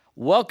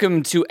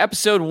Welcome to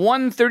episode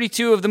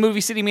 132 of the Movie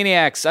City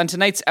Maniacs. On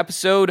tonight's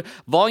episode,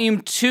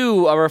 volume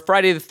 2 of our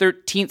Friday the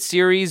 13th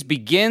series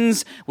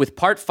begins with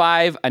part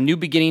 5, A New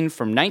Beginning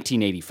from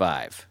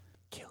 1985.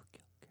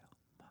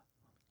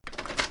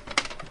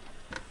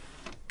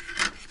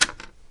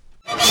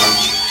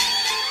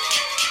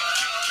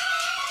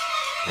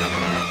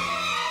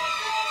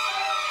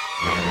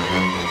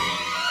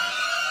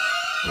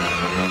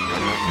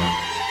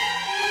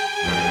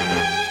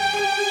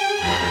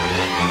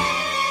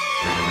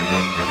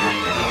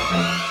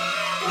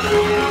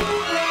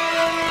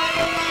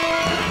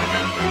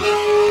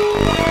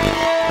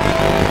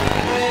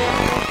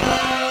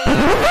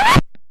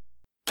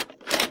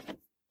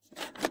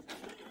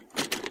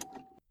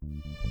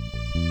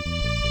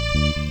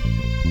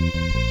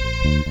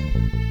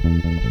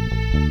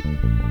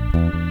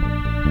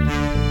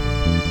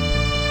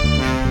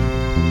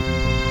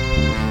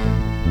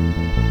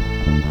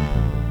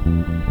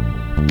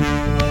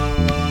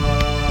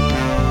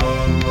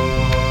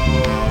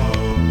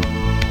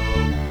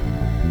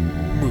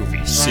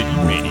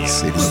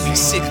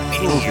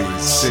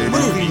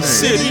 Movie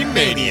City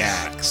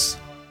Maniacs.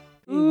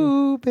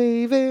 Ooh,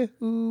 baby.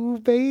 Ooh,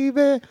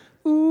 baby.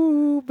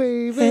 Ooh,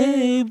 baby.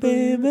 Hey,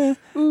 baby.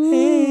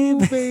 Ooh,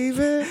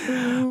 baby.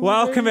 Ooh,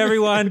 Welcome,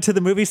 everyone, to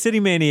the Movie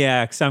City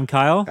Maniacs. I'm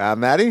Kyle.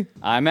 Maddie.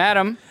 I'm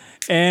Adam.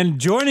 And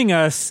joining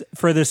us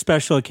for this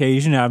special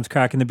occasion, Adam's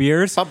cracking the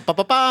beers,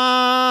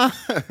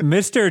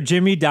 Mr.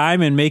 Jimmy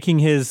Diamond making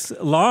his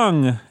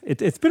long...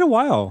 It's been a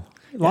while.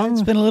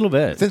 It's been a little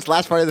bit. Since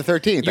last Friday the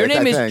 13th. Your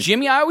name I is think.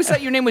 Jimmy? I always thought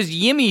your name was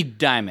Yimmy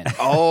Diamond.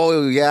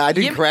 Oh, yeah. I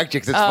didn't correct you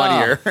because it's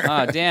funnier.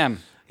 Oh, damn.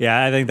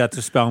 Yeah, I think that's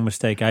a spelling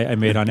mistake I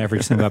made on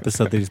every single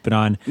episode that he's been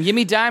on.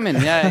 Yimmy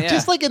Diamond, yeah.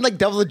 Just like in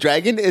Double the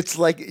Dragon, it's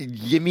like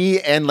Yimmy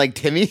and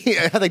Timmy.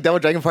 Like Double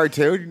Dragon Part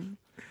 2.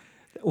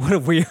 What a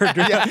weird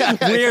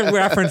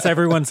reference.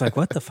 Everyone's like,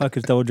 what the fuck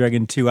is Double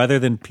Dragon 2? Other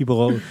than people,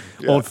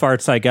 old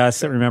farts, I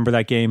guess, that remember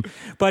that game.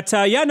 But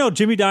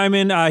Jimmy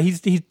Diamond,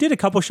 he did a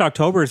couple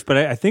Shocktobers, but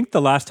I think the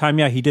last time,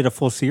 he did a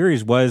full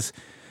series was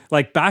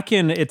like back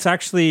in, it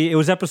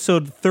was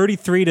episode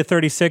 33 to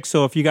 36.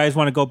 So if you guys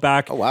want to go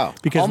back. Oh, wow.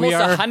 Because Almost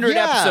 100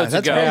 episodes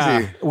that's ago.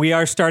 crazy. We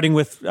are starting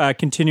with,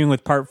 continuing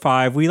with part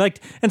 5. We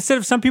instead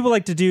of some people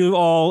like to do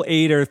all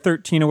 8 or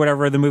 13 or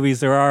whatever the movies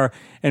there are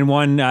in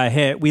one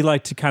hit, we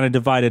like to kind of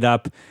divide it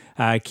up,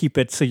 keep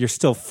it so you're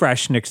still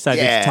fresh and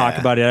excited to talk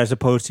about it as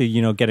opposed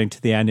to, getting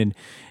to the end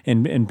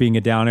and being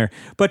a downer.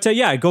 But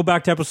go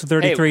back to episode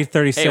 33,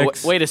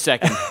 36. Hey, wait a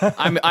second.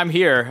 I'm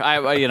here. I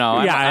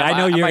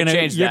know you're might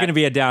change you're that. gonna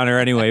be a downer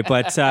anyway,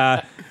 but this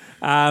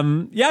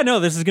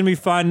is gonna be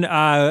fun.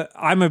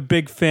 I'm a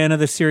big fan of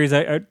the series.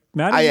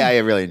 Matt, I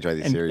really enjoy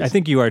these series. I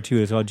think you are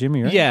too as well,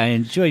 Jimmy, right? Yeah, I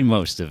enjoyed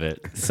most of it.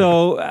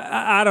 So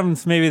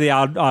Adam's maybe the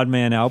odd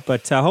man out,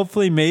 but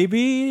hopefully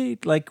maybe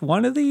like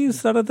one of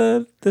these out of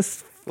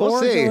this We'll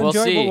four see. will We'll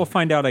enjoy, see. but we'll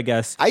find out, I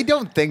guess. I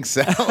don't think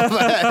so.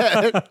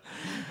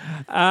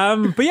 But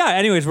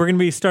anyways, we're gonna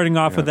be starting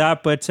off with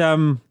that. But I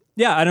don't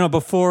know.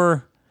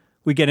 Before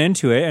we get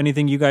into it,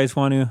 anything you guys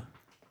want to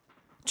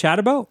chat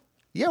about?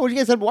 Yeah, what did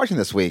you guys end up watching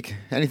this week?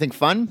 Anything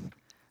fun?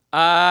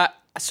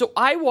 So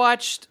I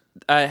watched,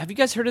 have you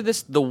guys heard of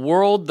this? The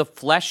World, the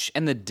Flesh,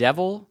 and the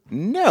Devil?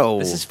 No.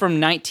 This is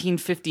from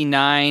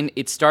 1959.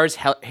 It stars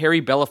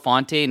Harry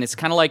Belafonte, and it's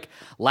kind of like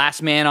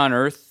Last Man on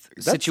Earth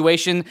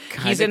situation.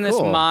 He's in this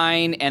cool.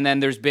 mine, and then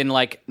there's been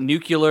like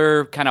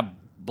nuclear kind of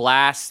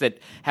blasts that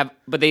have,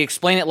 but they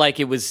explain it like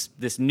it was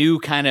this new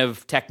kind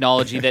of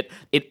technology that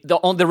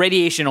the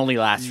radiation only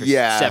lasts for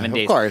 7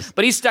 days. Of course.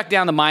 But he's stuck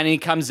down the mine, and he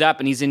comes up,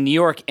 and he's in New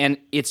York, and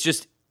it's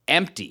just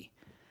empty.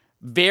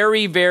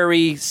 Very,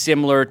 very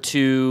similar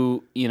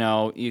to,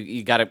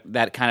 you got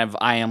that kind of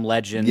I Am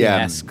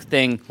Legend-esque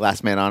thing.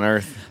 Last Man on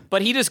Earth.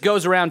 But he just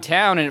goes around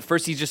town, and at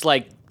first he's just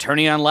like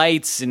turning on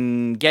lights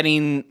and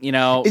getting,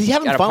 Is he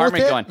having got fun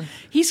with apartment it? going.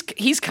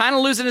 He's kind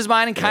of losing his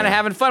mind and kind of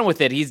having fun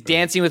with it. He's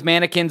dancing with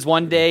mannequins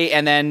one day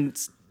and then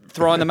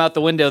throwing them out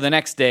the window the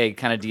next day,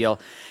 kind of deal.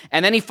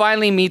 And then he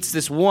finally meets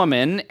this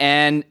woman,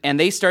 and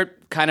they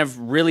start kind of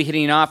really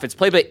hitting it off. It's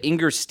played by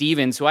Inger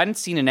Stevens, who I hadn't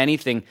seen in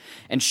anything,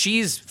 and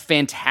she's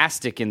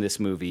fantastic in this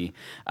movie.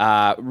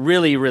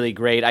 Really, really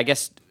great. I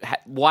guess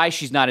why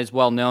she's not as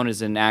well known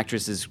as an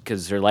actress is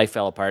because her life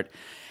fell apart.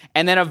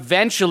 And then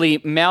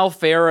eventually Mel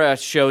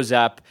Farah shows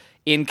up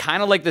in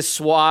kind of like the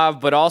suave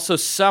but also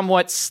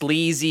somewhat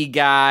sleazy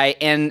guy,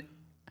 and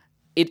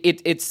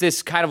it's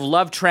this kind of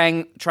love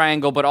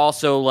triangle, but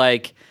also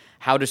like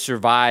how to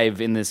survive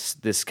in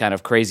this kind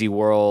of crazy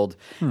world.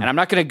 And I'm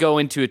not going to go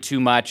into it too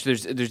much.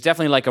 There's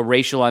definitely like a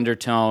racial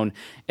undertone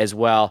as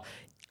well.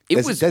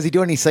 Does he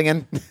do any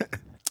singing?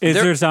 Is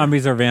there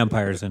zombies or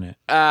vampires in it?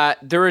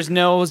 There is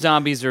no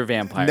zombies or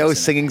vampires. No in it.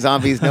 singing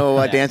zombies,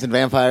 no dancing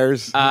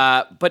vampires.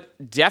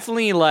 But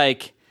definitely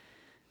like,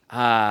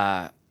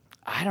 I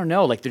don't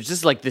know, like there's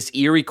just like this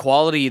eerie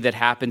quality that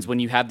happens when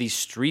you have these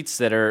streets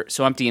that are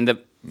so empty. And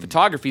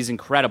photography is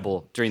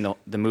incredible during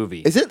the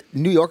movie. Is it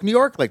New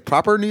York, like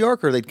proper New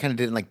York, or they kind of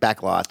did it in like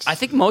back lots? I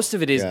think most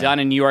of it is done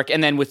in New York,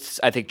 and then with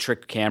I think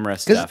trick camera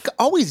Because stuff. it's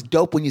always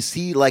dope when you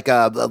see like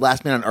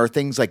Last Man on Earth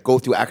things like go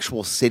through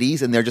actual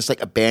cities and they're just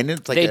like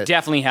abandoned. It's like They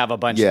definitely have a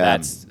bunch of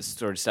that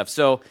sort of stuff.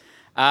 So,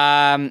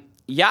 I'm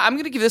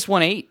going to give this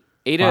one 8.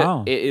 8.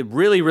 Wow. It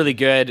really, really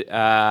good.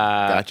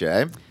 Gotcha.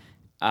 Eh?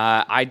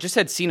 I just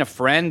had seen a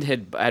friend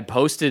had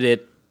posted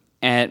it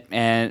and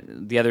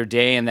the other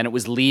day, and then it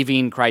was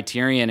leaving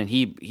Criterion, and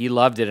he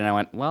loved it, and I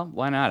went, well,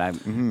 why not?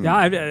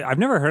 Yeah, I've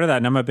never heard of that,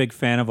 and I'm a big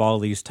fan of all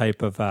these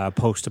type of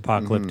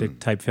post-apocalyptic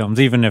type films,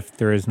 even if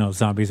there is no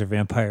zombies or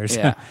vampires.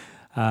 Yeah.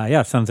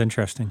 Yeah, it sounds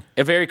interesting.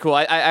 Very cool.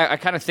 I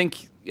kind of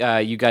think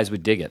you guys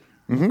would dig it.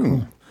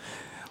 Cool.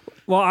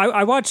 Well,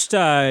 I watched.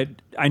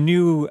 I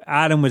knew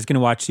Adam was going to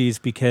watch these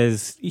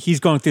because he's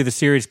going through the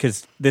series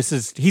because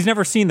he's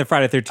never seen the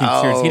Friday the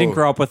 13th series. He didn't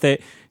grow up with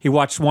it. He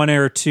watched 1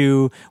 and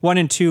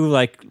 2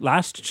 like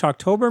last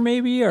October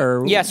maybe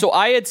or Yeah, so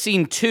I had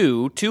seen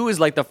 2. 2 is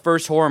like the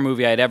first horror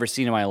movie I had ever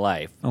seen in my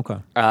life. Okay.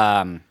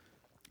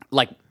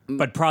 Like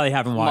But probably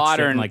haven't watched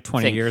modern it in like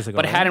 20 thing. years ago.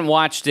 But right? hadn't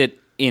watched it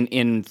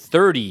in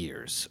 30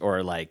 years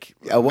or like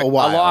A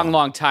while.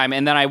 long time.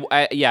 And then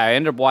I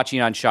ended up watching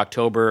it on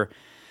Shocktober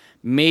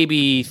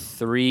maybe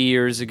 3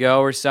 years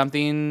ago or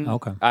something.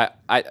 Okay.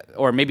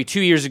 Or maybe 2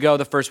 years ago,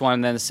 the first one,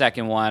 and then the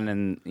second one.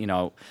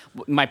 And,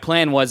 my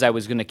plan was I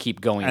was going to keep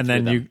going and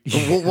through then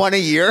them. One a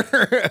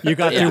year. you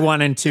got through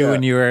 1 and 2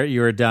 and you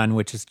were done,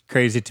 which is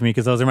crazy to me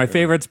because those are my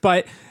favorites.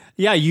 But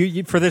yeah,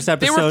 you for this They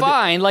episode were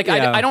fine. Like,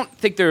 yeah. I don't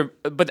think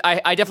but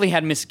I definitely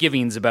had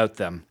misgivings about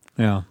them.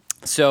 Yeah.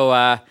 So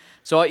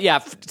yeah,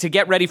 to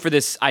get ready for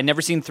this, I'd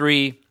never seen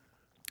 3,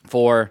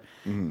 4,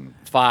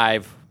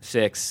 5,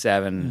 6,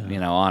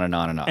 7, on and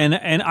on and on.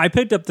 And I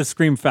picked up the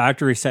Scream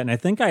Factory set, and I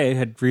think I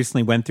had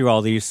recently went through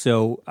all these,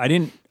 so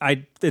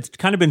it's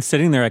kind of been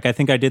sitting there. Like I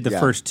think I did the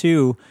first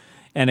 2,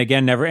 and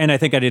again and I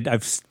think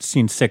I've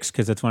seen 6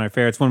 because it's one of my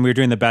favorites. When we were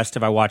doing the best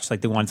of, I watched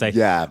like the ones like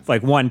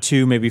 1,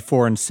 2, maybe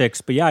 4 and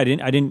 6. But yeah, I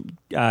didn't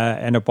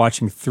end up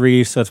watching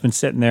 3, so it's been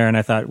sitting there, and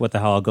I thought, what the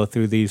hell, I'll go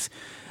through these.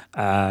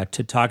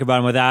 To talk about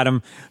them with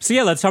Adam. So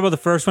yeah, let's talk about the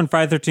first one,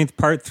 Friday the 13th,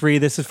 Part 3.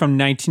 This is from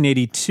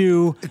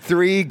 1982.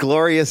 3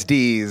 glorious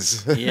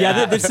Ds.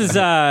 Yeah, this is,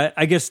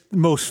 I guess,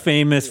 most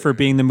famous for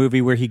being the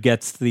movie where he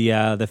gets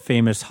the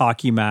famous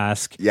hockey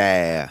mask.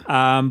 Yeah.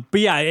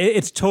 But yeah,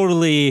 it's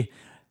totally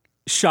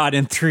shot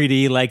in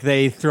 3D. Like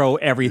they throw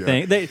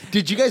everything.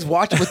 Did you guys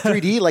watch it with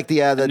 3D? Like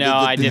No,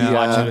 I didn't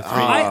watch it with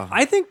 3D.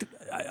 I think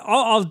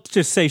I'll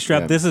just say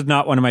straight up, this is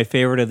not one of my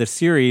favorite of the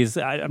series.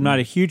 I'm not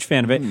a huge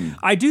fan of it.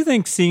 I do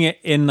think seeing it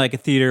in like a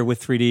theater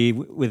with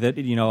 3D with it,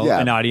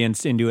 an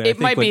audience into it, I think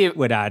might be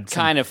would add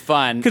kind of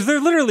fun because they're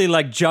literally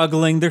like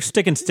juggling, they're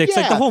sticking sticks.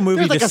 Like the whole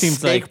movie There's, just a seems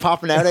snake like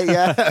popping out at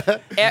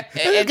you.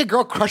 There's like a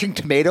girl crushing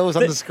tomatoes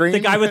on the screen. the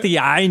guy with the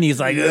eye, and he's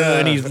like, "Ugh,"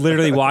 and he's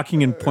literally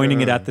walking and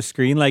pointing it at the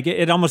screen. Like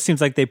it almost seems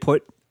like they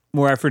put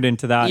more effort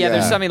into that. Yeah,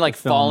 there's something like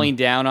falling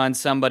down on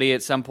somebody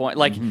at some point.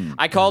 Like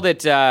I called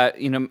it,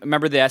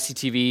 remember the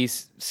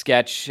SCTV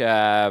sketch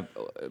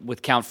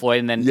with Count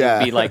Floyd, and then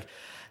it'd be like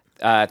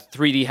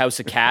 3D House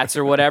of Cats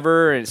or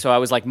whatever. And so I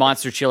was like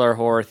Monster Chiller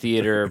Horror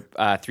Theater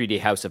 3D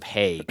House of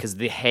Hay, because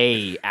the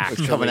hay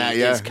actually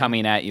is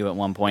coming at you at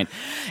one point.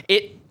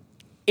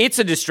 It's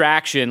a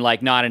distraction,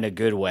 like not in a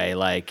good way.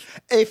 Like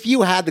if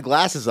you had the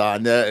glasses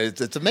on,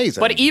 it's amazing.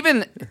 But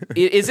even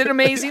is it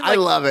amazing? I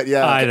love it.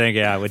 Yeah, I think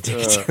I would take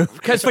it too.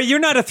 But you're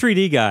not a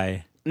 3D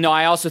guy. No,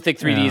 I also think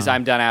 3D is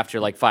I'm done after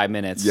like 5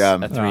 minutes. Yeah, a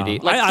 3D.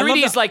 Oh. Like I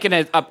 3D is like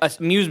an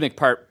amusement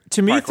park.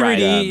 To me, park 3D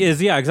ride.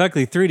 is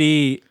exactly.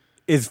 3D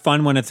is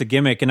fun when it's a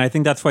gimmick, and I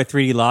think that's why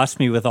 3D lost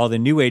me with all the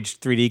new age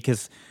 3D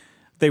because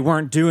they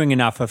weren't doing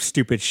enough of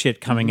stupid shit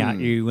coming at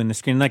you in the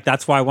screen. Like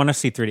that's why I want to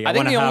see 3D. I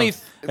think the only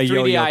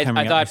 3D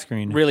I thought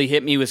screen. really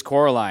hit me was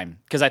Coraline,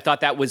 because I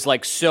thought that was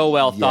like so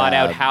well thought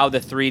out how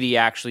the 3D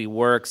actually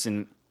works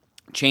and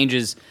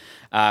changes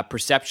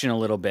perception a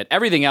little bit.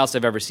 Everything else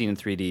I've ever seen in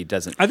 3D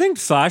doesn't. I think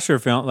slasher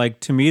film, like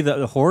to me,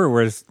 the horror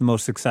was the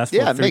most successful.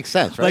 Yeah, it makes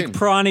sense, right? Like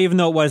Piranha, even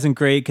though it wasn't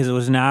great because it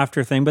was an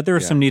after thing, but there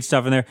was some neat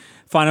stuff in there.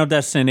 Final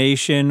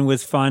Destination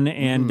was fun,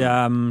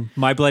 and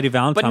My Bloody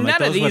Valentine. But like,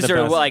 none of those were these the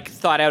are best. like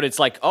thought out. It's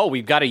like, oh,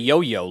 we've got a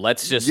yo-yo.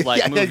 Let's just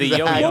like move the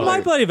yo-yo. Well,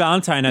 My Bloody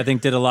Valentine, I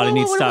think, did a lot of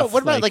neat stuff.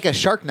 What about like a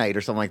Shark Night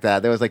or something like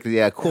that? There was like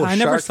the cool. I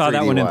never Shark saw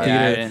that 3D one in one. Yeah,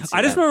 I theater. didn't see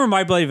I just that. remember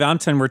My Bloody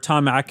Valentine where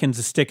Tom Atkins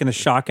is sticking the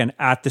shotgun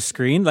at the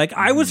screen. Like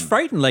I was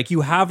frightened. Like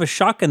you have a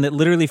shotgun that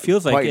literally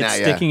feels like Pointing it's at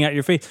ya. sticking at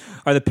your face,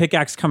 or the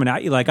pickaxe coming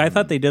at you. Like I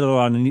thought they did a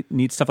lot of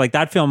neat stuff. Like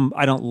that film,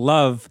 I don't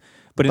love,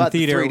 but in But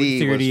the theater,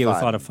 3D it was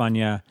was a lot of fun.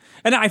 Yeah,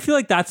 and I feel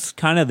like that's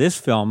kind of this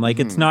film. Like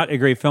it's not a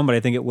great film, but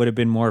I think it would have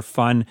been more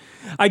fun.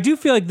 I do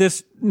feel like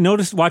this.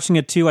 Notice watching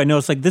it too. I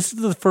noticed like this is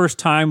the first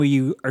time where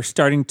you are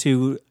starting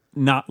to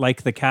not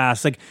like the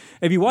cast. Like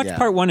if you watch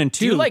part 1 and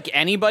 2, Do you like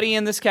anybody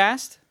in this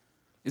cast?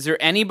 Is there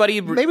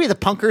anybody? Maybe the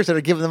punkers that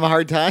are giving them a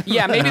hard time.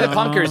 Yeah, maybe the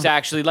punkers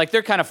actually. Like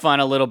they're kind of fun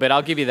a little bit.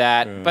 I'll give you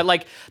that. But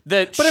like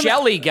the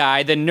Shelley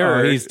guy, the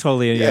nerd, he's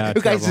totally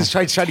Who guys just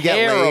trying to get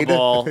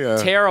terrible, laid. Yeah.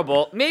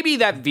 terrible. Maybe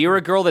that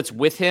Vera girl that's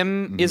with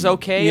him is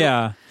okay.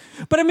 Yeah.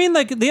 But I mean,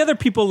 like the other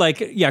people,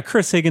 like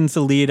Chris Higgins,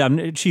 the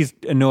lead. She's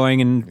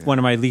annoying and one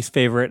of my least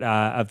favorite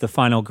of the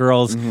final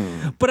girls.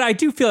 But I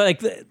do feel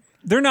like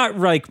they're not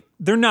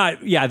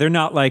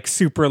like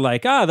super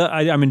like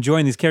I'm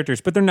enjoying these characters,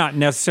 but they're not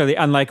necessarily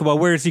unlikable.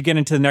 Whereas you get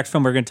into the next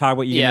film, we're going to talk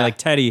about like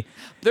Teddy.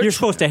 You're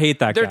supposed to hate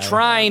that guy. They're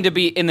trying to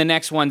be in the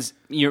next ones.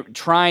 You're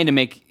trying to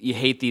make you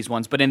hate these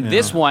ones, but in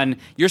this one,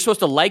 you're supposed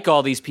to like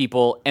all these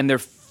people, and they're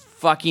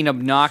fucking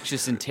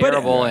obnoxious and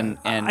terrible. And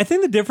I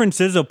think the difference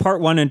is though, part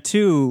 1 and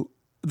 2,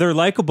 they're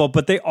likable,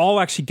 but they all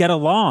actually get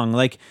along.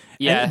 Like,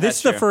 this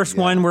is the first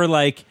one where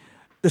like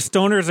the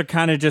stoners are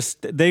kind of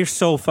just, they're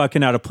so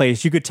fucking out of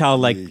place. You could tell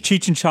like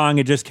Cheech and Chong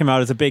had just come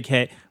out as a big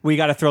hit. We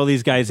got to throw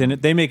these guys in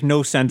it. They make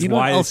no sense.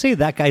 Why? I'll say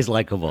that guy's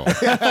likable.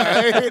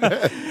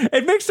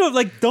 It makes no,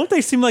 like, don't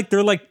they seem like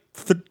they're like,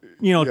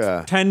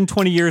 10,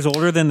 20 years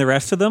older than the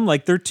rest of them?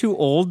 Like they're too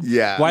old.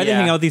 Yeah. Why they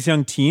hang out with these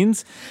young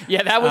teens?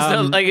 Yeah, that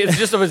was like it's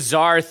just a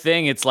bizarre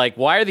thing. It's like,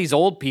 why are these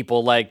old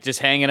people like just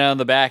hanging out in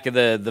the back of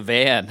the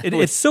van?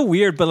 It's so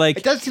weird, but like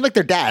It does seem like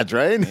they're dads,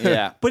 right?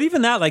 yeah. But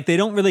even that, like, they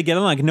don't really get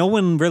along. Like, no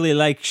one really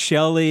likes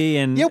Shelley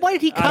and Yeah, why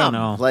did he come? I don't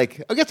know.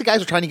 Like, I guess the guys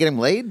were trying to get him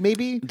laid,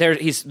 maybe? They're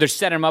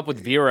setting him up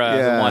with Vera,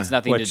 Yeah. who wants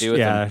nothing to do with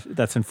him.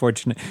 that's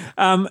unfortunate.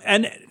 For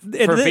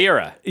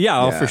Vera.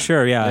 Yeah, for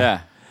sure,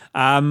 Yeah.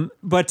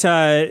 But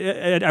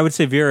I would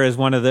say Vera is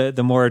one of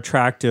the more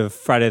attractive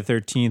Friday the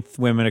 13th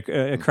women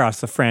across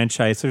the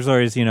franchise. There's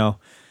always,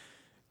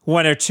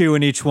 one or two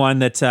in each one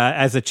that,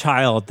 as a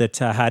child, that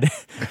had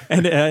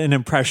an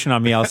impression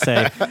on me, I'll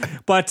say.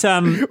 But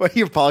What,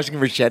 you're polishing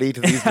machete to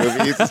these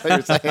movies, is what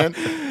you're saying?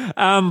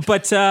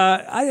 But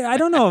I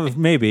don't know,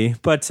 maybe,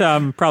 but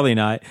probably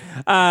not.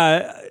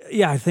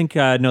 I think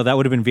no, that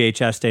would have been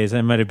VHS days.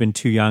 I might have been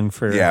too young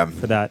for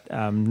that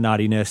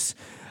naughtiness.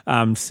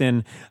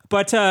 Sin,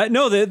 but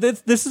no.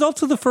 This is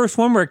also the first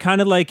one where it kind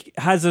of like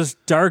has this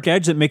dark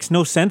edge that makes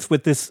no sense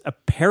with this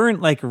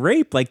apparent like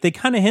rape. Like they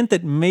kind of hint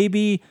that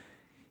maybe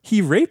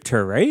he raped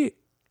her, right?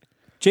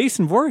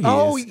 Jason Voorhees.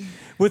 Oh.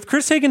 With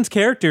Chris Higgins'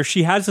 character,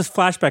 she has this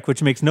flashback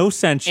which makes no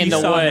sense. In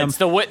the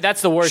woods.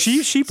 That's the worst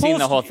She scene pulls in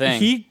the whole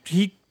thing.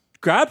 He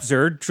grabs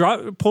her,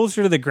 pulls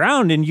her to the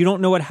ground, and you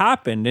don't know what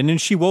happened. And then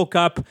she woke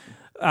up.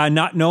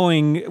 Not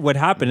knowing what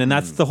happened, and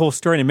that's the whole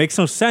story. And it makes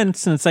no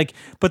sense. And it's like,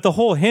 but the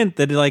whole hint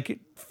that, like,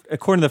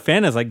 according to the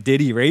fan, is like,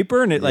 did he rape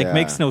her? And it like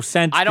makes no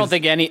sense. I don't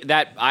think I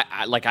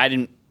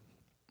didn't.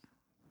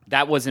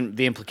 That wasn't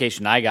the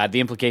implication I got. The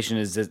implication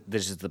is that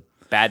this is the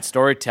bad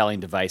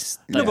storytelling device.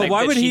 No, but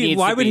why would he?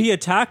 Why would he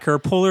attack her,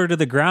 pull her to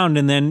the ground,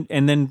 and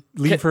then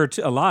leave her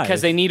alive? Because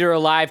they need her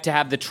alive to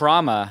have the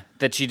trauma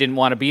that she didn't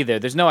want to be there.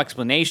 There's no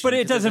explanation. But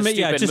it doesn't make.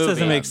 Yeah, it just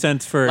doesn't make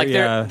sense for Like,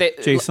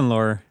 Jason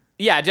Lore.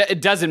 Yeah,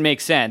 it doesn't make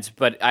sense,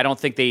 but I don't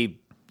think they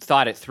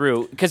thought it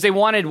through because they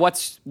wanted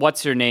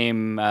what's her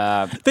name?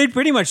 They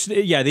pretty much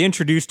they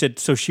introduced it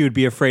so she would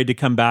be afraid to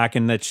come back,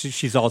 and that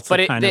she's also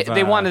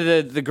they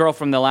wanted the girl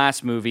from the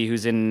last movie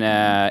who's in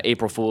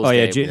April Fool's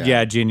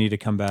Day. Ginny to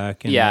come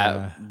back.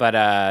 And,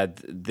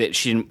 but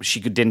she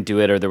didn't do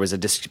it, or there was a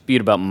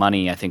dispute about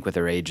money, I think, with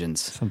her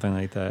agents, something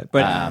like that.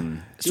 But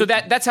so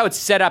that's how it's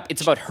set up.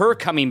 It's about her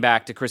coming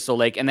back to Crystal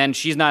Lake, and then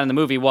she's not in the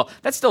movie. Well,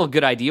 that's still a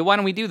good idea. Why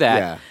don't we do that?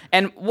 Yeah.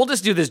 And we'll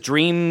just do this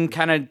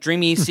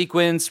dreamy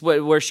sequence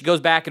where she goes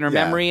back in her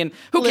memory, and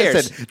who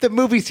cares? The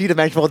movie's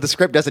two-dimensional. The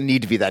script doesn't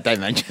need to be that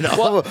dimensional.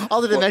 Well,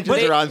 all the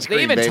dimensions are on screen.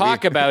 They even baby.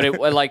 talk about it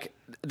like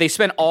they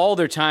spent all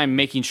their time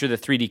making sure the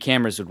 3D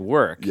cameras would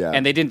work,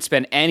 and they didn't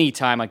spend any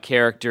time on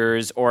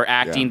characters or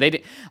acting. They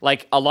did,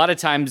 like a lot of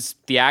times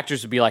the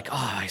actors would be like,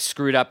 "Oh, I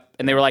screwed up,"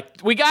 and they were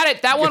like, "We got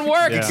it. That one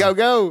worked.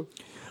 Go."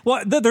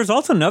 Well, there's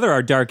also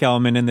another dark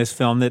element in this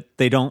film that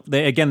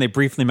they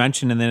briefly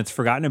mention and then it's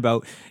forgotten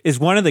about, is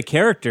one of the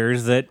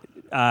characters that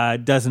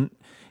doesn't,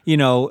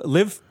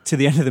 live to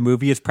the end of the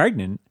movie is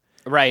pregnant.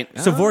 Right.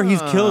 So Voorhees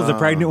kills a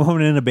pregnant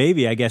woman and a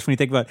baby, I guess, when you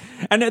think about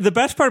it. And the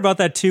best part about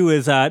that, too,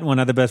 is, well,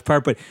 not the best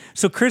part, but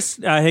so Chris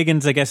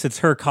Higgins, I guess it's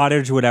her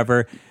cottage or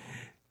whatever,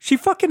 she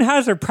fucking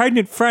has her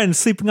pregnant friend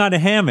sleeping on a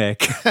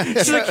hammock.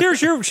 She's like,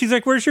 she's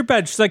like, where's your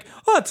bed? She's like,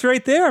 oh, it's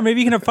right there.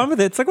 Maybe you can have fun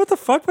with it. It's like, what the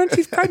fuck, man?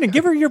 She's pregnant.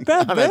 Give her your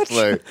bed,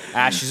 bitch.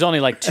 She's only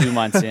like 2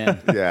 months in.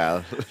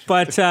 Yeah.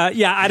 But,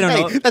 I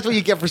don't know. That's what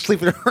you get for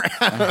sleeping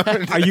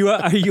around. Are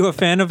you a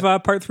fan of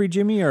part 3,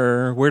 Jimmy,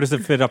 or where does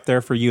it fit up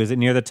there for you? Is it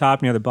near the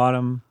top, near the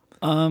bottom?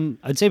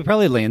 I'd say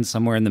probably lands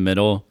somewhere in the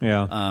middle.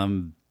 Yeah.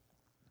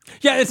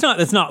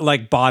 It's not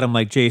like bottom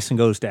like Jason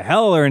Goes to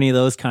Hell or any of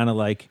those kind of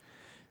like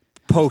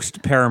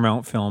post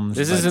Paramount films.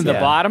 This isn't the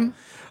bottom?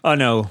 Oh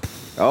no.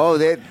 Oh,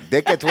 that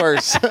gets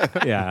worse.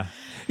 Yeah,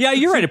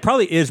 you're right. It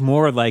probably is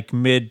more like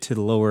mid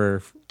to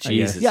lower.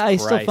 Jesus, I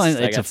still find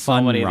it's a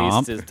fun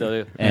romp,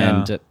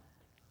 and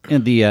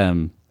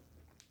the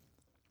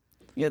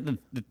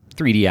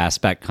 3D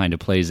aspect kind of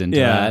plays into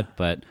that.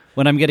 But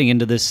when I'm getting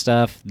into this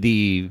stuff,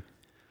 the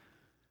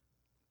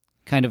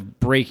kind of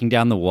breaking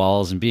down the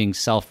walls and being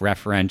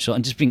self-referential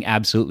and just being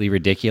absolutely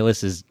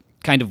ridiculous is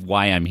kind of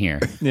why I'm here.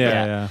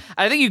 Yeah.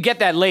 I think you get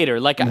that later.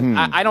 Like,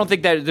 I don't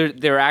think that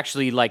they're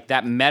actually like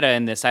that meta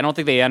in this. I don't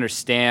think they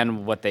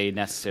understand what they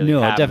necessarily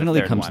have. No, in it definitely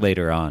the third comes one.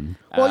 later on.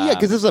 Well, yeah,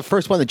 because this is the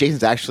first one that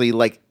Jason's actually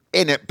like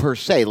in it per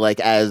se,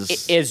 like as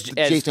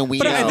Jason we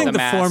But know. I think the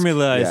mask.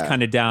 formula is Yeah.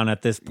 kind of down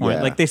at this point.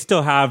 Yeah. Like they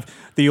still have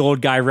the old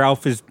guy,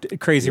 Ralph is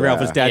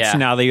Ralph is dead. Yeah. So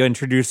now they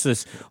introduce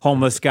this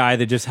homeless guy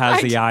that just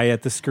has the eye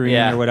at the screen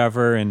Yeah. or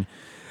whatever. And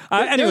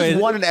anyway,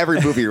 There's one in every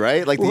movie,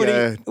 right? Like what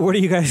are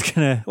you guys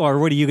gonna, or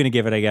what are you gonna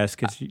give it? I guess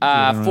because 4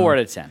 out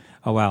of 10.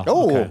 Oh wow!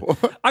 Oh.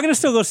 Okay. I'm gonna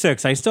still go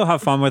 6. I still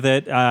have fun with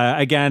it.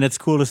 Again, it's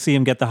cool to see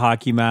him get the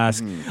hockey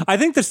mask. I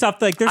think the stuff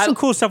like there's some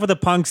cool stuff with the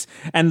punks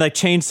and the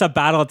chainsaw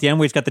battle at the end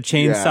where he's got the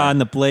chainsaw Yeah. and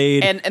the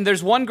blade. And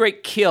there's one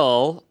great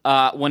kill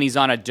when he's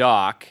on a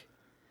dock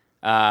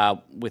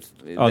with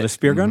the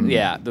spear gun.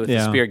 Yeah, with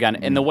the spear gun.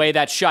 And the way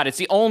that's shot, it's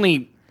the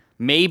only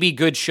maybe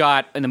good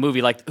shot in the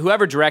movie. Like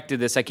whoever directed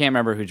this, I can't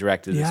remember who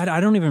directed this. Yeah, I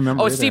don't even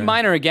remember. Oh, it's either. Steve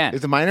Miner again.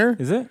 Is it Minor?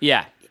 Is it?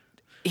 Yeah.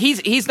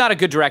 He's not a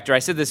good director. I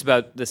said this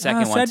about the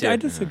second one too. I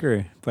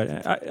disagree,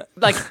 but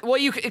Like, well,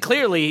 you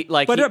clearly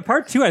like. but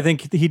part 2, I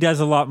think he does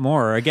a lot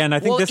more. Again, I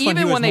think well, this one even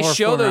he was when they more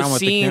show fooling around those with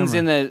the scenes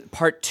camera. in the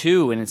part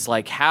 2, and it's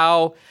like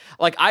how.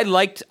 Like I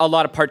liked a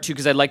lot of part 2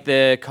 because I liked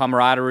the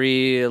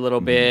camaraderie a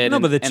little bit. No,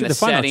 but and the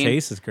final setting.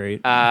 chase is great.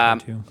 in part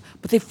 2.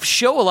 But they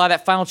show a lot of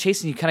that final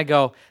chase, and you kind of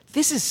go,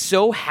 "This is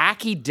so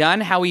hacky done."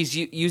 How he's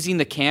using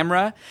the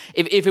camera.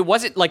 If it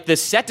wasn't like the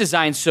set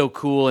design's so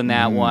cool in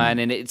that one,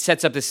 and it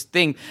sets up this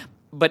thing.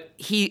 But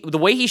the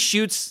way he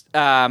shoots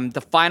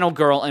the final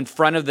girl in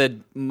front of the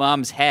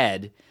mom's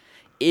head,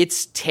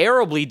 it's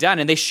terribly done.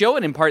 And they show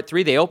it in part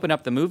 3. They open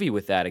up the movie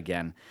with that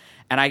again.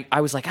 And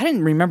I was like, I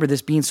didn't remember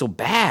this being so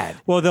bad.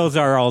 Well, those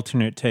are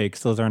alternate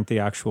takes. Those aren't the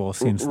actual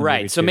scenes. In the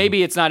Right. movie, So too.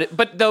 maybe it's not.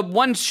 But the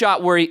one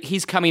shot where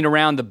he's coming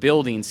around the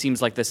building seems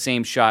like the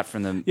same shot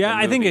from the. Yeah, the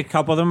I think movie. a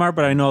couple of them are,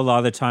 but I know a lot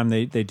of the time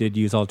they did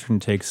use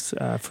alternate takes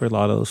for a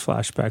lot of those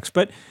flashbacks.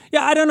 But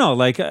yeah, I don't know.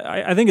 Like,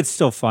 I think it's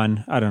still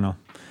fun. I don't know.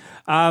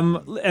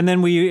 And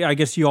then I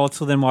guess you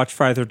also then watched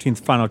Friday the 13th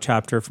final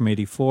chapter from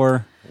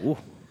 '84.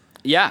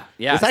 Yeah.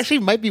 This actually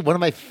might be one of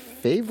my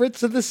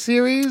favorites of the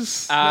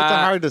series. That's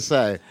hard to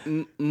say.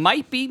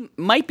 Might be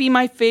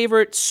my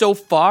favorite so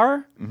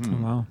far.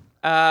 Wow.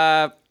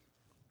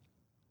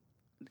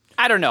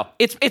 I don't know.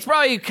 It's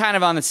probably kind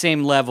of on the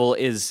same level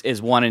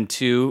as 1 and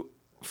 2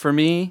 for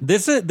me.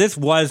 This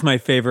was my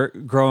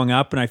favorite growing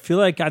up, and I feel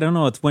like, I don't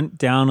know, it's went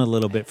down a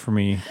little bit for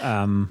me.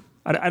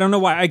 I don't know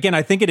why. Again,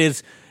 I think it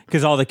is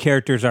because all the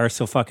characters are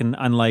so fucking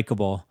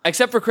unlikable.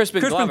 Except for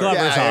Crispin Glover. Glover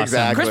is Yeah, awesome.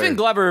 exactly. Crispin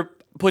Glover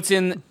puts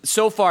in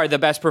so far the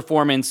best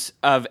performance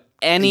of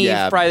any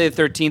Yeah. Friday the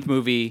 13th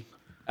movie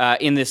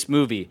in this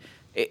movie.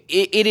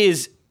 It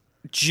is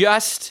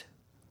just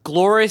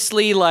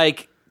gloriously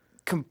like.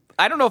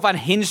 I don't know if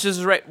unhinged is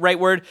the right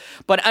word,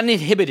 but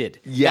uninhibited.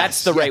 Yes,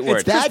 That's the right it's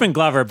word. Crispin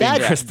Glover being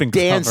that Crispin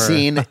dance Glover.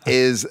 scene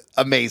is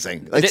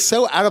amazing. Like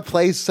so out of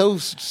place, so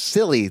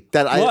silly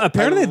that Well,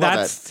 apparently I love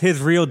that's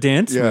his real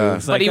dance Yeah.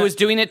 moves. But Like, he was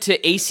doing it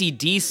to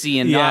AC/DC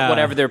and Yeah. not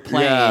whatever they're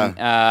playing.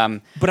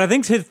 But I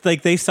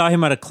think they saw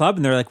him at a club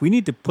and they're like, we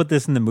need to put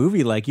this in the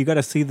movie. Like, you got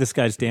to see this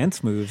guy's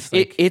dance moves.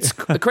 Like, It's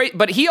great,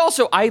 but he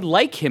also, I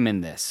like him in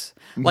this.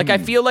 Like I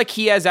feel like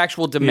he has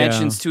actual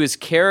dimensions to his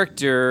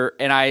character,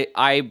 and I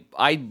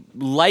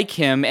like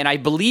him, and I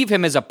believe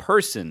him as a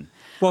person.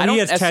 well, I he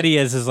don't has Teddy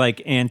as his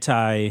like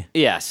anti,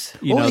 Yes,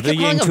 you Well, know, he the kept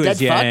calling yin to him his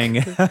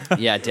dead yang.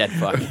 yeah, dead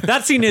fuck.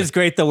 That scene is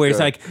great though, where he's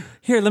like,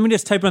 here, let me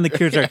just type on the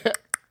keyboard.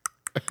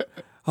 Like,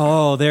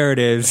 oh, there it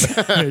is.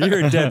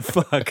 You're a dead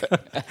fuck.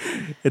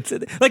 It's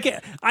like,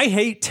 I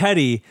hate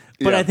Teddy,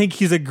 but Yeah. I think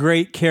he's a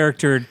great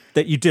character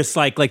that you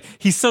dislike. Like,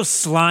 he's so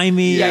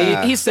slimy.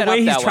 Yeah, he's set the way up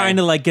he's that trying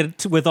way. to like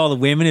get with all the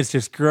women is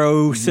just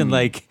gross and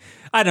like,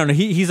 I don't know.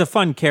 He's a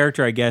fun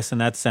character, I guess, in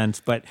that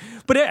sense. But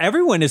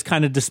everyone is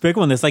kind of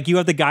despicable in this. Like, you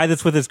have the guy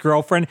that's with his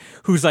girlfriend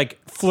who's like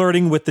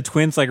flirting with the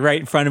twins, like right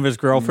in front of his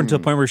girlfriend to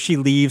the point where she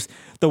leaves.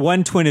 The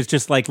one twin is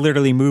just like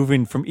literally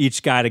moving from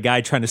each guy to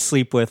guy trying to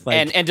sleep with.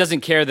 Like, And doesn't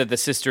care that the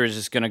sister is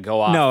just going to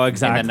go off No,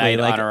 exactly. in the night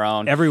Like, on her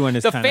own. everyone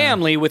is the kinda-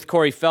 family with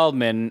Corey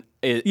Feldman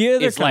is, Yeah,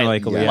 they're is kinda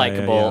likable. Yeah,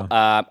 likable.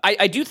 yeah,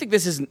 I do think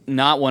this is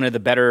not one of the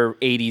better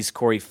 80s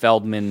Corey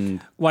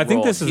Feldman well, I think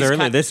roles. this is He's early.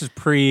 kind- This is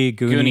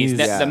pre-Goonies.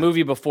 Goonies, the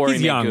movie before He's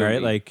he made young, Goonies.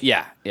 right? Like,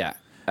 yeah.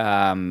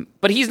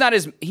 But he's not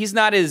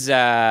as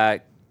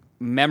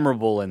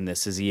memorable in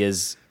this as he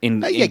is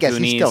in, Yeah, I in guess he's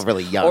Goonies. still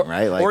really young, or,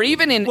 right? Like- or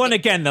even in Well, and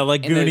again, though,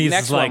 like in the Goonies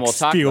next is one like we'll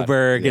talk about.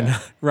 Spielberg Yeah.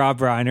 and Rob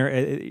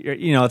Reiner.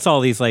 You know, it's all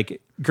these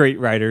like great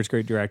writers,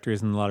 great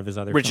directors, and a lot of his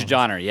other Richard films.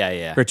 Donner.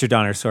 Yeah. Richard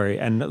Donner, sorry,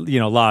 and you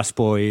know, Lost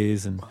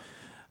Boys, and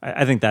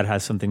I think that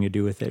has something to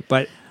do with it.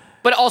 But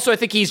also, I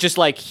think he's just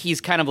like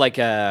he's kind of like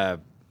a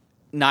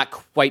not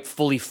quite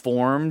fully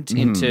formed Mm-hmm.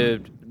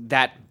 into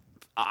that.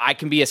 I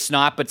can be a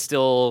snot, but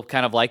still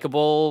kind of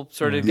likable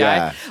sort of guy.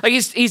 Yeah. Like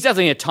he's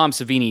definitely a Tom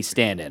Savini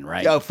stand-in,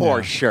 right? Oh,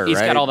 for sure. He's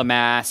right? got all the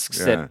masks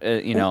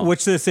that you know.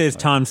 which this is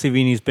Tom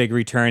Savini's big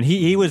return.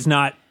 He was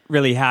not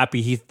really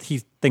happy. He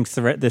thinks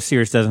the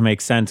series doesn't make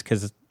sense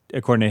because,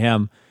 according to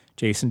him,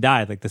 Jason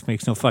died. Like, this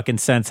makes no fucking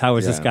sense. How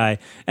is this guy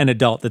an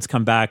adult that's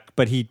come back?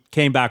 But he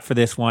came back for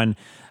this one.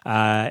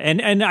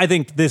 And I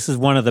think this is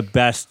one of the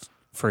best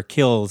for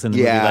kills in the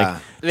movie.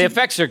 Like, the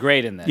effects are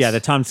great in this. yeah, the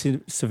Tom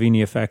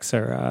Savini effects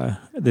are,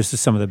 this is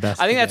some of the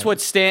best. I think that's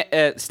what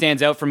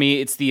stands out for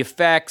me. It's the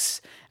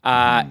effects.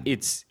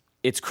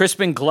 It's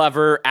Crispin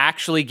Glover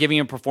actually giving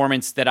a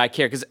performance that I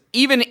care. Because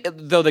even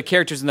though the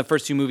characters in the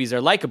first two movies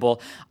are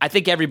likable, I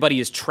think everybody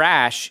is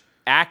trash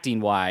acting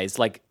wise.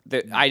 Like,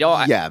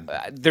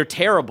 they're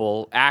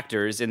terrible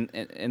actors, and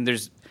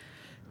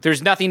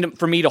there's nothing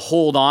for me to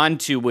hold on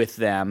to with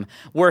them.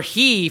 Where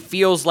he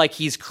feels like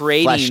he's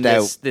creating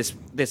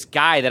this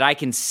guy that I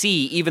can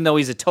see, even though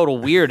he's a total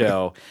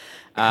weirdo.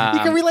 You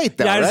can relate,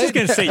 though. Yeah, I was right? just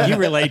gonna say you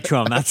relate to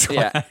him. That's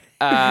why.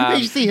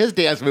 You see his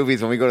dance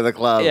movies when we go to the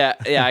club.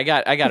 Yeah, I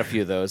got a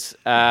few of those.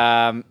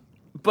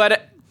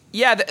 But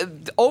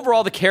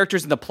overall, the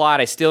characters in the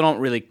plot, I still don't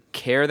really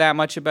care that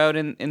much about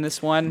in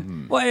this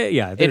one. Well,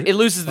 yeah, It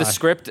loses the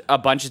script a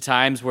bunch of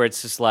times where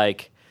it's just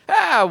like,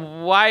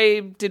 why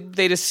did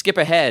they just skip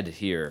ahead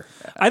here?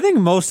 I think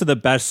most of the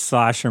best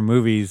slasher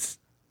movies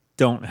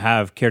don't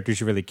have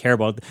characters you really care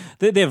about.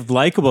 They have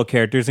likable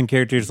characters and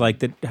characters like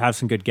that have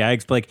some good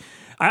gags. But like,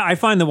 I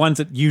find the ones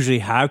that usually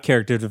have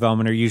character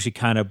development are usually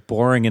kind of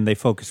boring, and they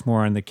focus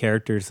more on the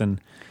characters than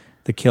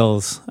the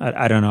kills.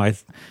 I don't know.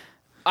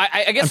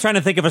 I guess I'm trying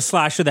to think of a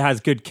slasher that has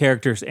good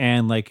characters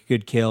and like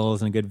good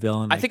kills and a good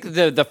villain. I think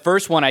the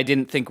first one I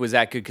didn't think was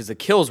that good because the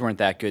kills weren't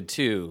that good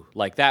too.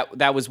 Like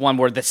that was one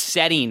where the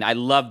setting I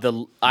love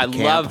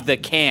the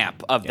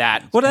camp of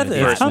that. Well, first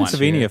it's Tom one.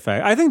 Savini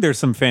effect. I think there's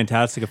some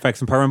fantastic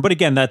effects in part one, but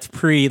again, that's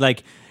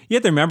like. You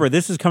have to remember,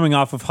 this is coming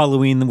off of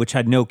Halloween, which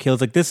had no kills.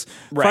 Like this,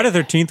 Friday the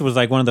 13th was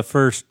like one of the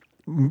first,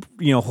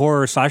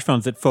 horror slash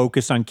films that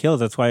focused on kills.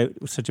 That's why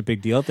it was such a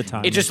big deal at the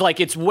time. It's just like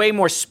it's way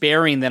more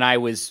sparing than I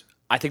was.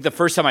 I think the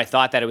first time I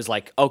thought that, it was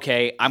like,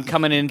 okay, I'm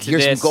coming into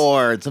Here's this. some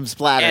gore and some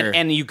splatter.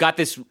 And you got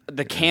this,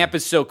 the camp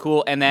is so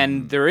cool, and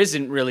then there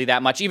isn't really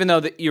that much, even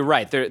though you're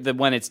right,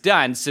 when it's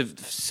done,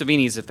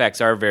 Savini's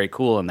effects are very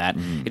cool in that.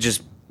 It's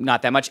just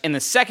not that much. In the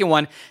second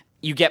one,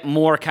 you get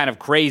more kind of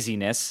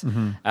craziness,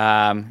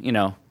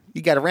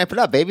 You got to ramp it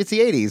up, baby. It's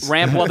the 80s.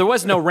 Well, there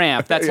was no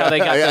ramp. That's how they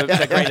got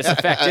the greatest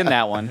effect in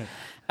that one.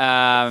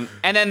 And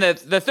then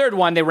the third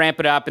one, they ramp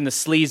it up and the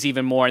sleaze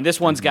even more. And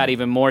this one's got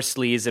even more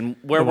sleaze. And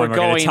where we're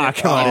going, talk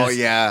about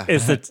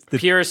is the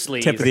pure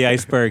sleaze. Tip of the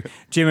iceberg.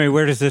 Jimmy,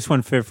 where does this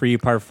one fit for you?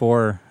 Part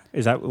 4,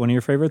 is that one of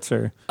your favorites,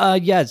 or?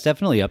 Yeah, it's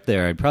definitely up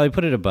there. I'd probably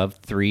put it above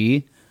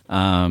 3.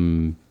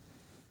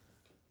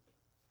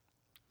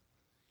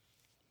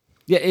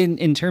 Yeah,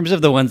 in terms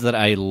of the ones that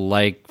I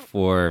like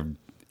for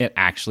it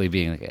actually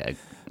being like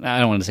I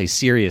don't want to say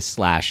serious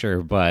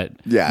slasher, but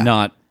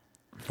not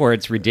for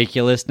its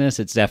ridiculousness,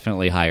 it's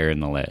definitely higher in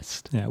the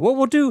list. Yeah, well,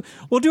 we'll do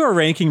our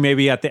ranking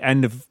maybe at the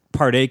end of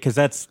part 8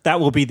 because that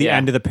will be the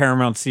end of the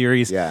Paramount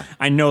series. Yeah,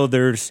 I know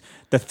there's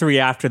the 3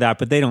 after that,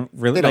 but they don't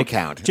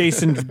count.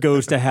 Jason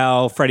Goes to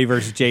Hell, Freddy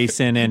vs.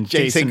 Jason, and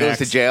Jason Goes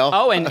to Jail.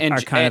 Oh, and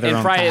Friday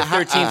the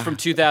 13th from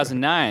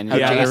 2009.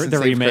 Yeah, the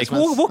remake.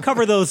 We'll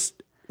cover those.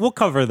 We'll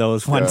cover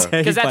those one day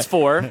because that's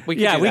 4. We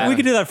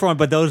can do that for one,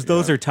 but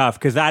those are tough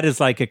because that is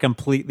like a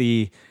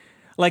completely.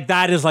 Like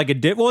that is like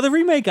the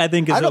remake I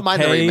think is I don't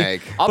mind the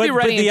remake. I'll be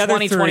ready in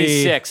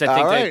 2026.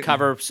 I think to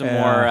cover some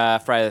more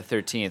Friday the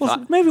 13th.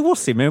 Well, maybe we'll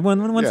see. Maybe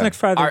when's next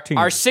Friday the 13th?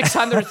 Our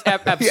 600th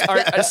episode,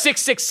 our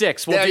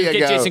 666. We'll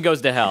get Jason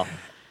Goes to Hell.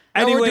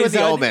 Anyways,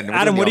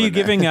 Adam, what are you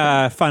giving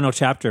Final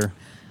Chapter?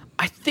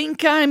 I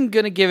think I'm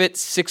gonna give it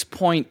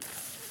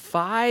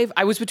 6.5.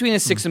 I was between a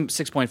 6 and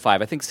 6.5.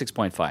 I think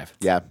 6.5.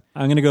 Yeah,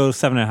 I'm gonna go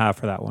 7.5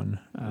 for that one.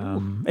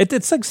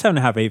 It's like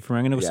 7.5, 8 for me.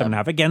 I'm gonna go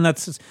 7.5. Again,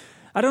 that's.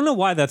 I don't know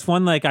why. That's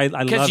one like I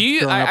love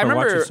growing up and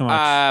watching it so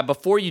much.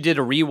 Before you did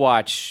a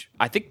rewatch,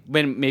 I think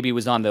when maybe it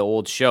was on the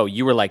old show,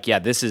 you were like, "Yeah,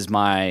 this is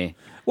my."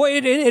 Well,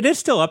 it is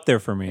still up there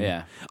for me.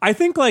 Yeah, I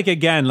think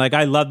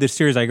I love this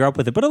series. I grew up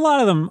with it, but a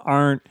lot of them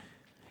aren't.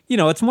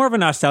 It's more of a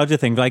nostalgia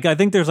thing. Like I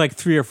think there's like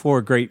 3 or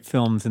 4 great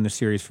films in the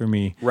series for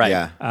me. Right.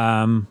 Yeah.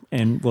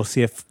 And we'll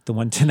see if the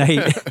one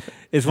tonight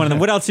is one of them.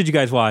 What else did you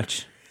guys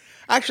watch?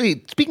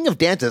 Actually, speaking of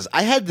dances,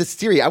 I had this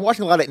theory. I'm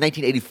watching a lot of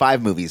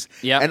 1985 movies.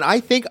 Yeah. And I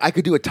think I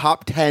could do a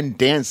top 10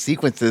 dance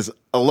sequences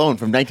alone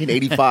from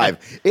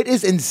 1985. It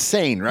is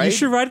insane, right? You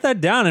should write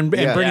that down and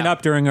bring it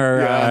up during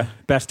our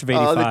best of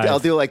 85. I'll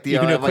do like the you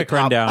can do a quick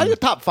rundown. I'll do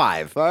top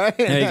 5. All right.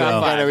 There you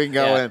go. We can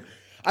go in.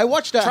 I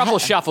watched Truffle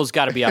Shuffle's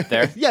got to be up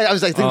there. Yeah, I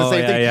was like thinking the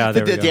same thing. Yeah,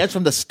 the dance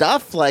from The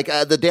Stuff, like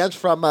the dance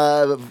from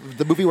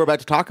the movie we're about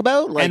to talk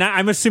about. Like, and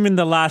I'm assuming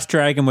The Last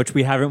Dragon, which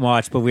we haven't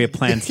watched, but we have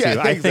plans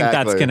to. I think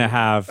that's going to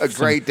have a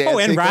great dance. Oh,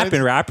 and sequence.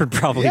 Rapid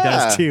probably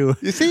does too.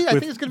 You see, I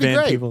think it's going to be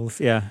great.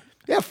 Peebles, yeah.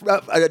 Yeah,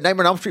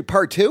 Nightmare on Elm Street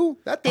Part 2.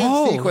 That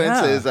dance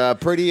sequence is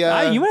pretty. You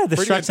might have to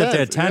stretch that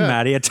to a 10,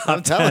 Maddie. A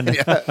top 10.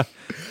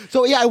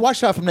 So, I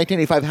watched from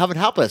 1985, Heaven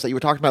Help Us, that you were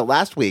talking about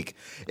last week.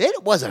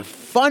 It was a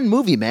fun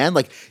movie, man.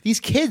 Like, these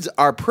kids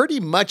are pretty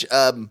much,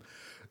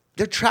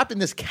 they're trapped in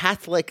this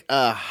Catholic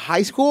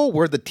high school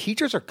where the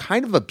teachers are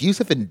kind of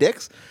abusive and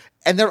dicks.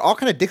 And they're all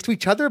kind of dicks to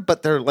each other,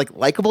 but they're like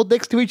likable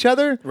dicks to each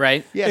other.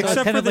 Right. Yeah. Except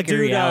Except kind for of the like a dude,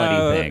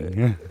 reality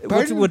thing.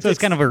 It's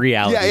kind of a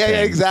reality yeah,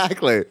 thing.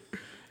 exactly.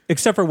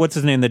 Except for what's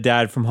his name, the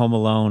dad from Home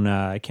Alone.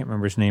 I can't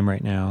remember his name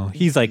right now.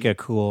 He's like a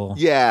cool.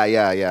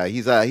 Yeah.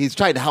 He's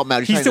trying to help him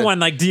out. He's the one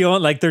like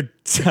like they're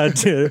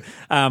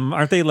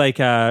aren't they like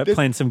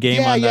playing some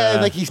game on the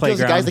like he steals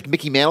the guy's like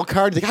Mickey Mantle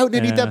card. He's like, how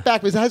did I need that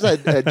back? Because it has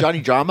a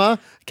Johnny Drama,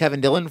 Kevin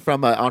Dillon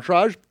from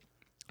Entourage.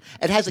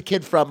 It has a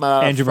kid from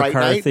Andrew Fright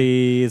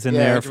McCarthy Night. is in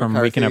there Andrew from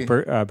McCarthy.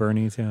 Waking Up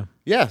Bernie's.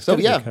 Yeah, so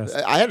Good cast.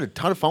 I had a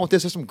ton of fun with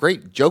this. There's some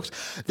great jokes.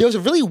 There was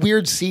a really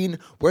weird scene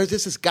where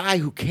there's this guy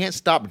who can't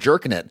stop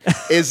jerking it.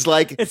 Is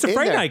like It's a in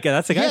Fright there. Night guy.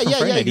 That's the guy from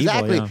Fright Night Evil,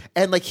 exactly. yeah.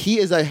 And like he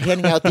is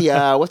handing out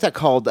the what's that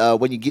called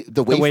when you get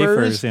the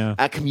wafers yeah.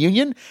 at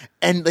communion.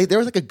 And there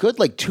was like a good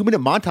 2-minute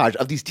montage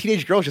of these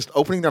teenage girls just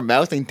opening their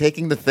mouths and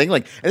taking the thing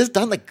and it's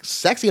done like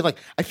sexy. I'm like,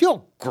 I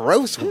feel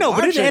gross. No,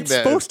 but it's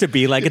supposed to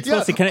be like it's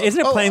supposed to kind of. Isn't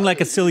it playing like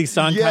a silly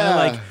song? Kind of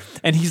like.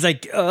 And he's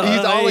like, he's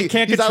all like,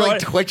 can't he's all control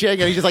like it. twitching,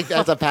 and he's just like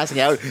ends up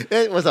passing out.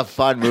 It was a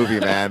fun movie,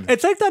 man.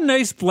 It's like that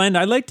nice blend.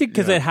 I liked it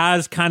because it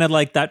has kind of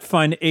like that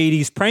fun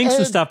 80s pranks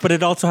and stuff, but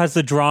it also has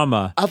the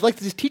drama. Of like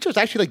these teachers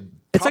actually like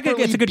It's like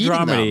it's a good beating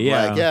dramedy,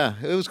 them. yeah.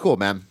 It was cool,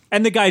 man.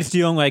 And the guy's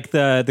dealing like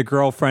the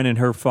girlfriend and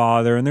her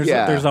father, and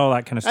there's all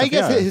that kind of stuff. I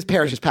guess yeah. his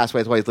parents just passed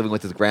away. That's why he's living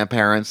with his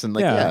grandparents, and so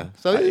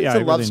it's I a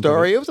love really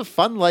story. enjoyed it. It was a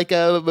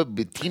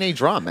fun teenage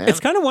drama, man. It's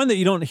kind of one that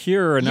you don't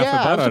hear enough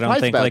Yeah, about. I'm I don't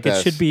surprised think about like this.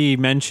 it should be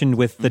mentioned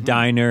with the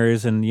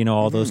diners and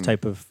all those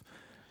type of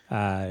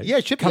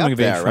it should be coming up of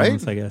age there, right?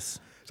 films, I guess.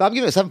 So I'm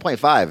giving it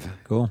 7.5.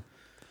 Cool.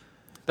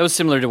 That was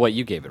similar to what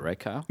you gave it, right,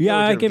 Kyle? Yeah, What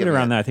would I you gave it give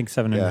around it? that. I think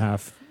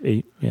 7.5,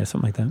 8,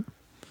 something like that.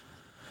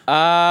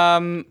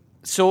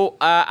 So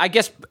I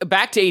guess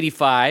back to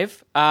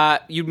 85.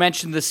 You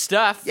mentioned The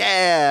Stuff.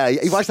 Yeah,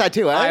 you watched that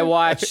too, huh? I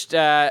watched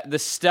The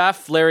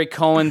Stuff, Larry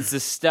Cohen's The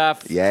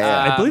Stuff.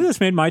 Yeah. I believe this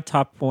made my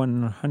top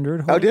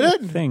 100. Oh, did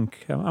it? I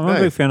think. I'm a Nice.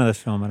 big fan of this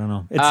film. I don't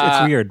know.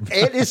 It's weird.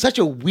 It is such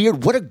a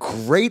weird. What a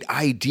great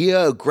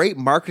idea! Great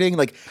marketing.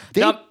 Like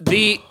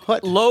The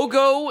put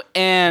logo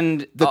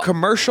and the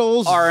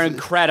commercials are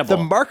incredible.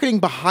 The marketing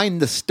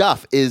behind the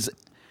stuff is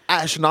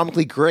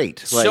astronomically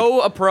great. Like,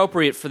 so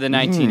appropriate for the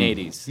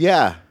 1980s.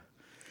 yeah.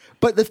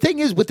 But the thing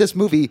is with this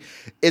movie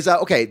is,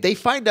 they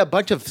find a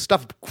bunch of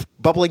stuff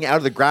bubbling out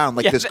of the ground,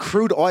 like this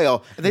crude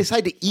oil, and they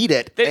decide to eat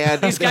it.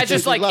 And These guys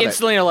just they like love it.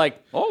 instantly are like,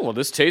 oh, well,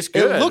 this tastes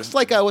good. It looks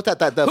like what's that?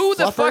 The Who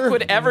the fluffer? fuck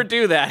would ever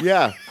do that?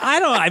 Yeah.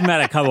 I've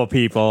met a couple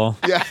people.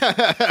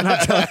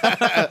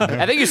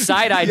 I think you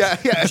side-eyed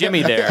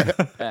Jimmy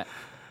there.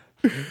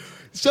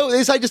 So they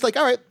decide just like,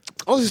 all right,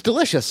 this is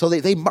delicious. So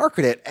they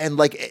market it, and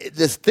like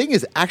this thing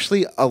is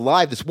actually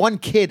alive. This one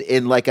kid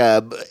in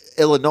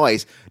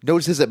Illinois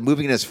notices it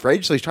moving in his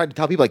fridge, so he's trying to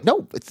tell people like,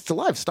 no, it's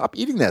alive. Stop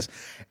eating this.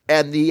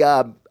 And the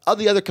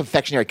other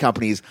confectionery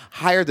companies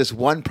hire this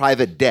one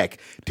private dick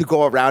to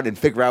go around and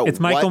figure out.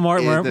 It's Michael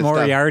what is this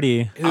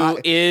Moriarty. Who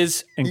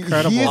is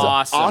incredible. He is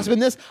awesome in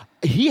this.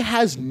 He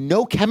has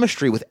no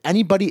chemistry with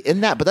anybody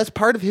in that, but that's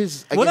part of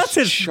his. That's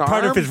his charm.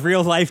 part of his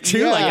real life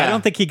too. Like Yeah. I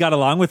don't think he got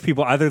along with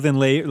people other than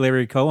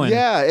Larry Cohen.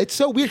 Yeah, it's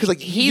so weird because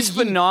like he's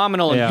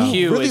phenomenal in Yeah.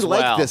 Q really as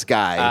well. like this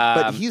guy,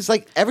 but he's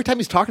like every time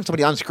he's talking to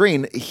somebody on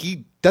screen,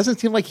 he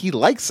doesn't seem like he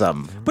likes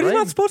them. But he's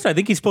not supposed to. I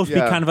think he's supposed to be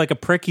Yeah. kind of like a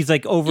prick. He's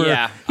like over.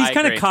 Yeah, he's I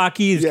kind of agree.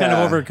 cocky. He's kind of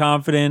Yeah.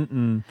 overconfident,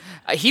 and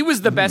He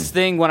was the best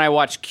thing when I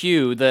watched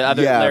Q, the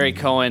other Yeah. Larry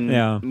Cohen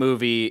Yeah.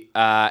 movie,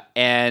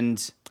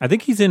 and I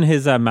think he's in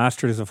his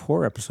Masters of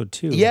Horror episode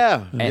too.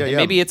 Yeah,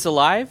 maybe It's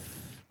Alive,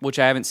 which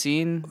I haven't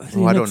seen.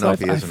 Oh, I don't know if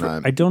he is or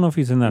not. I don't know if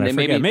he's in that. I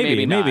Maybe- forget.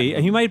 maybe not.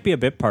 He might be a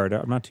bit part.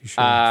 I'm not too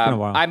sure. It's been a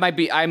while. I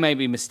might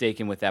be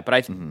mistaken with that,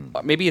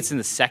 but maybe it's in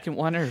the second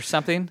one or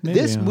something.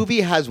 This yeah. movie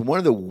has one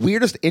of the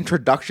weirdest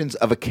introductions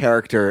of a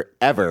character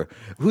ever.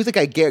 Who's the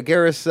guy?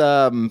 Garrus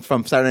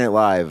from Saturday Night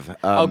Live.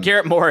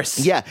 Garrett Morris.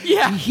 Yeah.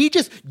 Yeah. He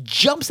just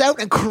jumps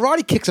out and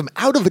karate kicks him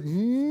out of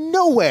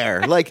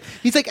nowhere. Like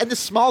he's like in this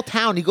small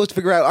town. He goes to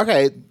figure out.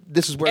 Okay,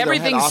 this is where their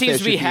Everything head seems office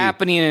to be should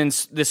happening in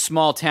this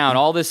small town.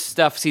 All this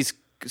stuff seems.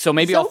 So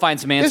maybe I'll find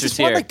some answers there's this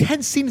here. one, like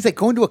 10 scenes that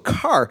go into a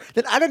car.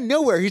 Then out of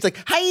nowhere, he's like,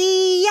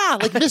 "Hi-ya!"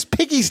 Like Miss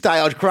Piggy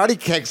style karate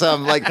kicks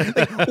him. Like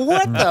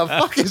what the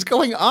fuck is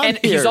going on and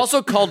here? he's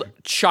also called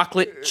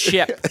Chocolate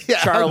Chip Yeah,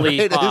 how Charlie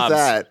great is Hobbs.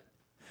 that?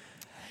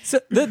 So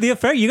the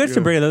effect you guys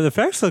can bring it up. The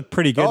effects look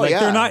pretty good. Oh, like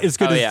yeah. they're not as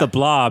good Oh, as yeah. the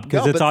Blob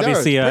because No, it's but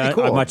obviously it's a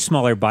pretty cool. much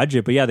smaller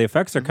budget. But yeah, the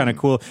effects are kind of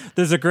cool.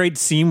 There's a great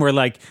scene where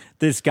like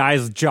this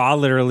guy's jaw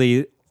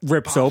literally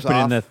rips Pops open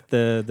and off.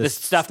 the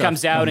Stuff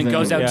comes out and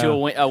goes out to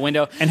a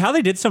window. And how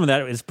they did some of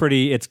that is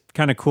pretty. It's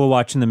kind of cool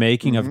watching the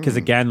making of Mm-hmm. because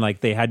again,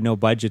 like they had no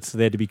budget, so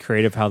they had to be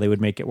creative how they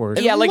would make it work.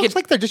 Yeah, It like looks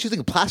like they're just using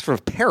a plaster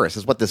of Paris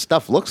is what this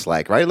stuff looks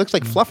like, right? It looks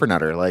like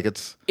Fluffernutter. Like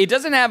it's It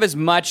doesn't have as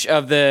much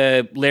of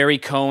the Larry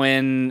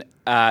Cohen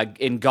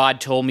in God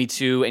Told Me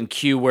To, and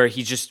Q, where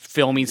he's just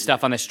filming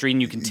stuff on the street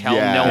and you can tell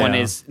no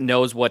one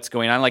knows what's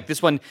going on. Like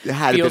this one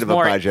had feels a bit of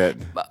more, a budget.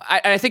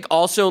 I think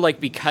also like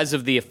because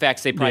of the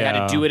effects, they probably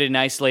had to do it in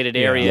isolated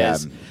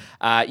areas.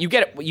 You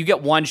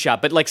get one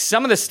shot, but like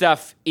some of the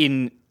stuff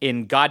in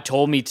God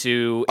Told Me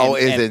To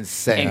is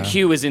insane. And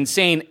Q is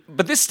insane,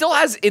 but this still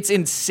has its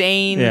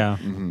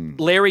insane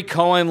Larry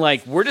Cohen,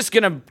 like we're just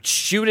gonna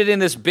shoot it in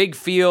this big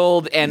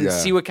field and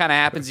see what kind of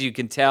happens. You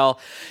can tell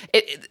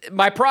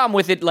my problem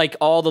with it, like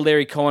all the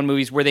Larry Cohen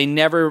movies where they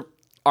never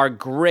are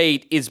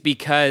great, is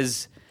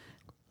because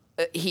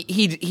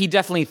he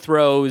definitely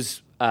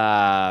throws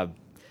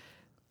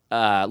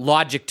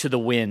logic to the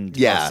wind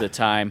most of the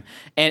time,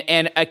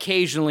 and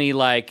occasionally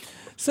like.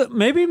 So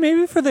maybe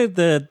for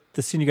the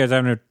scene you guys are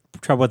having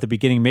trouble at the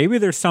beginning, maybe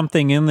there's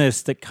something in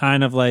this that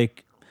kind of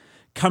like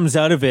comes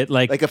out of it,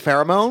 like a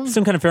pheromone,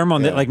 some kind of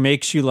pheromone that like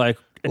makes you like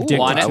addicted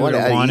to it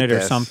or want it or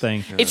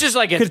something. It's just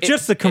like because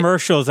just the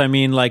commercials. I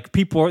mean, like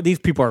these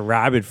people are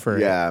rabid for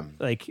it. Yeah,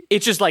 like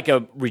it's just like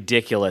a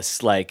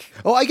ridiculous like.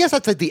 Oh, I guess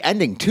that's like the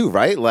ending too,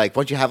 right? Like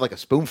once you have like a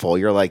spoonful,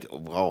 you're like,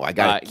 oh, I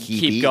gotta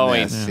keep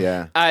going. This.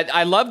 Yeah.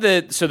 I love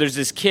so there's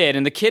this kid,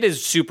 and the kid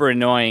is super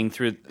annoying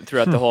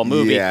throughout the whole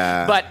movie.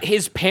 Yeah. But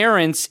his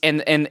parents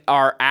and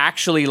are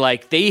actually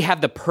like they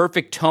have the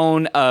perfect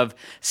tone of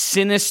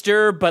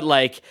sinister, but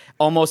like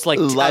almost like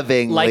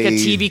lovingly, like a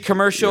TV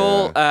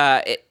commercial.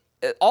 Yeah.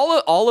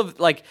 All of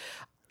like,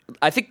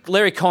 I think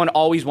Larry Cohen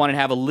always wanted to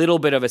have a little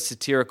bit of a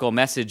satirical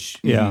message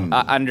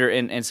under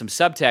and some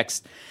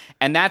subtext,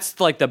 and that's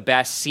like the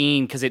best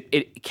scene because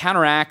it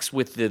counteracts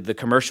with the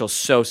commercial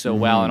so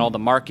well and all the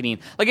marketing.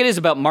 Like it is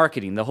about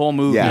marketing. The whole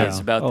movie is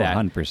about that.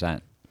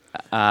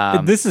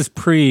 100%. This is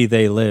pre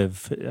They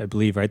Live, I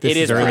believe, right? This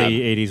is early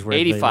 80s. Where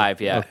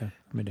 85, yeah. Okay.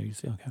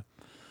 Mid-80s, okay.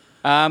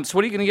 So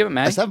what are you going to give it,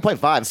 Matt?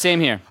 7.5. Same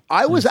here.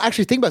 I was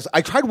actually thinking about this.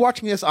 I tried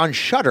watching this on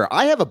Shudder.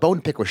 I have a bone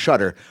to pick with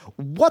Shudder.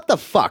 What the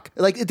fuck?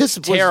 Like this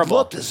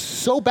looked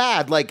so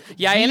bad. Like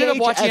I ended up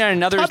watching it on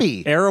another.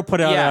 Tubby. Arrow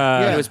put out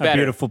it was a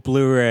beautiful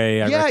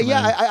Blu-ray.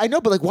 I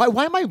know, but like,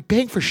 why am I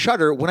paying for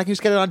Shudder when I can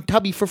just get it on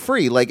Tubby for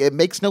free? Like, it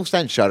makes no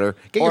sense. Shudder.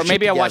 Or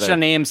maybe I watched it on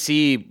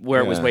AMC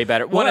where it was way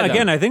better. Well,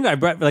 again, I think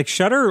like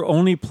Shudder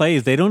only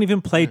plays. They don't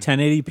even play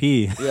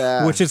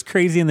 1080p, which is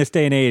crazy in this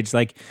day and age.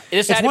 Like,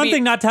 it's one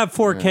thing not to have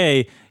 4K.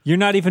 You're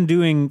not even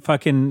doing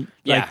fucking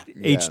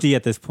HD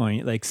at this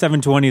point. Like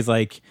 720 is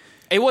like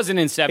it wasn't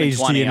in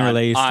 720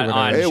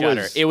 on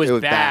Shudder. It was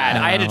bad.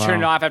 I had to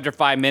turn it off after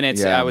 5 minutes.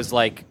 Yeah. I was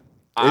like,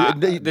 not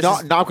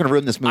going to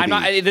ruin this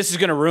movie. This is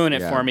going to ruin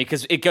it for me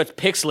because it gets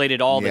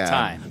pixelated all the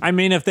time. I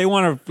mean, if they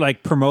want to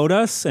like promote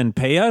us and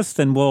pay us,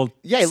 then we'll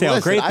say how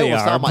great they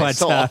are.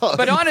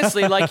 But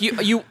honestly, like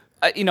you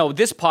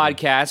this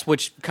podcast,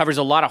 which covers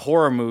a lot of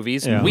horror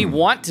movies, we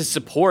want to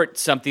support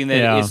something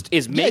that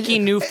is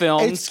making new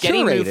films,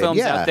 getting new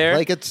films out there.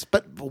 Like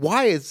but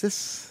why is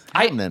this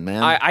happening,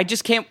 man? I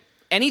just can't.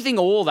 Anything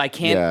old, I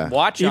can't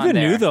watch. Even on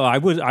there. new though, I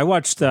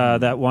watched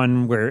that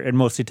one where it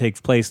mostly takes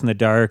place in the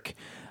dark.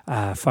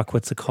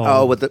 What's it called?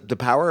 Oh, with the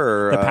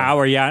Power? The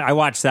Power, yeah. I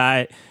watched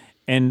that.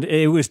 And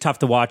it was tough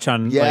to watch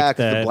on like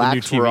the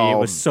new TV. It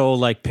was so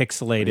like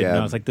pixelated, and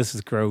I was like, "This is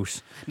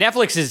gross."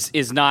 Netflix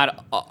is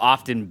not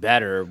often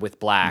better with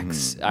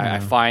blacks. I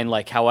find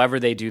like however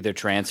they do their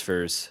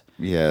transfers.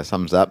 Yeah,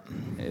 thumbs up.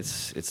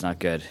 It's not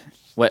good.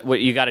 What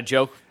you got a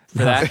joke for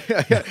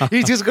that?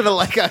 He's just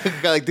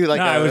gonna do like.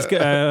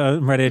 No,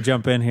 I'm ready to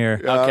jump in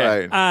here.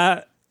 Okay.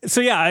 Right.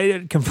 So yeah,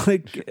 I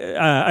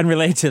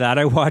unrelated to that.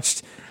 I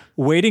watched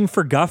Waiting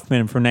for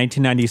Guffman from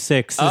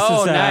 1996. This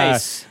is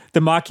nice. The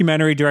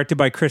mockumentary directed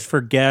by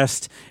Christopher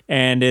Guest,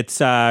 and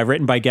it's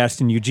written by Guest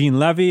and Eugene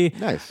Levy.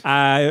 Nice.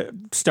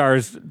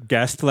 Stars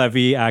Guest,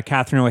 Levy,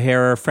 Catherine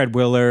O'Hara, Fred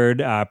Willard,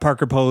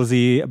 Parker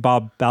Posey,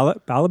 Bob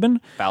Balaban.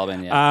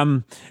 Balaban,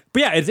 yeah.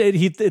 But yeah,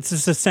 it's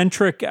this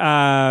eccentric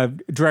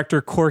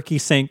director, Corky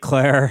St.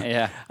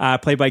 Clair,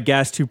 played by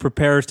Guest, who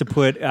prepares to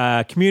put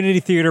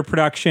community theater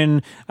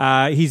production.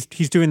 He's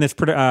doing this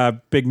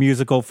big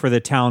musical for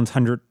the town's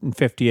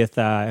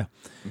 150th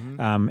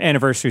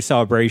anniversary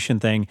celebration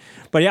thing.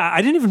 But yeah,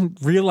 I didn't even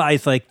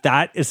realize like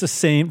that is the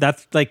same.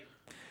 That's like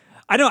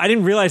I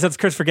didn't realize that's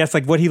Christopher Guest,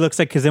 like what he looks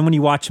like. Because then when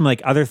you watch him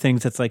like other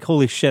things, it's like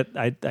holy shit,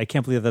 I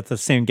can't believe that's the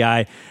same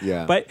guy.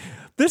 Yeah. But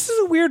this is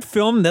a weird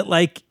film that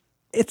like.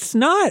 It's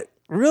not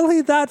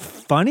really that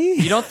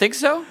funny. You don't think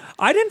so?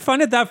 I didn't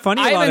find it that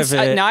funny. A lot of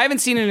it. Now I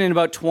haven't seen it in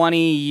about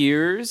 20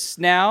 years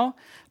now,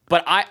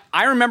 but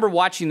I remember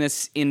watching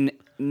this in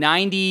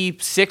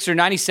 96 or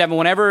 97.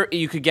 Whenever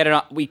you could get it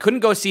on, we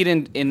couldn't go see it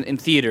in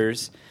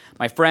theaters.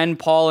 My friend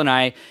Paul and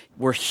I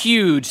were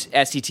huge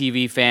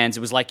SCTV fans.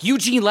 It was like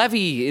Eugene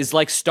Levy is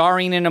like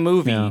starring in a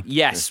movie. Yeah.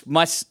 Yes,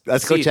 must.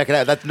 Let's go check it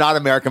out. That's not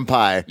American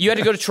Pie. You had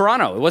to go to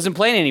Toronto. It wasn't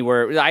playing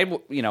anywhere.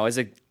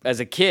 As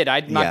a kid,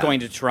 I'm not going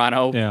to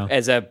Toronto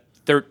as a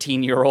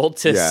 13-year-old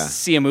to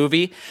see a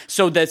movie.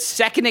 So the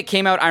second it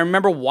came out, I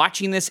remember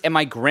watching this at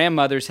my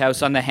grandmother's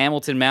house on the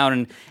Hamilton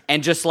Mountain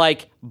and just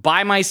like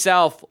by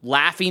myself,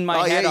 laughing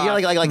my head off. Yeah,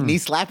 like knee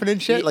slapping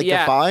and shit, like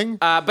Yeah. defying.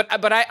 But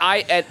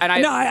I think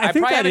probably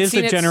that haven't is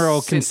seen the it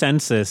general since-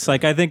 consensus.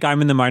 Like, I think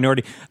I'm in the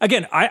minority.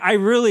 Again, I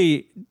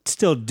really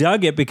still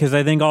dug it because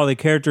I think all the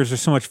characters are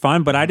so much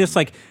fun. But I just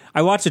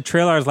I watched the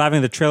trailer. I was laughing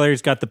at the trailer.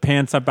 He's got the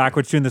pants up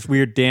backwards doing this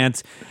weird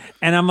dance.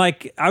 And I'm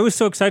like, I was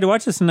so excited to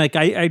watch this. And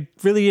I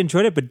really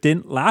enjoyed it, but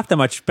didn't laugh that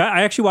much.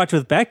 I actually watched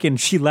with Beck and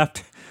she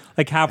left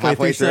like halfway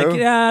through. She's like,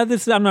 yeah,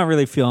 I'm not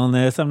really feeling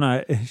this.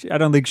 I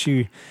don't think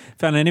she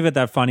found any of it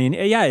that funny. And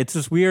yeah, it's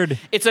just weird.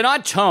 It's an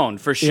odd tone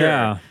for sure.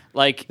 Yeah.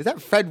 Like, is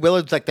that Fred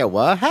Willard's like that?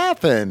 What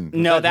happened?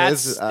 No,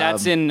 that's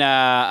in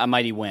A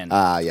Mighty Wind.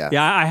 Yeah.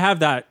 Yeah, I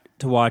have that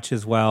to watch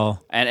as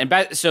well. And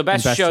best in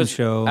shows.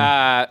 Show.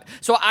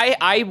 So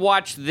I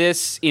watched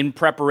this in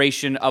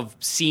preparation of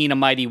seeing A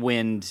Mighty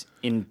Wind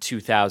in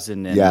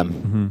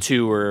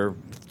 2002 or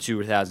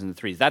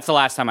 2003. That's the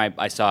last time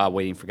I saw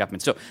Waiting for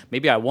Guffman. So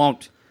maybe I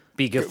won't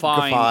be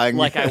guffawing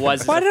like I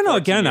was. Well, I don't know.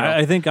 Again,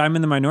 I think I'm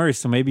in the minority,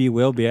 so maybe you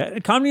will be.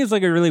 Comedy is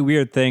like a really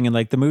weird thing, and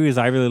like the movies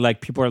I really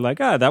like, people are like,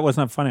 that was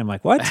not funny. I'm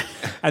like, what?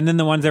 And then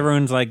the ones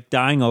everyone's like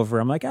dying over,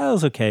 I'm like, that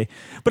was okay.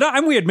 But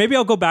I'm weird. Maybe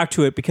I'll go back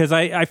to it because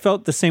I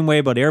felt the same way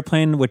about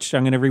Airplane, which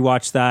I'm going to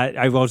rewatch that.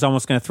 I was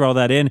almost going to throw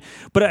that in,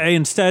 but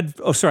I'm going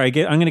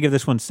to give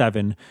this one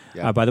 7.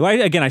 By the way,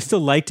 again, I still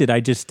liked it.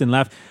 I just didn't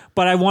laugh,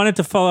 but I wanted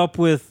to follow up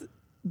with.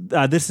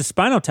 This is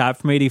Spinal Tap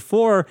from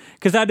 '84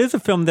 because that is a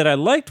film that I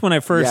liked when I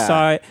first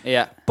saw it.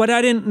 Yeah, but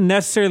I didn't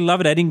necessarily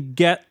love it. I didn't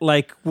get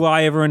like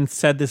why everyone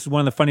said this is one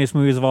of the funniest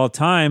movies of all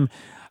time.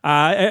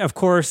 Of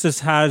course,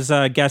 this has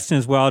guests in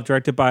as well,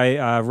 directed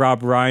by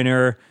Rob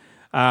Reiner.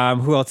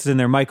 Who else is in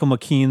there? Michael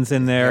McKean's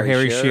in there.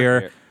 Harry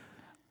Shearer.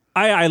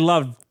 I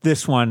loved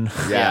this one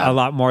a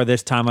lot more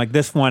this time. Like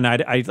this one,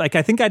 I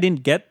think I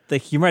didn't get the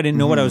humor. I didn't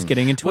know what I was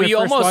getting into when I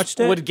first watched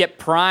it. You almost would get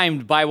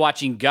primed by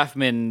watching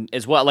Guffman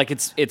as well. Like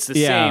it's the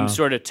same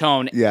sort of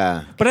tone.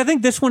 Yeah. But I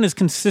think this one is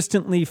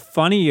consistently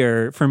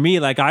funnier for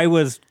me. Like I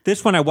was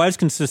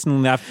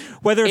consistently laugh.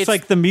 Whether it's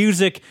like the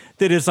music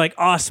that is like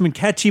awesome and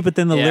catchy, but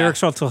then the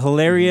lyrics are also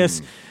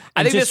hilarious.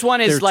 I think this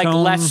one is like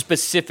less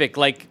specific.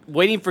 Like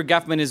Waiting for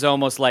Guffman is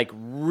almost like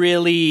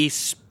really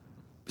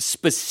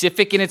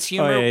specific in its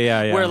humor.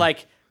 Where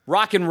like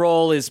rock and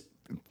roll is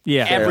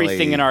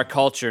everything in our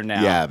culture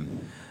now. Yeah.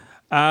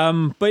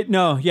 But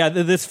no,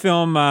 this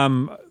film,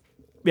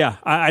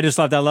 I just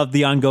loved. I love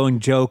the ongoing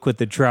joke with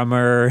the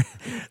drummer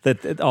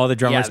that all the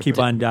drummers keep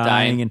on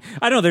dying, and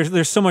I don't know.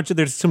 There's so much.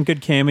 There's some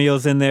good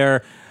cameos in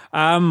there.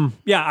 I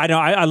know.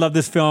 I love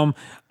this film.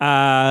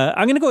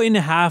 I'm gonna go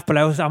 8.5, but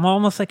I'm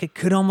almost like it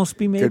could almost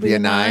be maybe could be a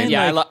 9.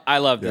 Yeah, I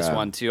love this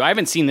one too. I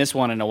haven't seen this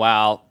one in a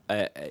while.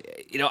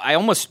 I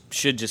almost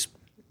should just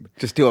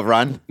do a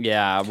run.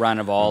 Yeah, a run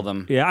of all of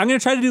them. Yeah, I'm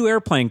gonna try to do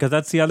Airplane because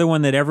that's the other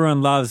one that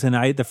everyone loves. And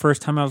the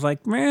first time I was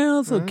like,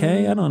 man, it's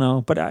okay. I don't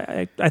know, but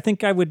I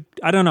think I would.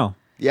 I don't know.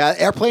 Yeah,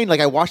 Airplane.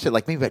 Like I watched it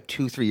like maybe about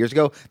 2-3 years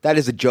ago. That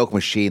is a joke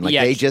machine. Like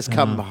they just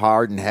come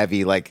hard and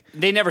heavy. Like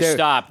they never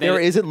stop. There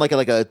isn't like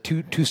a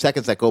two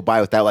seconds that go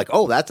by without like,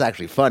 oh, that's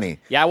actually funny.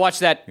 Yeah, I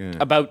watched that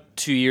about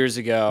 2 years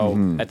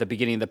ago at the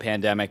beginning of the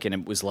pandemic, and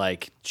it was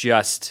like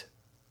just.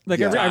 Like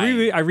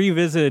I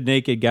revisited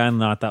Naked Gun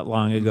not that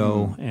long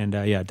ago, and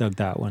dug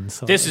that one.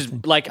 So this is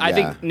like I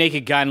think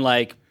Naked Gun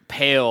like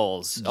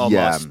pales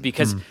almost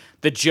because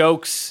the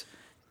jokes.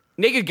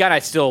 Naked Gun I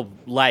still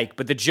like,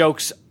 but the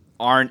jokes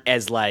aren't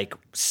as like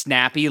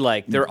snappy.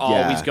 Like they're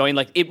always going.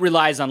 Like it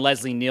relies on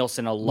Leslie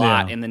Nielsen a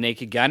lot in the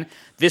Naked Gun.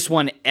 This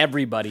one,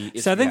 everybody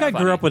is. So I think I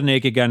grew up with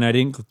Naked Gun. I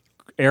didn't.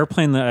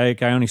 Airplane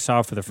that I only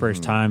saw for the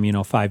first time,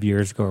 5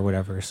 years ago or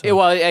whatever. So.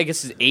 Well, I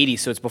guess it's 80,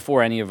 so it's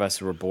before any of us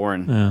were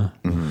born.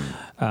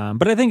 Yeah.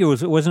 But I think it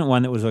wasn't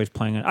one that was always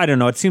playing. I don't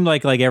know. It seemed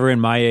like everyone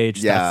my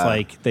age, that's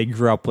like they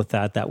grew up with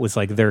that. That was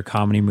like their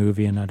comedy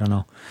movie, and I don't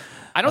know.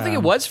 I don't think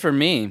it was for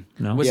me.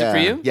 No? Was it for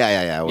you?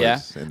 Yeah. It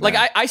was like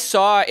I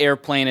saw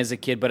Airplane as a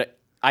kid, but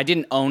I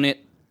didn't own it.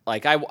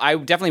 Like I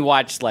definitely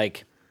watched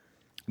like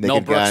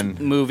Mel Brooks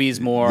movies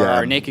more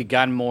or Naked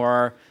Gun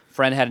more.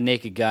 Friend had a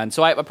Naked Gun,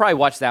 so I probably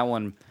watched that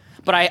one.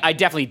 But I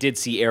definitely did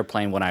see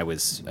Airplane when I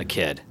was a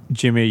kid.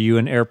 Jimmy, are you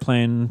an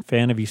Airplane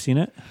fan? Have you seen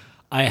it?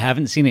 I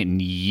haven't seen it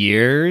in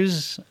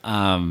years,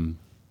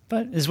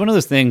 but it's one of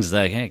those things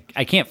that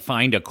I can't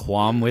find a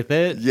qualm with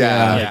it.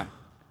 Yeah.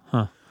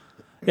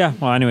 Yeah.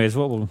 Well, anyways,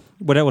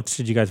 what else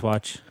did you guys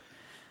watch?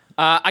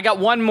 I got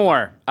one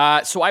more.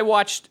 So I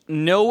watched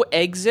No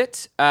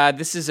Exit.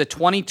 This is a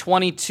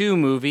 2022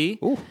 movie,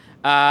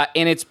 and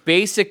it's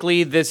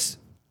basically this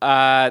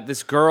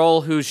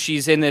girl who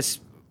she's in this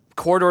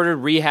court-ordered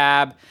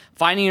rehab,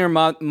 finding her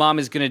mom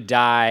is going to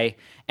die,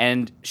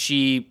 and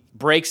she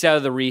breaks out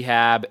of the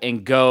rehab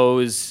and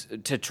goes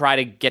to try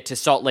to get to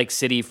Salt Lake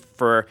City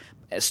for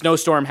a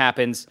snowstorm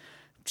happens.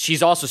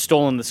 She's also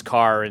stolen this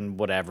car and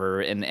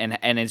whatever,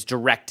 and is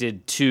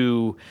directed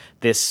to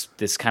this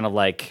kind of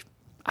like,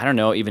 I don't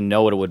know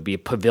what it would be, a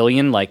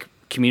pavilion, like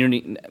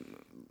community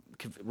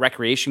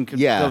recreation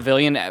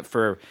pavilion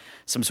for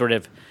some sort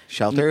of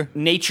shelter,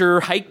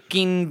 nature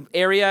hiking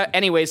area.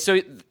 Anyway,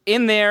 so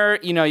in there,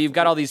 you've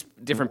got all these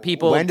different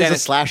people. When does a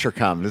slasher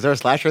come? Is there a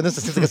slasher in this?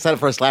 It seems like a setup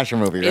for a slasher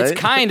movie, right? It's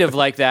kind of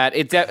like that.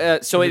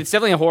 So it's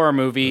definitely a horror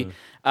movie.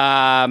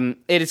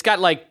 It's got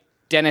like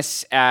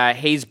Dennis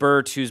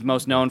Haysbert, who's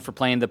most known for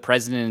playing the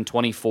president in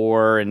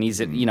 24, and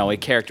he's a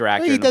character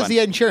actor. He does the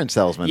insurance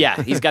salesman.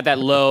 Yeah, he's got that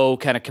low,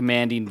 kind of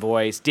commanding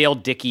voice. Dale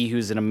Dickey,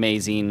 who's an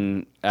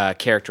amazing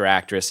character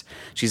actress.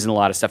 She's in a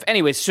lot of stuff.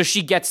 Anyways, so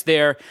she gets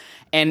there,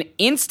 and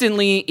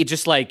instantly it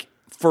just like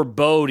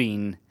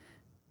foreboding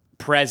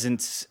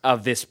presence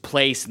of this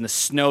place, and the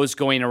snow's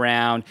going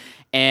around,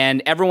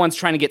 and everyone's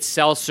trying to get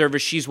cell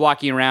service. She's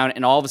walking around,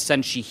 and all of a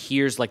sudden she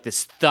hears like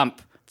this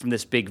thump from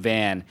this big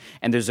van,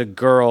 and there's a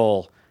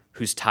girl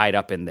who's tied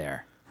up in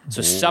there.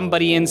 So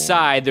somebody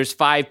inside, there's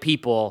 5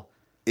 people.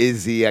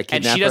 Is he a kidnapper?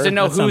 And she doesn't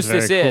know whose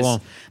this is.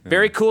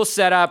 Very cool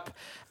setup.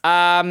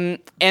 And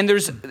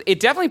it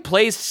definitely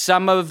plays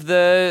some of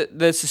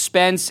the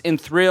suspense and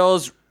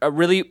thrills are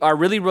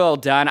really well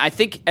done. I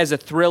think as a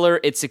thriller,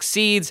 it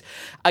succeeds.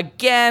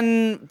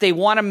 Again, they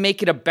want to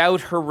make it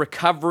about her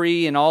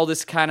recovery and all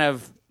this kind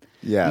of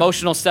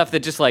emotional stuff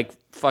that just like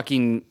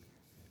fucking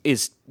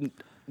is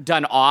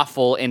done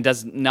awful and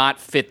does not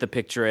fit the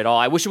picture at all.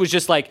 I wish she was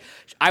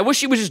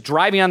just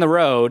driving on the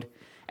road,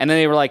 and then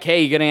they were like,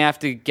 "Hey, you're gonna have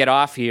to get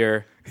off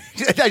here."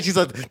 She's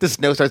like, the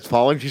snow starts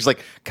falling. She's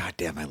like, "God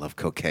damn, I love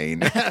cocaine."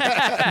 Because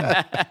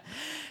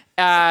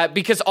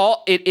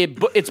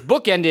it's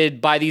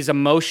bookended by these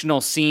emotional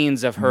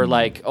scenes of her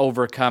like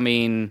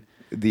overcoming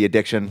the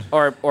addiction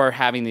or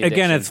having the addiction.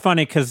 Again, it's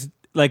funny because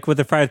like with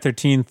the Friday the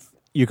 13th,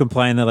 you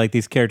complain that like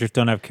these characters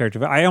don't have character.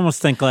 But I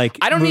almost think like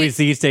movies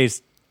these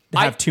days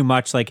have too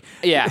much. Like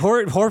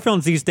horror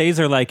films these days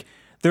are like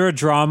they're a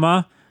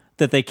drama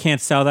that they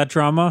can't sell that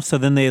drama, so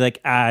then they like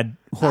add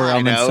horror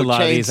elements to a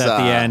lot of these at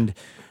the end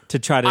to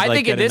try to. I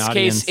think in this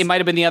case it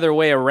might have been the other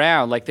way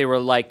around. Like they were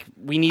like,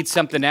 we need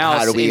something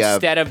else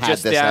instead of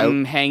just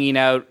them hanging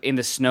out in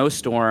the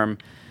snowstorm.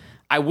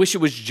 I wish it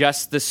was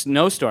just the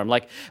snowstorm,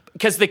 like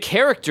because the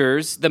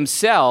characters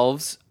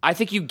themselves, I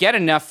think you get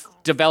enough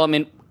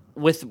development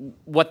with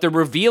what they're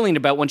revealing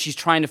about when she's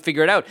trying to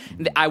figure it out.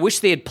 I wish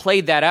they had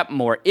played that up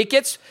more. It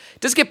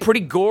does get pretty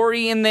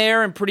gory in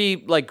there and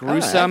pretty like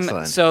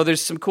gruesome. So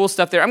there's some cool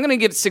stuff there. I'm going to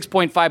give it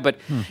 6.5, but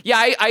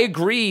I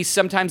agree.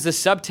 Sometimes the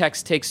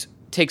subtext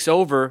takes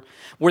over.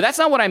 Where that's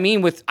not what I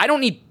mean with. I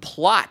don't need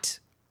plot,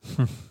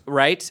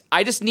 right?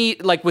 I just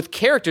need like with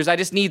characters. I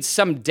just need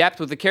some depth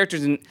with the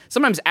characters, and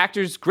sometimes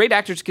great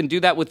actors, can do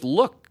that with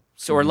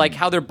looks or like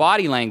how their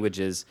body language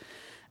is.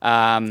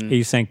 Are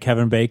you saying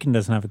Kevin Bacon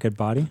doesn't have a good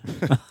body?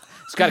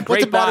 He's got a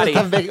great body.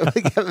 Kevin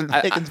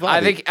Bacon's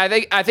body?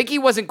 I think he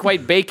wasn't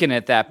quite bacon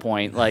at that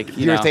point. Like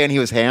you were saying, he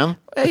was ham.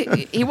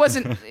 He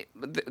wasn't.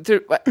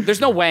 There's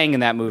no Wang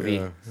in that movie.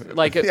 Yeah.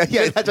 Like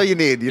that's all you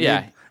need.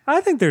 I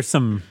think there's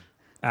some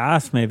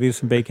ass, maybe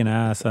some bacon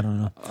ass. I don't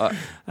know.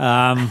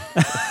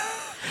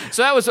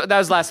 So that was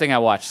the last thing I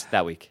watched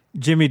that week.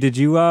 Jimmy, did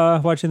you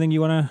watch anything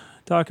you want to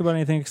talk about?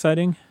 Anything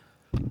exciting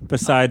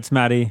besides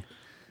Maddie?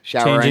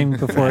 Showering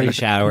before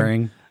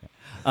showering.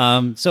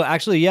 So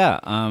actually,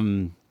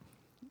 in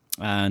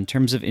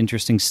terms of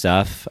interesting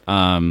stuff,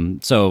 I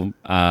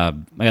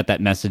got that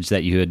message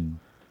that you had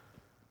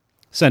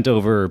sent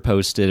over or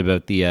posted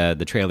about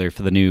the trailer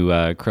for the new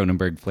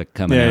Cronenberg flick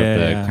coming out,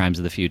 The Crimes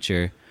of the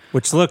Future,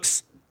 which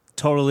looks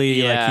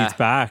totally like he's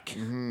back.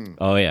 Mm-hmm.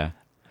 Oh yeah.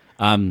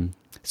 Kind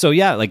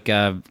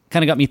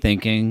of got me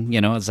thinking.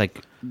 It's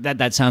like.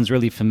 That sounds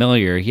really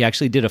familiar. He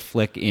actually did a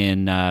flick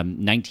in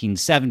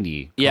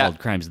 1970 called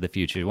Crimes of the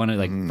Future. One of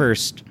like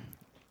first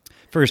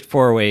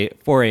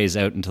forays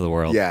out into the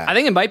world. Yeah, I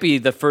think it might be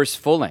the first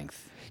full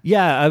length.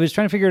 Yeah, I was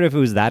trying to figure out if it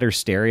was that or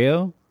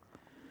Stereo,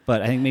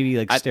 but I think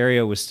maybe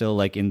Stereo was still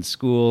like in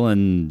school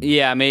and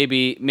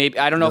maybe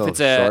I don't know if it's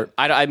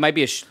it might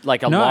be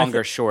a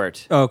longer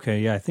short.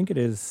 Okay, yeah, I think it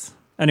is.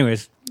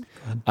 Anyways,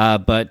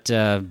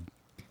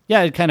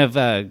 Yeah, it kind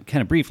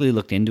of briefly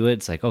looked into it.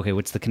 It's like, okay,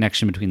 what's the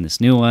connection between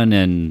this new one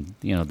and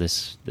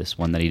this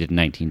one that he did in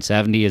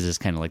 1970? Is this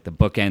kind of like the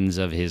bookends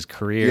of his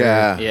career?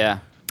 Yeah.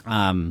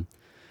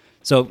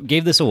 So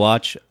gave this a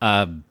watch.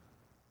 I'm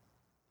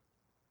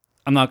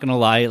not gonna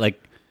lie,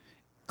 like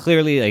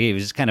clearly, like he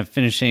was just kind of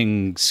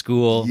finishing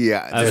school.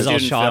 Yeah, I was all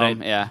shot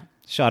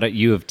at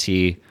U of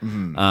T.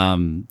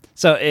 Mm-hmm.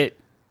 So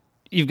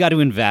you've got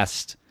to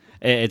invest.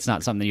 It's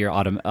not something you're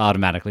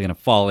automatically going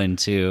to fall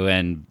into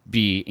and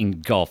be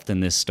engulfed in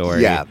this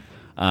story. Yeah.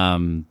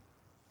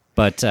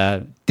 But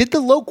did the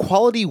low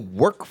quality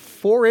work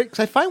for it? Because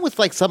I find with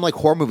like some like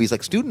horror movies,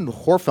 like student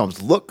horror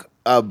films look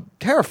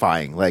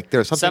terrifying. Like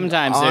there's something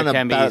sometimes there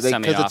can be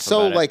something because it's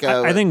so like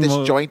I think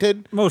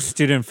disjointed. Most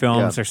student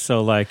films are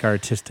so like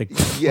artistic.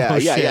 Yeah.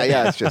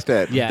 It's just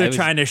it. Yeah, they're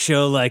trying to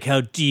show like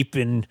how deep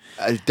and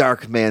a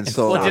dark man's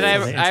soul. Well, did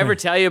I ever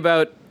tell you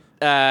about?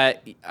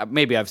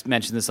 Maybe I've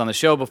mentioned this on the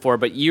show before,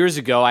 but years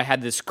ago I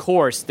had this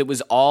course that was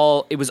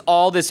all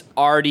this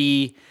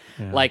arty,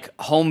 like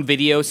home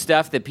video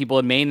stuff that people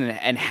had made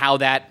and how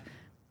that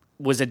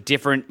was a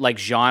different like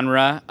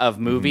genre of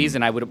movies,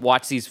 and I would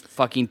watch these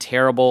fucking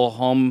terrible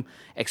home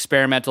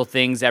experimental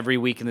things every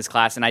week in this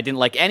class, and I didn't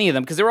like any of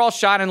them because they were all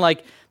shot in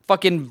like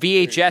fucking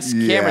VHS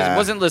cameras. It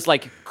wasn't this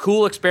like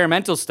cool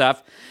experimental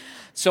stuff.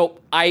 So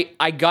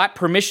I got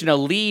permission to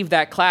leave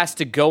that class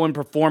to go and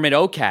perform at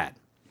OCAD.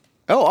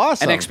 Oh,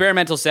 awesome. An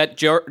experimental set.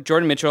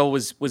 Jordan Mitchell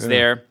was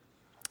there.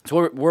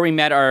 So where we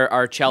met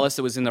our cellist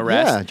that was in the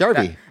rest. Yeah,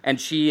 Jarvie. And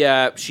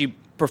she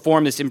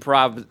performed this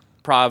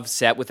improv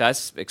set with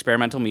us,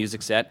 experimental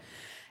music set.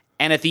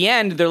 And at the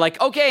end, they're like,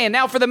 okay, and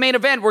now for the main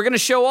event, we're going to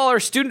show all our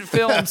student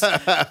films.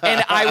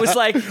 And I was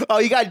like... Oh,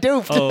 you got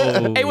duped.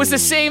 Oh. It was the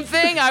same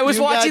thing. I was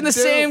You got watching the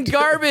same duped.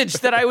 garbage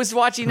that I was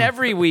watching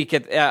every week,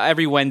 at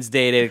every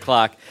Wednesday at 8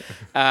 o'clock.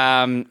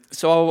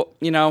 So,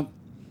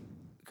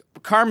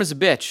 karma's a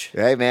bitch.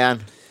 Hey,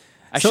 man.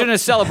 I shouldn't have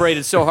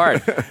celebrated so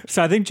hard.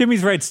 So I think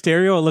Jimmy's right.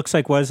 Stereo, it looks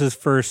like, was his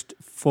first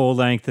full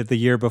length of the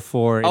year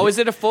before. Oh, is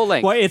it a full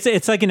length? Well,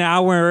 it's like an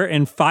hour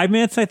and 5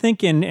 minutes, I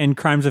think, and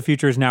Crimes of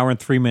Future is an hour and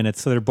 3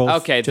 minutes. So they're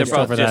both Okay, just they're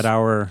both over just- that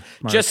hour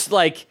mark. Just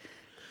like,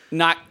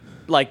 not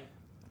like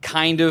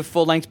kind of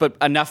full length, but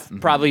enough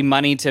probably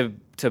money to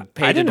pay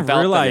I to didn't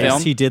develop the realize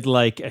film. he did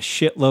like a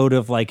shitload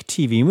of like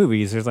TV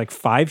movies. There's like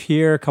 5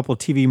 here, a couple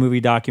TV movie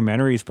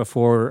documentaries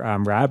before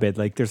Rabid.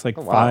 Like there's like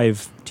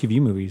 5 TV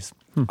movies.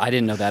 I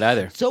didn't know that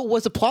either. So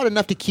was the plot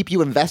enough to keep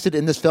you invested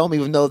in this film,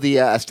 even though the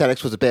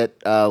aesthetics was a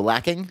bit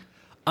lacking?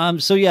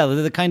 So yeah,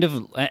 the kind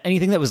of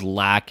anything that was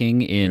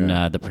lacking in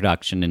the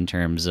production in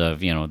terms of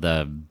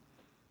the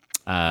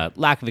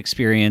lack of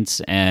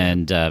experience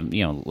and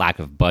lack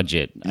of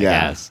budget, I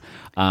Yeah. guess.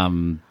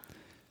 Again,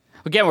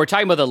 we're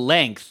talking about the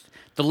length.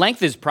 The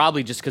length is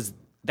probably just because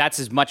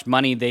that's as much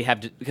money they have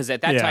to, because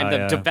at that Yeah, time, the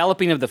yeah.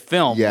 developing of the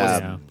film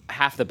Yeah. was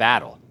half the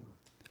battle.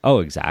 Oh,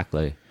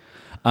 exactly.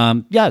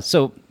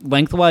 So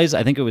lengthwise,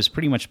 I think it was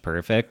pretty much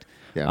perfect.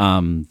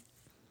 Yeah.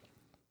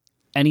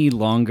 Any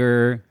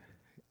longer,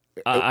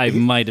 I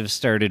might have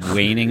started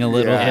waning a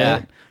little Yeah.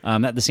 bit.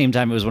 At the same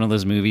time, it was one of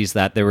those movies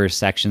that there were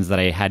sections that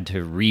I had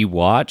to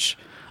rewatch.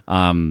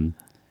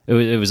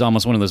 It was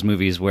almost one of those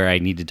movies where I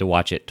needed to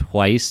watch it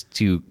twice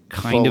to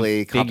kind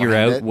Fully of figure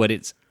comprehend out it. what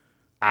it's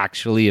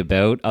actually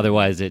about.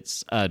 Otherwise,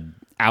 it's an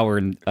hour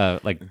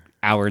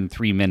and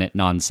 3 minute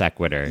non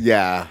sequitur.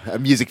 Yeah, a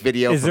music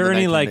video. Is from there the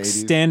any like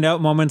 1980s.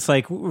 standout moments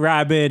like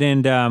Rabid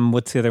and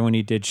what's the other one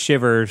he did?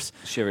 Shivers.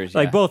 Shivers,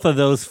 Like yeah. both of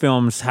those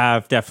films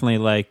have definitely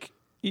like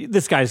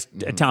this guy's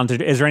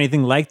talented. Is there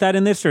anything like that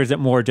in this, or does it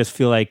more just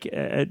feel like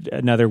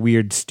another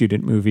weird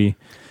student movie?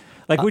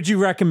 Like, would you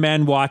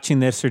recommend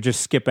watching this, or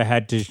just skip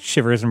ahead to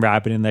Shivers and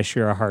Rabid unless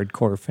you're a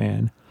hardcore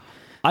fan?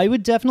 I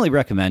would definitely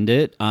recommend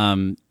it.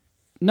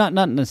 Not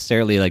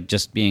necessarily like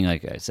just being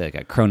like I said,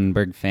 like a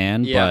Cronenberg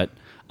fan, Yeah.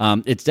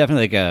 but it's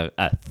definitely like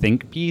a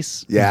think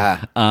piece.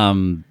 Yeah.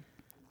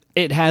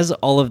 It has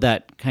all of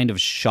that kind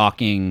of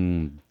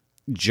shocking,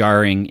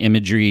 jarring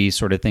imagery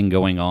sort of thing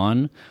going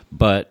on,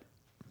 but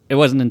it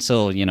wasn't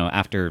until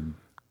after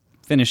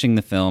finishing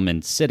the film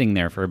and sitting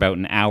there for about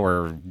an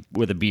hour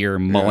with a beer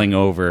mulling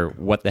over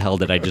what the hell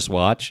did I just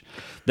watch,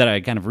 that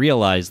I kind of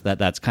realized that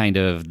that's kind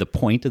of the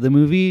point of the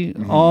movie.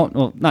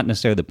 Well, not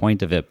necessarily the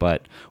point of it,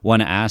 but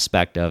one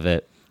aspect of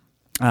it.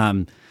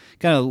 Kind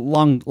of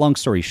long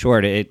story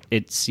short,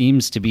 it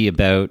seems to be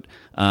about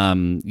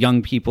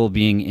young people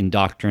being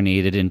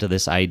indoctrinated into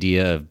this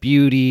idea of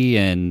beauty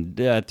and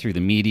through the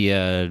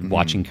media,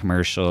 watching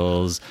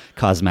commercials,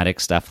 cosmetic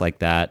stuff like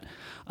that,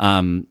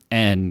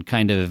 and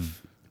kind of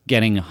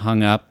getting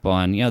hung up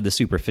on the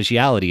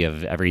superficiality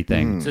of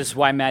everything. So this is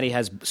why Maddie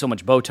has so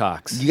much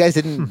Botox. You guys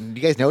didn't?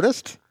 You guys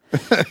noticed?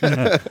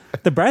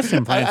 The breast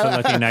implants are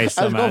looking nice.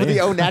 I was going with the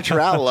au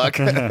natural look.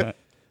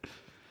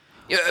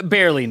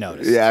 Barely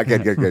noticed. Yeah,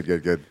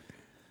 good.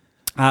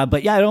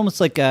 But yeah,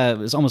 it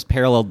was almost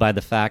paralleled by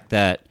the fact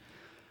that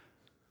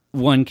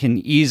one can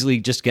easily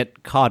just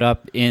get caught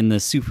up in the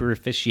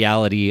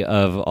superficiality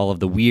of all of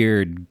the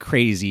weird,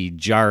 crazy,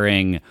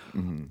 jarring.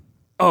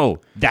 Oh,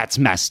 that's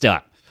messed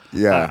up.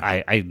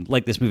 Yeah. I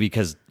like this movie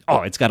because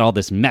it's got all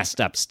this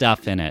messed up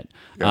stuff in it.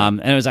 And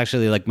it was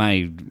actually like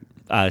my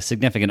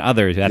significant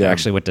other who had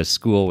actually went to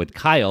school with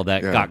Kyle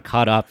that got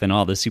caught up in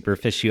all the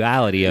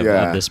superficiality of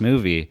this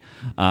movie.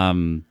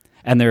 And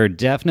there are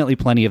definitely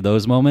plenty of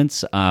those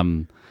moments. I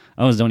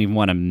almost don't even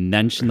want to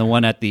mention the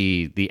one at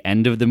the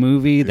end of the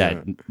movie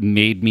that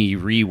made me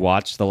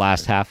rewatch the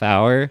last half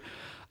hour.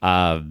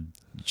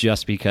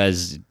 Just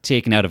because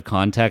taken out of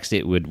context,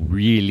 it would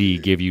really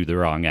give you the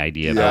wrong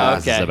idea about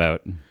what this is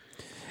about.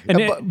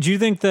 And do you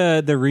think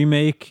the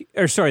remake,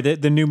 or sorry,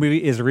 the new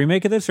movie is a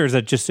remake of this, or is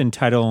that just in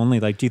title only?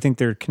 Like, do you think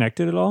they're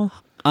connected at all?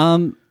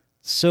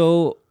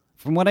 So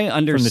from what I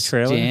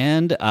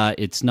understand,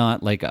 it's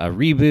not like a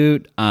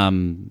reboot.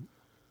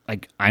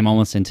 Like I'm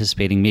almost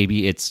anticipating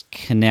maybe it's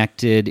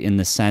connected in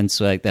the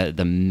sense like that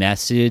the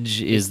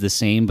message is the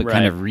same, but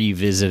kind of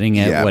revisiting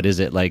it. Yeah. What is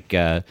it like?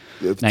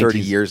 30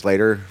 years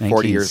later,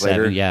 40 years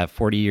later. Yeah,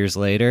 40 years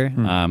later.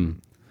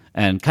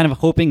 And kind of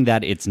hoping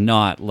that it's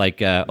not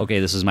like, okay,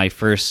 this is my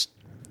first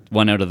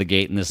one out of the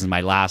gate, and this is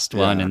my last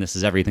one, Yeah. and this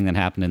is everything that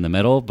happened in the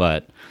middle.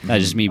 But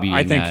that's just me being.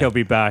 I think he'll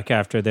be back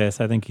after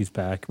this. I think he's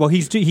back. Well,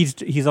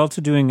 he's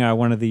also doing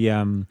one of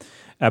the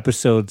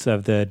episodes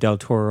of the Del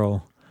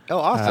Toro, Oh,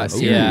 awesome.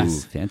 Ooh, Yeah.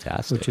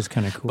 fantastic. which is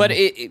kind of cool. But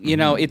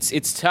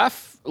it's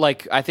tough.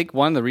 Like I think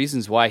one of the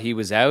reasons why he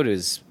was out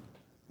is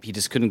he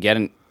just couldn't get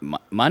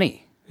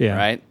money. Yeah.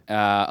 Right.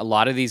 A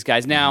lot of these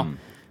guys now.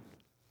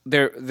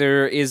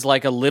 There is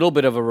like a little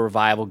bit of a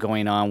revival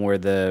going on where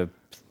the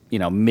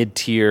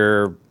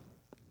mid-tier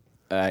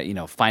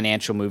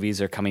financial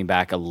movies are coming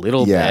back a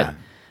little Yeah. bit,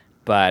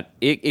 but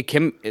it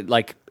can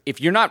like if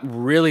you're not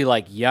really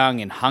like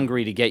young and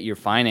hungry to get your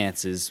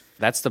finances,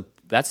 that's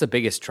the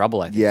biggest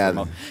trouble I think. Yeah.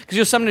 Because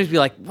you'll sometimes be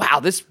like, wow,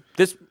 this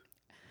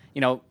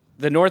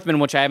The Northman,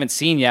 which I haven't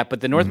seen yet,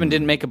 but The Northman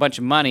didn't make a bunch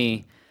of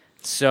money.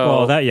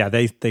 So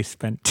they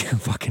spent too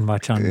fucking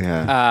much on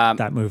Yeah.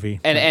 that movie.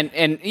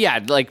 and yeah,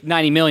 like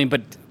 90 million,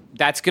 but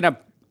that's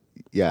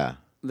Yeah.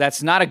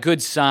 that's not a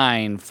good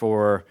sign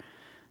for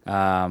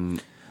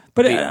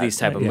these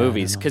type of yeah,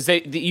 movies, I know. because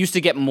they used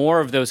to get more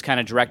of those kind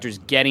of directors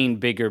getting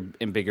bigger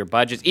and bigger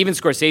budgets. Even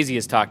Scorsese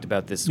has talked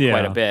about this Yeah.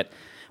 quite a bit,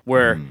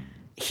 where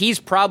he's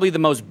probably the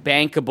most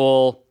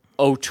bankable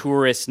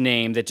auteurist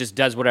name that just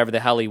does whatever the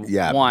hell he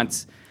Yeah.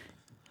 wants,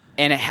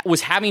 and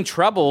was having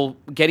trouble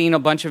getting a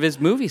bunch of his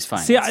movies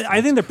financed. See,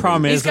 I think the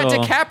problem He's is got though,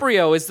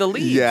 DiCaprio as the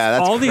lead. Yeah,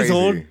 that's all crazy. these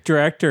old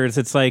directors.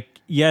 It's like,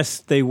 yes,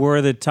 they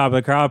were the top of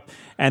the crop,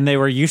 and they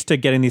were used to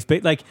getting these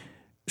big. Like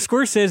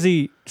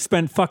Scorsese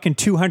spent fucking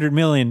 $200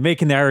 million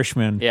making The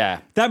Irishman. Yeah.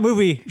 that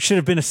movie should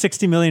have been a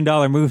 $60 million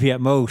movie at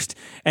most.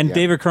 And Yeah.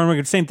 David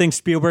Cronenberg, same thing.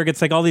 Spielberg.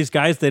 It's like all these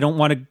guys, they don't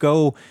want to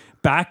go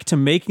back to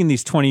making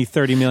these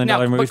 $20-30 million Now,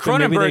 movies. but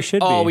maybe they Cronenberg should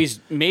be.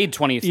 always made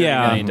 $20-30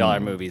 Yeah. million dollar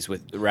movies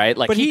with, right?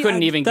 Like he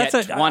couldn't even get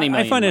that's 20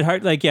 million. I find it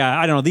hard. Like, yeah,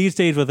 I don't know. These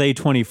days with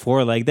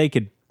A24, like they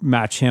could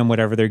match him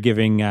whatever they're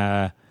giving.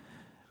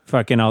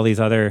 Fucking all these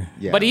other.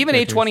 Yeah. But even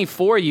directors.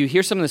 A24, you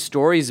hear some of the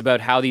stories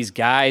about how these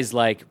guys,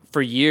 like,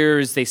 for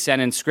years they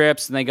send in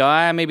scripts and they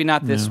go, maybe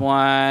not this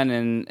one,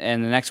 and the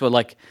next one.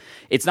 Like,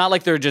 it's not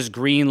like they're just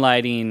green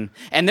lighting,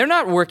 and they're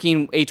not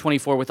working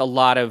A24 with a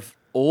lot of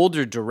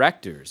older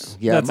directors.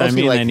 Yeah, That's what I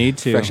mostly mean, like they need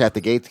to. fresh out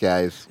the gates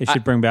guys. They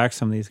should bring back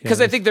some of these guys.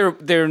 Because I think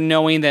they're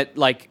knowing that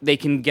like they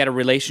can get a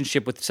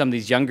relationship with some of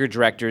these younger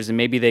directors, and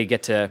maybe they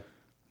get to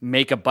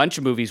make a bunch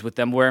of movies with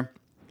them. Where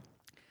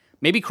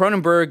maybe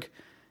Cronenberg,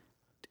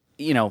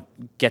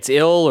 gets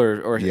ill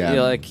or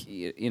Yeah.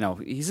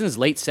 he's in his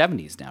late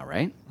 70s now,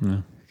 right?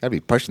 Gotta be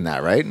pushing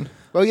that, right?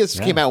 Well, this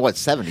came out in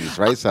 70s,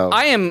 right? So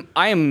I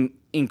am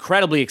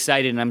incredibly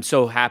excited, and I'm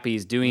so happy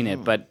he's doing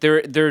it. But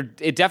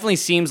it definitely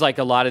seems like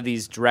a lot of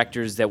these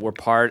directors that were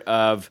part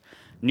of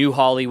New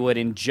Hollywood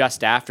and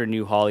just after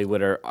New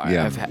Hollywood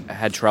have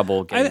had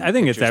trouble getting I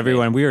think it's pictures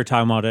everyone. made. We were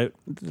talking about it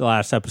the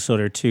last episode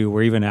or two,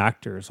 where even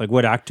actors, like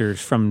what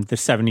actors from the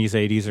 70s,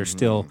 80s are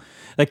still,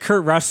 like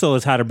Kurt Russell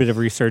has had a bit of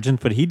a resurgence,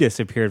 but he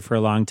disappeared for a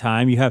long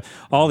time. You have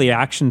all the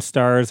action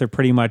stars are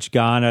pretty much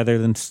gone, other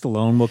than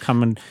Stallone will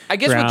come and I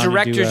guess with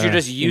directors, you're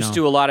just used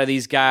to a lot of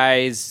these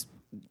guys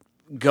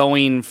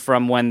going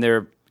from when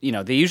they're,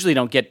 they usually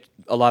don't get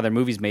a lot of their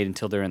movies made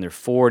until they're in their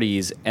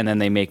 40s, and then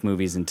they make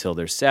movies until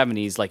their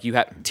 70s. Like you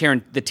have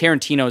the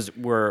Tarantinos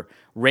were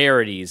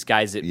rarities,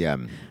 guys that Yeah.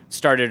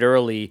 started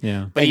early,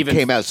 Yeah. but and even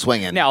came out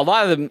swinging. now a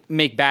lot of them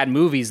make bad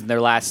movies in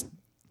their last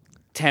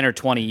 10 or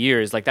 20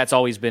 years. Like that's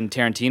always been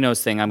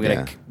Tarantino's thing. I'm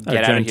gonna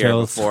get out of here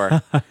Argento's.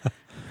 before.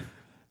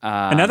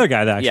 Another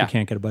guy that actually yeah.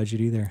 can't get a budget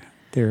either.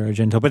 They're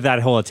Argento, but that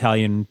whole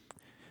Italian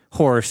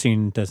horror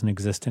scene doesn't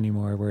exist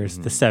anymore. Whereas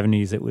the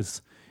 70s, it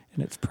was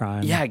in its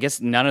prime. Yeah, I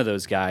guess none of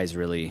those guys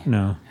really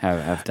No.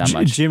 have done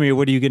much. Jimmy,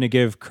 what are you going to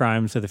give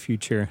Crimes of the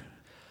Future?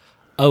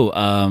 Oh,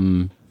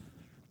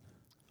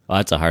 well,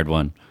 that's a hard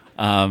one.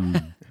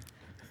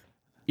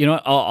 You know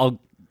what?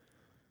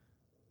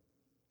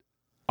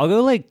 I'll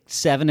go like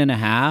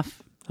 7.5.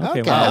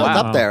 Okay, wow. that's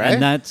up there, right?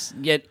 And that's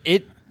yet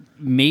it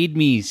made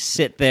me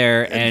sit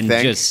there and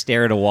think. just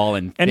stare at a wall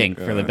and think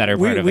for the better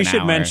part of We an should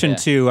hour. mention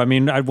too. I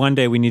mean, one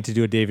day we need to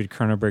do a David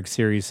Cronenberg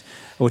series,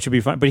 which would be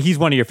fun. But he's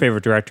one of your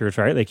favorite directors,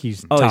 right? Like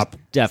he's Oh, top.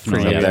 he's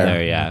definitely up up there.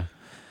 there. Yeah.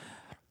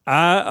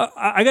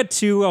 I got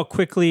two. I'll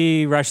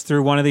quickly rush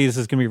through. One of these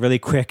is going to be really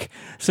quick.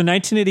 So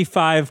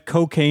 1985,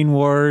 Cocaine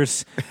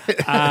Wars.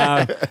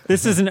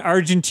 This is an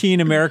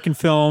Argentine-American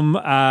film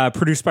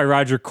produced by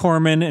Roger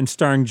Corman and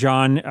starring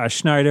John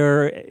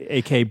Schneider,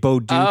 a.k.a. Bo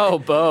Duke. Oh,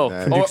 Bo.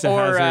 Dukes of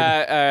Or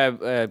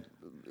from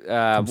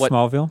what?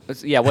 Smallville.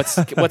 Yeah, what's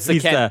the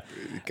He's Ken?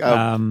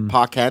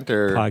 Pa Kent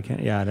or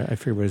podcast. Yeah, I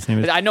forget what his name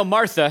is. I know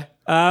Martha.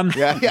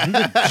 yeah.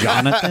 Jonathan?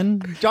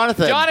 Jonathan.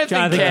 Jonathan Jonathan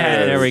Kent.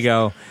 Kent. There we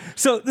go.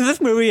 So this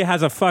movie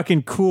has a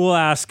fucking cool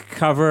ass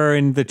cover,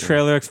 and the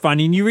trailer looks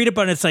funny. And you read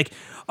about it, it's like,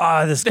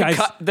 oh, this guy's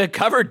The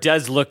cover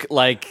does look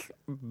like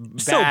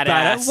so badass.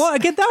 badass. Well,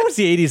 again, that was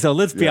the 80s, though.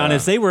 Let's be Yeah.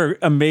 honest. They were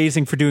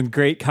amazing for doing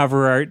great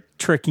cover art,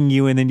 tricking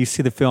you, and then you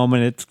see the film,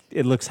 and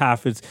it looks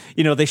half as,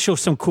 they show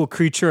some cool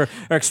creature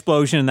or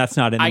explosion, and that's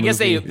not in the I guess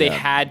movie. they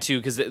had to,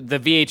 because the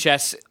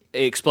VHS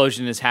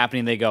explosion is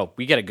happening, they go,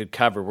 "We get a good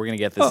cover. We're going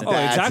to get this." Oh, into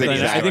exactly.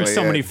 I think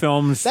so many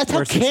films. That's how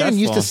were Canon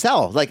used to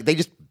successful. sell. Like they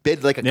just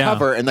bid like a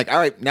cover and like, all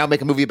right, now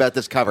make a movie about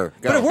this cover.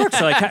 Go. But it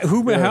works. Like,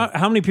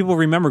 how many people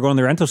remember going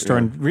to the rental store?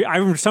 And I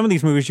remember some of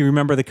these movies, you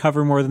remember the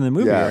cover more than the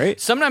movie, Yeah. right?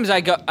 Sometimes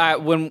I go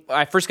when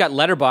I first got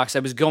Letterboxd, I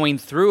was going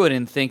through it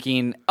and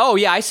thinking, "Oh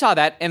yeah, I saw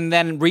that," and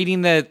then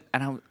reading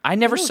I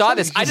never saw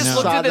this. I just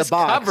looked saw at the this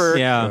box. cover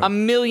Yeah. a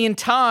million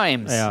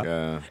times.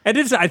 Yeah. It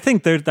is. I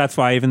think that's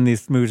why even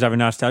these movies I have a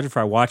nostalgia for.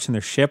 I watch and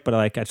they're shit, but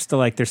like I still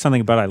like. There's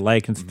something about it I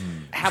like. And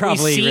Have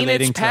probably we seen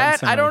relating it, to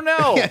Pat? in I some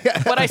don't way.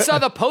 know, but I saw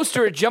the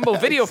poster at Jumbo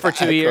Video for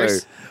 2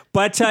 years.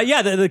 But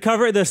the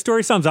cover, the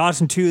story sounds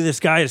awesome too. This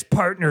guy, his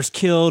partner's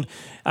killed,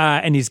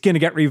 and he's gonna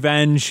get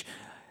revenge.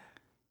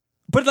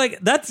 But like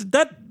that.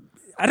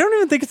 I don't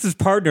even think it's his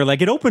partner.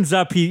 Like it opens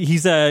up,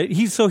 he's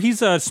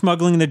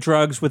smuggling the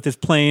drugs with his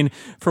plane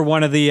for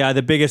one of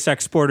the biggest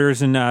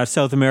exporters in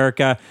South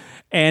America,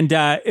 and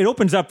it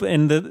opens up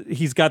and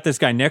he's got this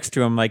guy next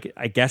to him. Like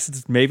I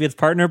guess maybe it's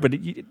partner, but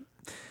They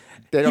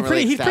don't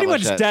really he's pretty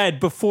much establish it. dead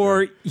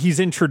before he's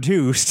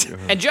introduced.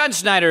 And John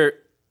Schneider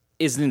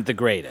isn't the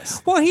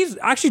greatest. Well, he's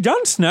actually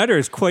John Schneider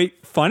is quite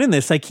fun in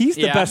this. Like he's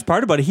the Yeah. best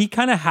part about it. He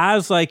kind of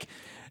has like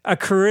a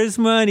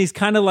charisma, and he's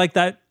kind of like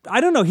that.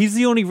 I don't know. He's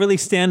the only really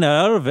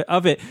standout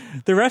of it.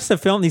 The rest of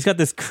the film, he's got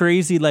this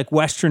crazy like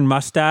Western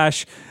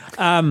mustache.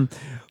 The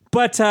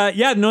rest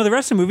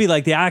of the movie,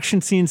 like the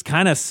action scenes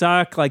kind of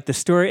suck. Like the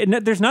story, and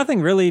there's nothing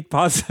really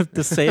positive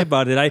to say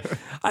about it.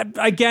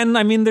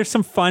 I mean, there's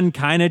some fun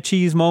kind of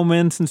cheese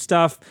moments and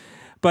stuff,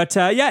 but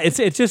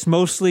it's just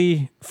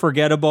mostly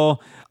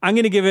forgettable. I'm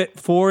going to give it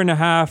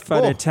 4.5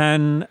 out of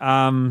 10.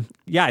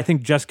 I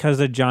think just because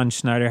of John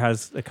Schneider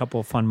has a couple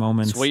of fun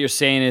moments. So what you're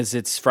saying is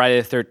it's Friday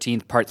the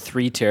 13th Part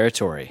 3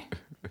 territory.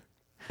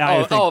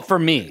 I think For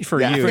me. for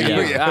Yeah, you, for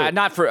yeah. you.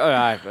 Not for,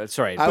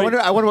 sorry. I wonder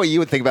what you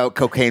would think about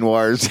Cocaine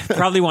Wars.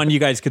 Probably one you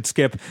guys could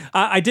skip.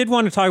 I did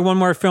want to talk one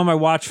more film I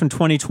watched from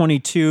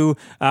 2022,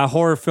 a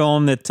horror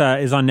film that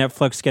is on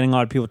Netflix, getting a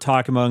lot of people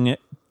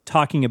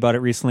talking about it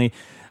recently.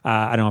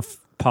 I don't know if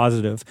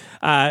positive.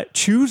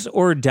 Choose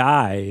or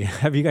Die.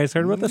 Have you guys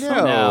heard about this film?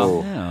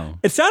 No. No.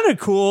 It sounded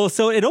cool.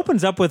 So it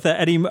opens up with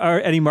Eddie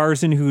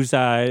Marsan, who's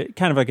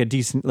kind of like a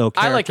decent little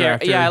character.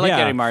 I like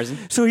actor. Eddie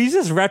Marsan. So he's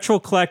this retro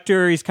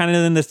collector. He's kind of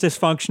in this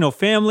dysfunctional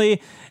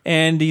family,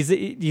 and he's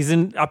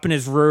up in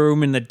his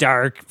room in the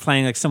dark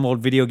playing like some old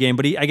video game.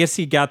 But I guess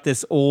he got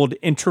this old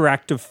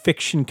interactive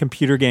fiction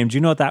computer game. Do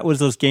you know what that was?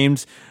 Those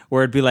games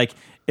where it'd be like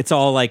it's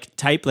all like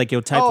type, like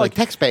you'll type like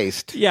text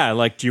based. yeah,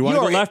 like do you want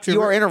to go left?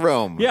 You are in a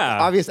room.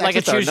 Yeah. Obvious. Like a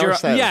exits are choose your- north,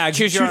 south. Yeah,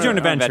 choose your own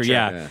adventure.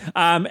 Yeah.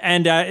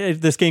 And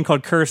this game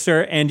called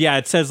Cursor, and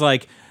it says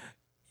like,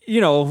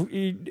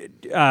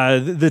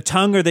 the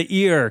tongue or the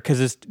ear, because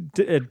his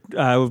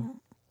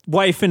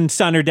wife and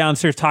son are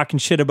downstairs talking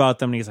shit about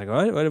them, and he's like,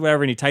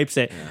 whatever, and he types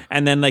it,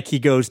 and then like he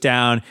goes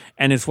down,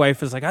 and his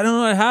wife is like, I don't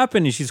know what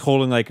happened, and she's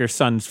holding like her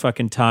son's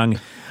fucking tongue.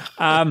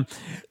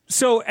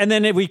 So, and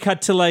then we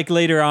cut to like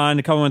later on,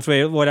 a couple months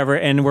later, whatever,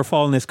 and we're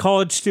following this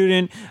college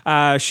student.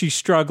 She's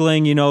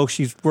struggling,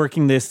 she's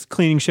working this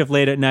cleaning shift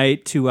late at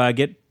night to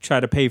try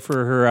to pay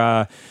for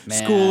her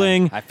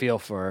schooling. I feel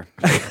for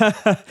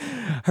her.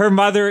 Her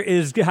mother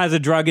has a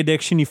drug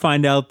addiction. You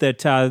find out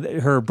that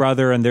her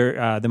brother and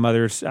the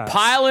mother's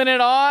Piling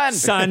it on.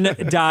 son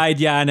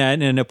died,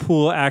 in a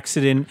pool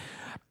accident.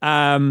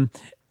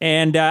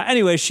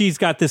 Anyway, she's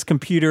got this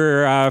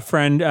computer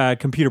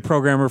computer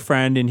programmer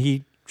friend, and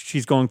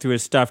she's going through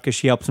his stuff because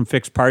she helps him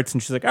fix parts,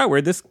 and she's like,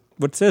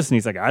 what's this? And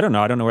he's like, I don't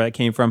know where that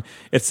came from.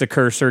 It's the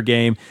Cursor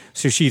game.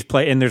 So she's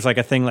playing, and there's like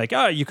a thing like,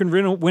 you can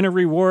win a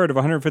reward of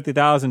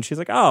 150,000. She's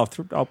like, I'll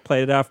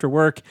play it after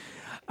work.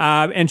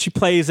 And she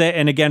plays it,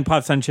 and again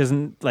pops on. She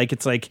isn't like,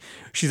 it's like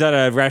she's at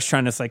a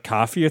restaurant. It's like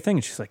coffee or thing,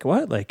 and she's like,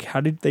 "What? Like,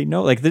 how did they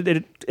know?" Like,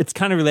 it's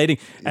kind of relating.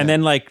 And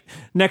then like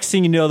next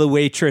thing you know, the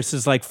waitress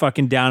is like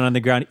fucking down on the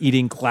ground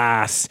eating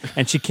glass,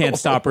 and she can't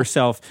stop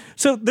herself.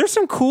 So there's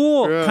some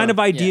cool kind of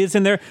ideas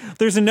in there.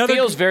 There's another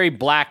Feels very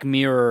Black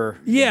Mirror.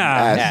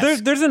 yeah.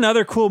 Yes. There's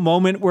another cool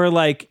moment where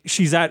like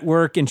she's at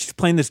work and she's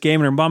playing this game,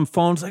 and her mom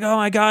phone's like, "Oh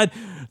my god,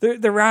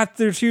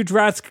 there's huge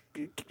rats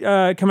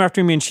come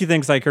after me," and she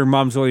thinks like her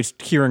mom's always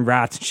hearing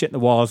rats and shit in the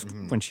walls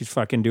when she's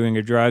fucking doing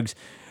her drugs.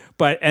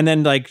 And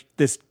then like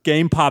this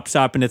game pops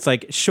up, and it's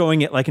like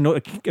showing it like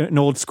an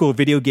old school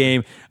video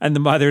game, and the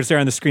mother's there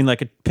on the screen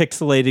like a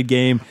pixelated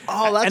game.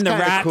 Oh, that's and the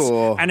kinda rats,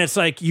 cool. and it's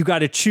like you got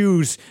to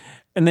choose.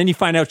 And then you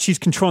find out she's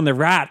controlling the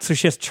rat, so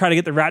she has to try to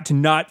get the rat to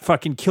not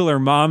fucking kill her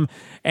mom.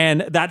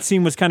 And that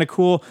scene was kind of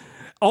cool.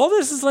 All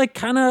this is like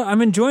kind of,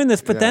 I'm enjoying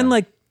this, but then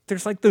like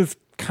there's like those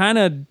kind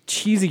of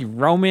cheesy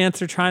romance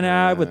they're trying to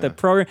add with the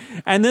program,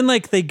 and then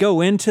like they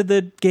go into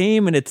the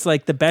game, and it's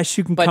like the best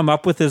you can come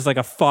up with is like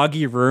a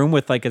foggy room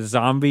with like a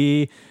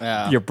zombie,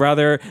 your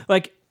brother.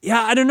 Like,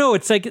 I don't know.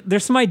 It's like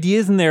there's some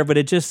ideas in there, but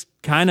it just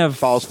kind of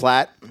Falls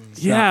flat.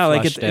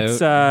 like flushed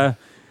it's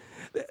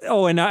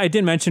Oh, and I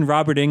didn't mention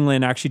Robert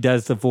Englund actually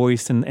does the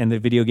voice in the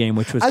video game,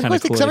 which was I was kind going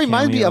of to cool. think that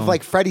reminds me cameo. of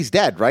like Freddy's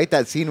Dead, right?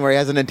 That scene where he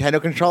has a Nintendo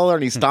controller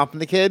and he's stomping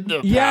the kid.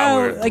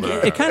 Yeah, like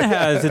it kind of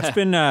has. It's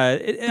been,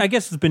 I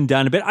guess it's been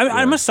done a bit.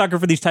 I'm a sucker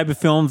for these type of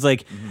films,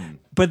 like,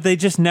 but they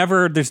just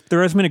never.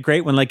 There hasn't been a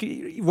great one, like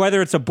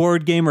whether it's a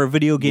board game or a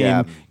video game,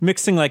 Yeah.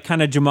 mixing like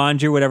kind of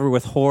Jumanji or whatever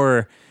with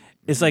horror.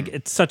 It's like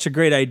it's such a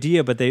great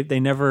idea, but they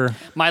never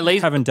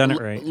haven't done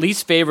it right.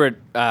 Least favorite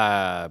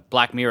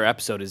Black Mirror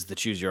episode is the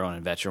Choose Your Own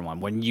Adventure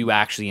one, when you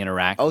actually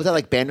interact. Oh, is that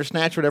like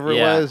Bandersnatch, whatever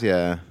Yeah. it was?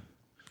 Yeah.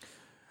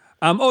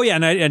 Oh yeah,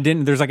 and I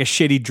didn't. There's like a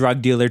shitty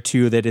drug dealer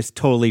too that is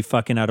totally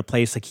fucking out of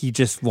place. Like he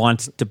just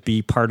wants to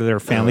be part of their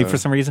family for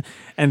some reason,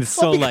 and it's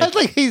so Well, because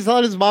like he's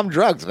on his mom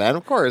drugs, man.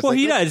 Of course. well Like,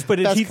 he that's does, but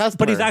best he's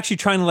customer. actually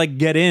trying to like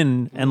get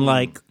in and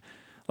like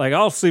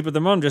I'll sleep with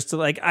the mom just to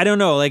like I don't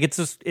know, like it's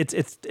just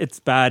it's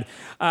bad.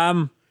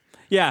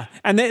 Yeah,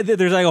 and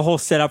there's like a whole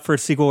setup for a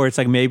sequel where it's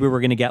like maybe we're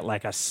gonna get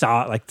like a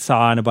Saw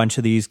and a bunch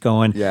of these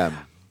going. Yeah.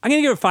 I'm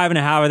gonna give it 5.5.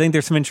 I think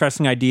there's some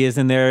interesting ideas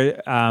in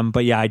there,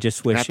 but yeah, I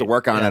just wish have to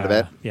work on it a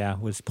bit. Yeah,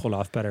 was pulled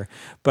off better.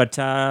 But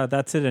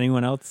that's it.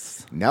 Anyone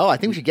else? No, I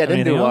think we should get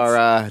Anything into else?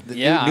 our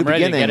Yeah, new I'm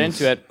ready to get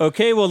beginnings. into it.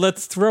 Okay, well,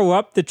 let's throw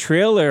up the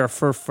trailer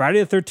for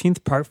Friday the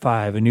 13th, Part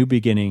 5, A New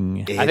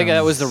Beginning. I think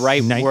that was the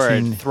right 19.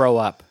 word. Throw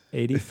up.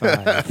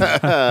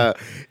 85.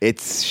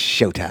 It's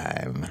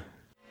showtime.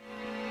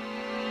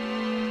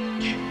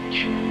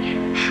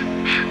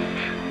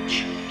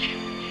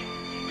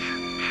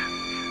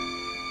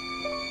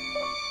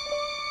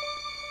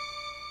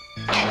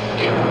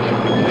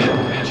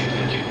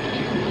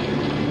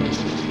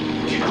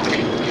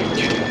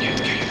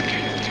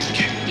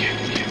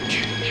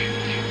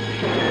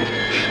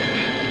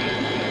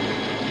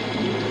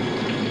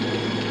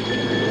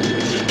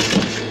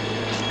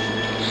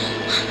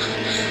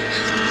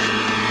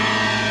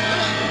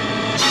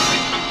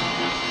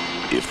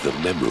 If the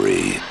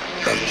memory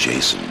of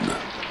Jason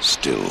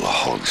still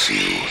haunts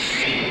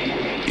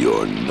you,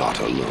 you're not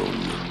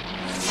alone.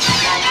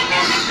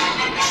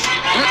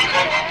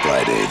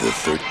 Friday the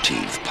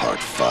 13th, Part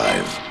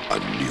 5, A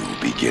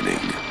New Beginning.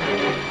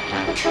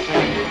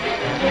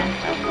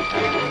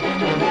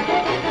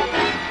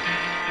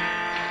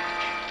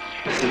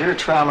 Severe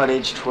trauma at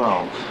age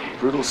 12.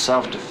 Brutal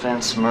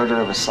self-defense, murder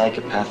of a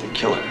psychopathic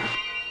killer.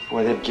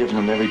 Boy, they've given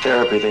him every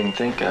therapy they can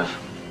think of.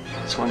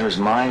 It's wonder his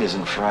mind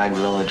isn't fried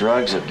with all the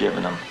drugs they've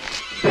given him.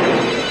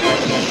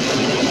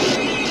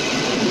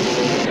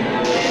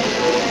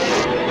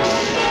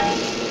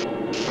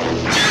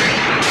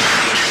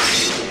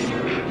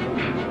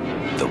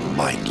 The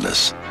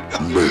mindless,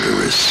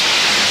 murderous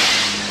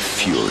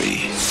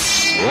fury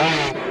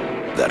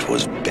that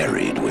was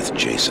buried with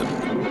Jason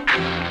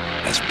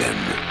has been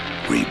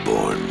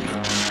reborn.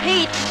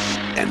 Pete!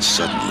 And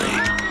suddenly,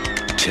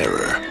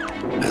 terror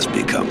has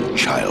become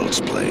child's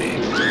play.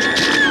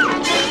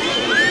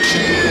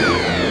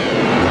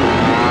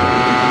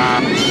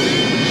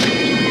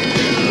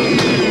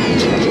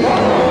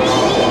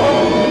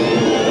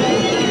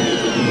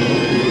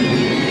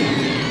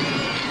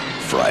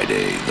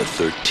 Friday the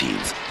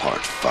 13th,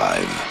 Part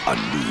 5, A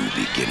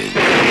New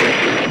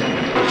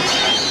Beginning.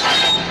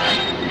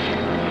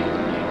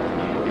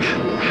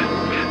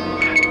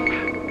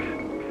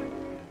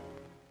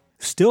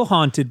 Still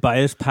haunted by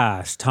his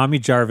past, Tommy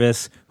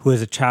Jarvis, who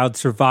as a child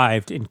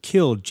survived and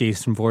killed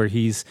Jason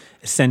Voorhees,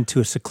 is sent to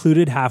a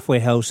secluded halfway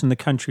house in the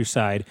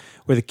countryside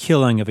where the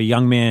killing of a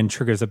young man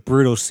triggers a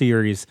brutal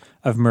series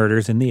of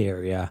murders in the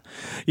area.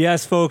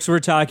 Yes, folks, we're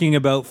talking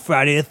about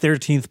Friday the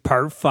 13th,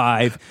 Part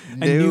 5, A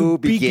New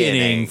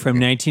Beginning from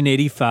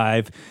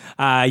 1985.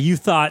 You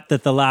thought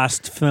that the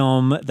last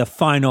film, the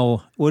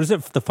final, what is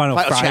it? The final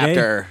Friday?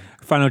 chapter.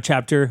 Final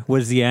chapter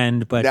was the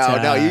end, but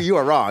No, you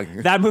are wrong.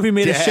 that movie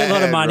made a Dead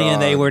shitload of money,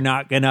 and they wrong. were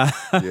not gonna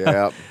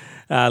Yep.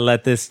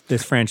 let this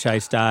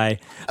franchise die.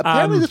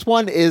 Apparently, this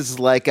one is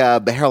like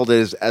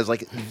heralded as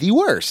like the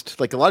worst.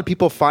 Like a lot of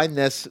people find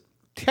this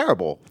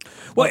terrible.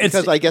 Well, it's-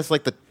 because I guess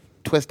like the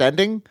twist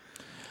ending.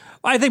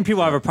 I think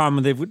people have a problem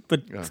with it,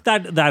 but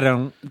that I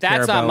don't. care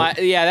That's not about.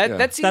 my. Yeah,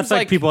 that seems That's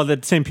like people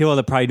that same people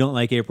that probably don't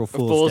like April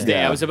Fool's Day.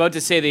 Yeah. I was about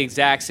to say the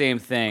exact same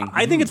thing.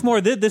 I think it's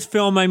more this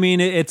film. I mean,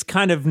 it's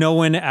kind of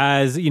known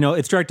as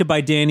it's directed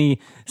by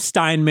Danny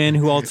Steinman,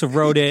 who also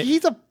wrote it.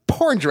 He's a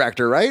porn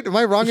director, right? Am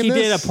I wrong in He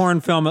this? did a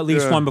porn film, at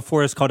least one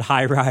before. It's called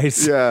High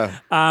Rise. Yeah.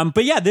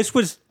 But yeah,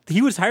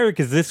 he was hired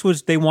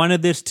because they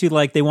wanted this to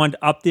they wanted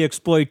to up the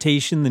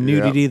exploitation, the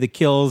nudity, the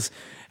kills,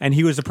 and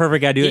he was the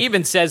perfect guy to do He it.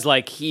 even says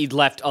like he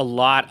left a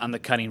lot on the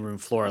cutting room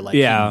floor. Like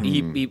Yeah.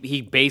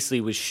 he basically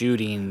was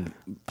shooting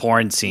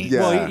porn scenes. Yeah.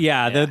 Well,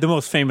 yeah, the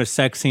most famous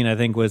sex scene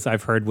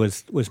I've heard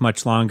was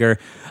much longer,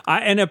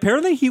 and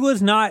apparently he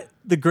was not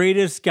the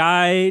greatest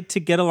guy to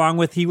get along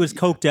with. He was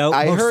coked out.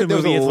 I most heard of the there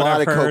was movie a is what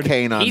lot I've of heard.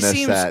 cocaine on He this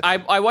seems. set.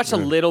 I watched a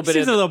little bit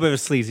Seems of. a little bit of a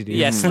sleazy dude.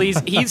 Yeah, sleazy.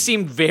 He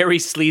seemed very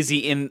sleazy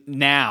in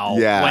now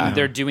Yeah. when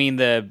they're doing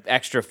the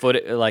extra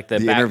footage, like the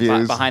The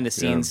interviews. behind the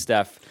scenes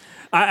stuff.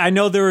 I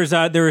know there was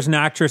an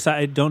actress.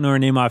 I don't know her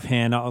name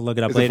offhand. I'll look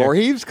it up Is it later.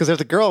 Voorhees? Because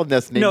there's a girl in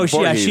this named No,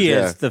 Voorhees. she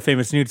is the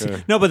famous nude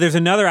scene. No, but there's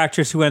another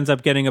actress who ends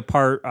up getting a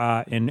part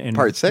in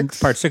Part 6?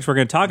 Part 6 we're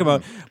going to talk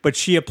about. But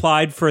she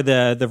applied for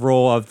the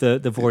role of the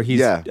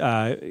Voorhees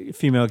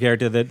female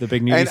character, the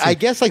big nude And scene. I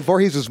guess like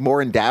Voorhees was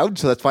more endowed,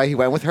 so that's why he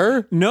went with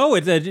her. No,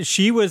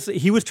 he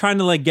was trying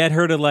to like get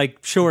her to like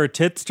show her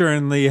tits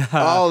during the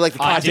Like the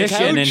casting audition,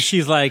 couch? and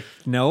she's like,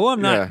 "No,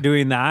 I'm not Yeah.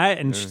 doing that."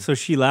 And so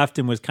she left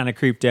and was kind of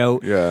creeped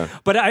out. Yeah.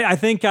 But I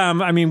think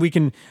I mean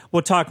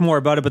we'll talk more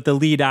about it. But the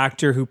lead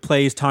actor who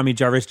plays Tommy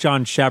Jarvis,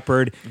 John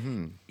Shepard,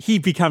 he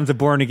becomes a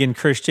born again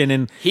Christian,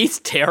 and He's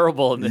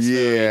terrible in this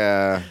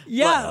movie.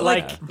 Yeah.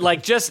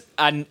 Like just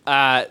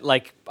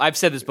like I've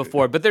said this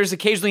before, but there's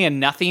occasionally a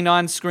nothing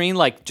on screen,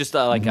 like just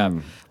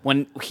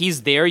when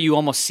he's there, you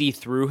almost see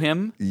through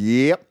him.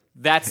 Yep.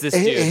 That's this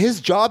dude. His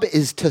job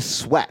is to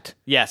sweat.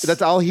 Yes.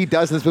 That's all he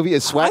does in this movie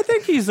is sweat. I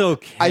think he's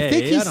okay. I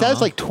think he don't says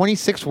know. like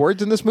 26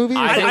 words in this movie.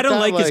 or something I don't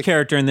that. like his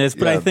character in this,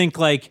 but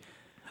Yeah.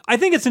 I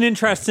think it's an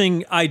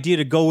interesting idea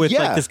to go with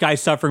Yeah. like this guy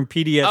suffering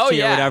PTSD Oh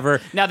yeah. or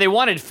whatever. Now they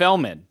wanted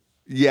Feldman.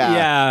 Yeah.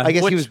 Yeah. I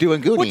guess Which- he was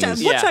doing Goonies. Which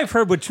Yeah. I've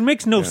heard, which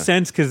makes no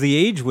sense because the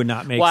age would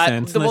not make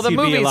sense unless he'd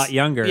be a movie's- lot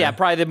younger. Yeah,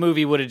 probably the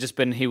movie would have just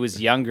been he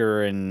was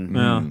younger and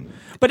Yeah.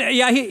 But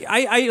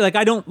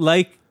I don't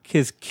like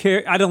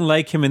I don't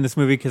like him in this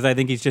movie because I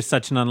think he's just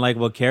such an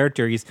unlikable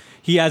character.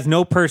 He has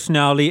no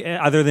personality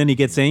other than he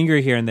gets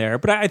angry here and there.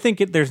 But I think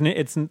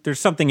there's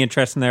something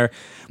interesting there.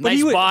 But nice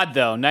he wa- bod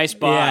though. Nice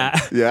bod.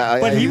 Yeah, Yeah,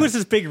 but he was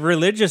this big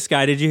religious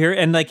guy. Did you hear?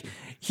 And like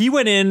he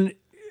went in.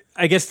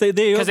 I guess they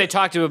Because they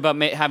talked to him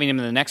about having him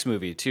in the next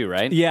movie too,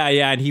 right? Yeah,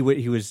 and he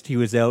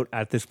was out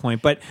at this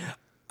point. But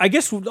I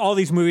guess all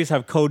these movies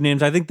have code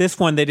names. I think this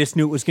one they just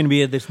knew it was going to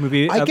be this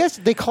movie. I guess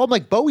they called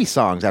like Bowie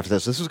songs after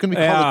this. This was going to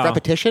be called like Yeah.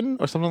 Repetition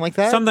or something like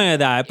that. something like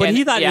that. But And-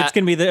 he thought yeah. it's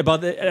going to be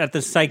at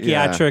the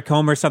psychiatric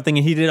home or something.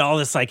 And he did all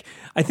this like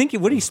I think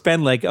what did he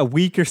spend like a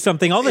week or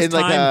something? All this In,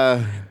 like,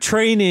 time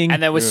training,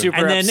 And then was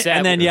super upset.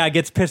 and then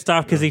gets pissed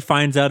off because he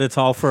finds out it's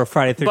all for a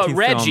Friday 13th But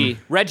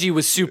Reggie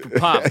was super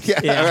pumped.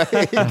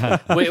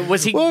 Wait,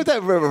 was he? What was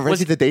that?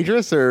 Reggie the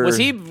Dangerous or Was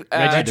he?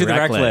 Reggie the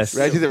Reckless.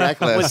 Reggie the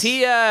Reckless? Was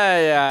he?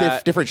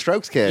 Different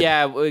Strokes kid?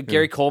 Yeah,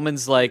 Gary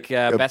Coleman's like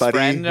best buddy,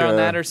 friend on yeah.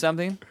 that or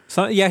something.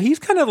 So yeah, he's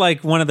kind of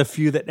like one of the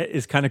few that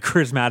is kind of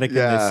charismatic in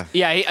Yeah. this.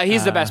 Yeah,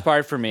 he's the best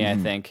part for me, I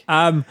think.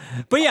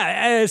 But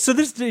yeah, so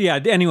this,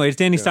 anyways,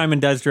 Danny Simon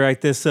does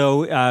direct this,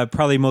 so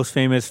probably most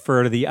famous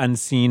for the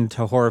unseen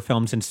to horror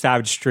films in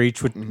Savage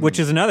Streets, which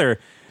is another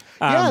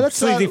that's,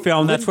 sleazy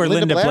film. That's where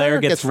Linda Blair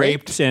gets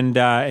raped.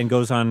 and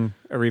goes on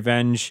a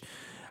revenge.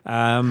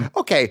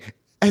 Okay.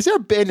 Has there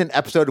been an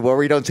episode where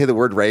we don't say the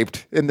word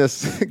raped in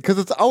this? Because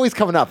it's always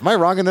coming up. Am I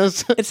wrong in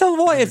this? It's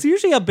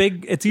usually a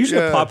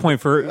plot point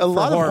for A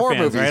lot of horror horror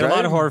fans, movies, right? A lot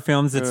right? of horror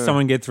films. It's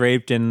someone gets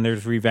raped and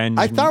there's revenge.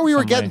 I in thought we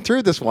were some getting way.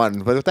 through this one,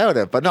 but without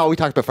it. But no, we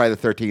talked about Friday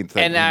the 13th.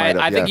 And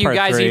I think you Part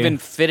guys 3. even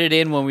fit it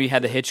in when we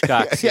had the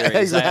Hitchcock series. I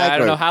exactly.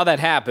 don't know how that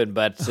happened,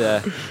 but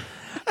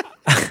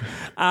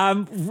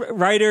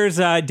Writers,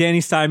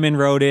 Danny Simon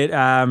wrote it.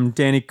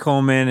 Danny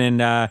Coleman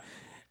and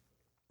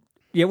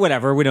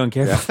whatever. We don't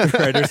care about the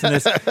writers in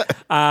this.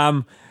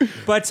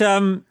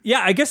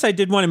 I guess I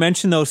did want to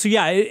mention though. So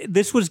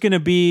this was going to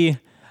be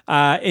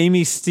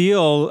Amy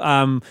Steele.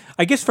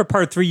 I guess for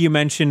part 3 you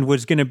mentioned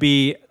was going to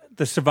be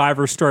the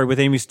Survivor story with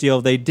Amy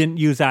Steele. They didn't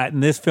use that in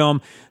this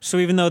film. So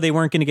even though they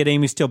weren't going to get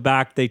Amy Steele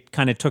back, they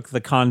kind of took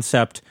the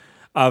concept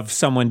of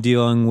someone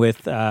dealing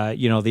with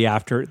the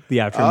aftermath.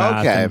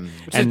 Okay.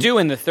 to do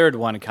in the third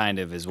one kind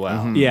of as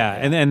well. Yeah,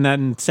 and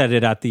then set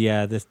it at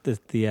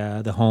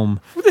the home.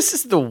 This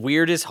is the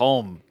weirdest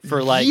home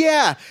for like.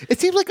 Yeah. It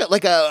seems like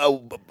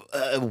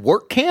a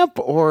work camp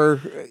or.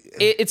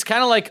 It's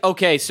kind of like,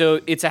 okay, so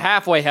it's a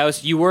halfway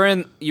house. You were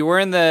in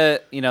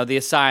the the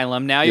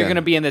asylum. Now you're Yeah. going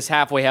to be in this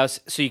halfway house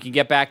so you can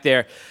get back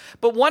there.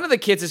 But one of the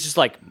kids is just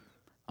like,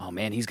 oh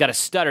man, he's got a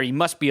stutter. He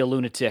must be a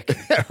lunatic.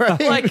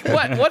 Like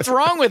what's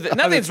wrong with it?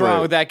 Nothing's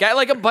wrong with that guy.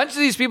 Like a bunch of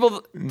these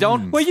people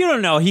don't. Well, you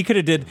don't know. He could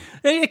have did.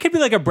 It could be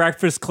like a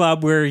Breakfast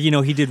Club where he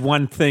did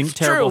one thing,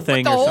 terrible True,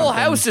 thing. but the or whole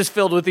something. house is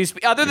filled with these.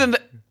 Other than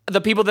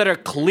the people that are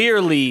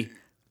clearly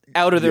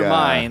out of their Yeah.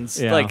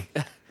 minds, Yeah. like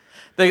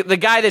the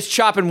guy that's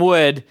chopping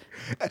wood.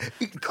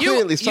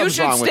 Clearly, you something's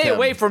should wrong with stay him.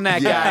 away from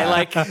that guy.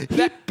 Like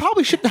He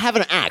probably shouldn't have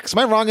an axe. Am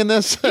I wrong in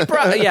this?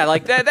 yeah,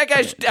 like that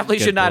guy definitely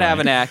should not have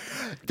an act.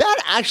 That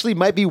actually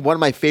might be one of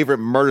my favorite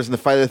murders in the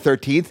Friday the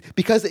 13th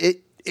because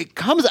it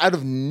comes out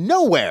of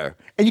nowhere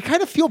and you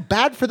kind of feel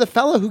bad for the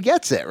fella who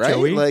gets it, right?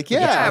 Joey? Like,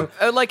 yeah.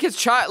 Like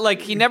his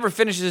like he never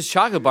finishes his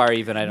chocolate bar.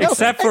 Even I don't. think.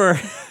 Except for,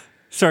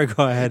 sorry,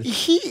 go ahead.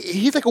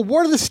 He's like a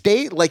ward of the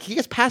state. Like he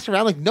gets passed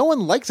around. Like no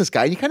one likes this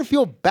guy. And you kind of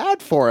feel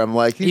bad for him.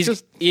 Like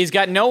he's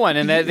got no one,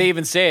 and they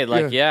even say it.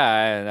 Like,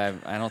 I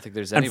don't think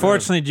there's any.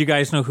 Unfortunately, do you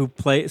guys know who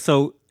plays?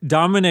 So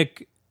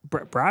Dominic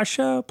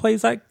Brasha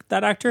plays that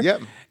that actor.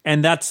 Yep.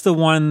 And that's the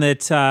one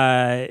that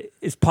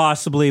is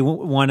possibly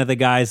one of the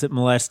guys that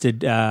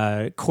molested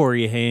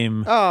Corey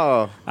Haim.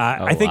 Oh,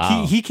 I think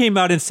wow. he came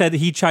out and said that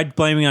he tried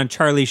blaming on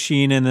Charlie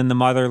Sheen, and then the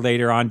mother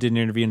later on did an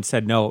interview and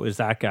said no, it was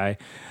that guy.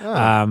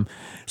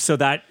 So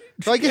that.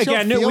 So I guess you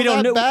don't feel we don't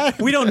that know.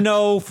 bad? We don't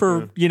know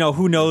for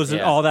who knows.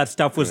 Yeah. All that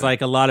stuff was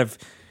like a lot of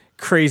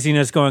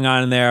craziness going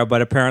on in there,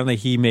 but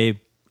apparently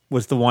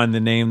was the one, the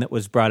name that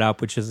was brought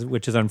up, which is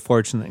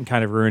unfortunate and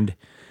kind of ruined.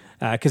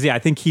 Because I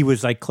think he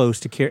was like close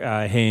to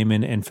Haim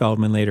and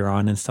Feldman later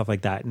on and stuff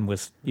like that, and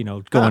was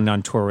going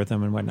on tour with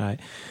him and whatnot.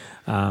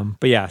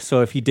 But yeah,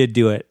 so if he did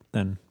do it,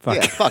 then fuck,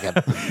 yeah, fuck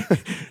him.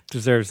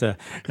 deserves an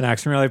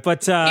action really. But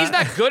He's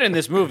not good in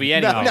this movie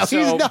anyway. No, so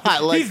he's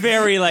not. Like, he's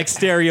very like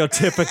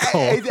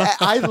stereotypical.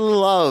 I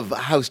love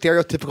how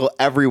stereotypical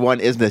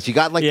everyone is in this. You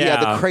got like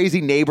Yeah. the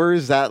crazy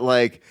neighbors that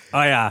like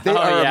Oh yeah, they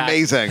are yeah.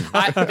 amazing.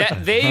 Other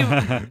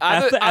than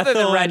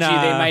Ethel Reggie,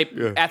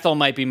 and, Ethel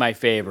might be my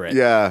favorite.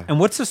 Yeah, and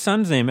what's the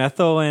son's name?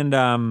 Ethel and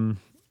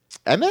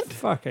Emmett.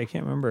 fuck, I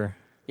can't remember.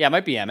 Yeah, it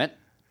might be Emmett.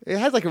 It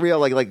has like a real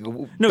like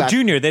No, back-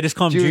 Junior. They just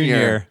call him Junior.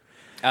 Junior.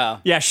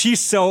 Oh. Yeah, she's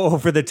so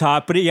over the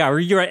top, but yeah,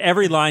 you're right.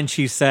 Every line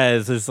she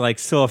says is like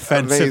so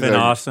offensive Amazing. and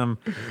awesome.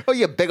 Oh,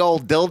 you big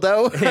old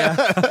dildo.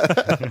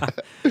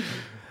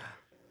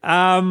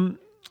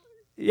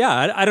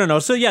 Yeah, I don't know.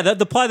 So yeah,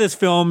 the plot of this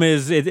film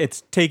is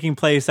it's taking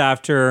place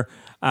after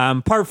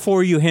part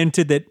 4. You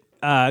hinted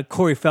that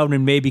Corey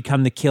Feldman may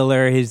become the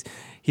killer.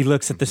 He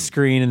looks at the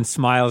screen and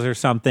smiles or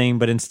something,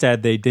 but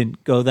instead they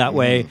didn't go that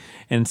way.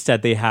 And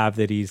instead they have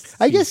that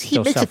I guess he's he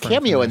still makes a suffering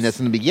cameo from in this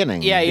in the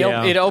beginning. Yeah,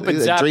 it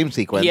opens A up. dream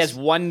sequence. He has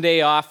one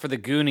day off for the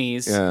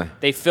Goonies. Yeah.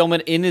 They film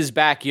it in his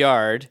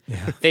backyard.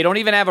 They don't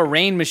even have a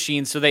rain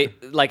machine, so they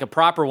like a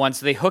proper one.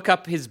 So they hook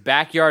up his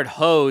backyard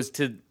hose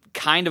to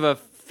kind of a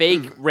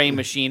fake rain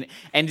machine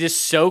and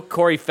just soak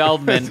Corey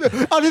Feldman.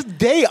 on his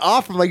day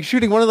off from like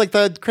shooting one of like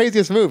the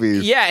craziest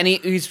movies. Yeah, and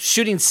he's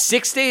shooting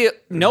 6 days.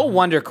 No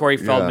wonder Corey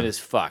Feldman Yeah. is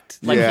fucked.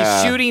 Like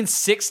Yeah. he's shooting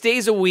 6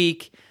 days a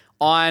week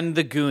on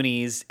the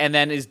Goonies, and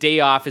then his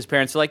day off, his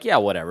parents are like, "Yeah,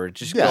 whatever,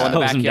 just Yeah. go in the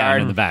Hose him down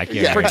backyard, in the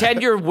backyard. Yeah.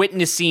 pretend you're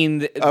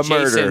witnessing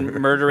Jason murder.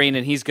 murdering,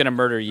 and he's gonna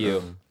murder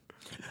you."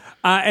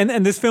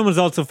 And this film is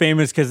also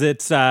famous because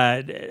it's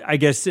I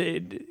guess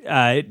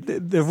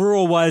the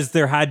rule was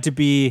there had to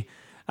be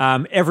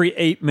every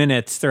 8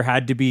 minutes there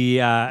had to be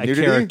a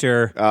Nudity?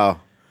 character. Oh.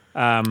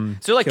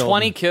 So like Killed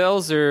 20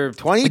 kills or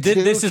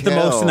 22 This is the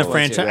most in the kills.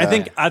 franchise. Yeah. I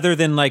think other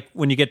than like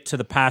when you get to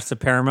the past of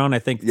Paramount, I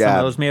think some Yeah.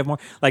 of those may have more.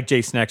 Like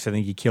Jason X, I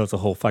think he kills a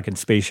whole fucking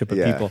spaceship of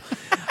Yeah. people.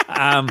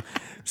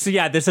 So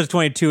yeah, this is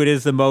 22. It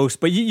is the most,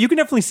 but you can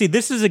definitely see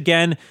this is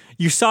again.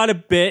 You saw it a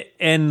bit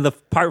in the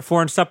part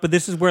 4 and stuff, but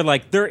this is where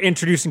like they're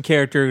introducing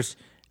characters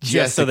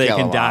just so to they kill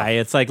can them die.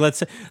 off. It's like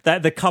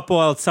that the couple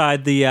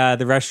outside the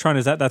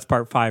restaurant that's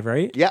part 5,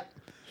 right? Yeah.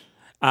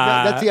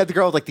 That's the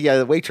girl, like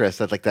the waitress.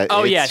 That's like that.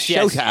 oh it's yes,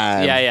 yes,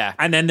 showtime. yeah.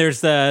 And then there's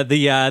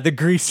the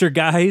greaser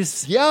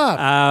guys.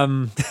 Yeah.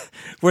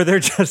 Where they're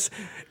just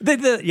I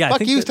fuck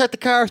think you. that- Start the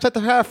car. Start the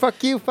car.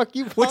 Fuck you. Fuck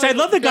you. Which I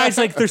love the guys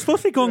like they're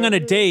supposed to be going on a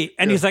date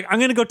and he's like, I'm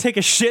gonna go take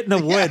a shit in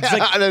the woods.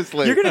 Like,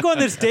 honestly. you're gonna go on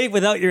this date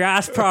without your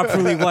ass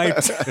properly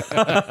wiped.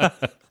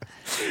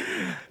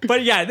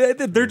 But yeah,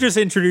 they're just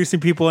introducing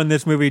people in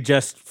this movie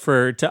just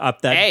to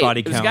up that Hey,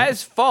 body it was count. the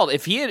guy's fault.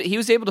 If he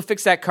was able to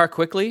fix that car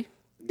quickly,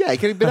 Yeah, he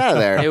could have been out of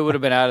there. it would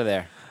have been out of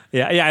there.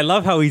 Yeah, I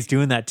love how he's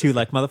doing that too.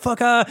 Like,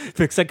 motherfucker,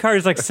 fix that car.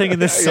 He's like singing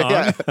this song.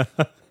 Yeah.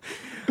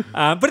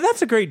 But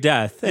that's a great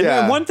death. And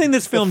Yeah. one thing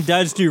this film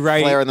does do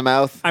right. Flare in the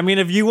mouth. I mean,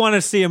 if you want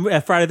to see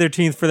a Friday the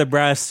 13th for the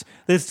breasts,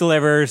 this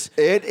delivers.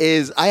 It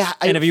is.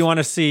 And if you want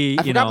to see,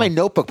 I forgot my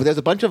notebook, but there's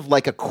a bunch of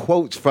like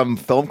quotes from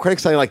film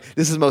critics saying like,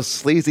 "This is the most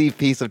sleazy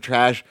piece of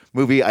trash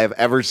movie I have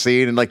ever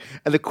seen," and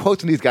the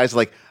quotes from these guys are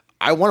like,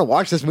 "I want to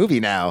watch this movie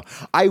now."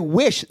 I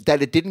wish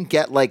that it didn't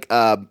get like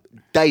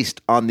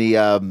diced on the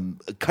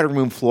cutting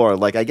room floor.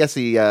 Like I guess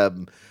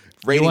the.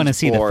 You want to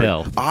see the board.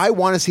 filth. I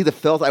want to see the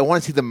filth. I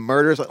want to see the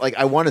murders. Like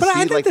I want to But see I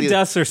think like the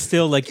deaths are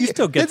still like you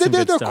still get some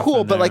they're good stuff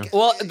cool, in but there. like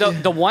Well,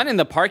 the one in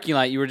the parking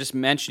lot you were just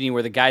mentioning,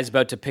 where the guy's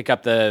about to pick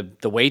up the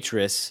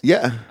waitress.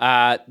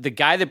 yeah. The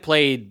guy that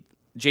played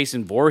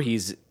Jason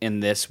Voorhees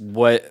in this,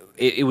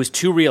 it was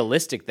too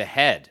realistic. The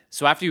head.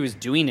 So after he was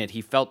doing it,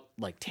 he felt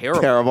like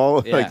terrible.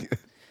 Terrible. Yeah. Like,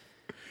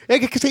 yeah,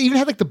 because they even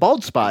had like the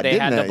bald spot. They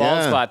didn't had the it? bald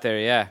Yeah. spot there.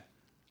 Yeah.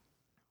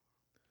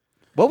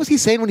 What was he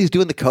saying when he's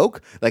doing the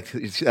coke? Like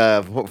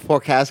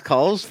forecast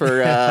calls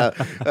for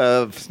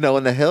snow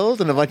in the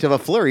hills and a bunch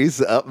of flurries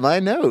up my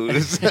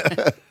nose.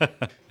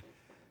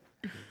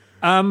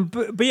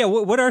 But yeah,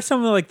 what are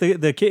some of like the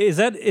is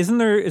that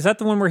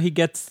the one where he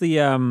gets the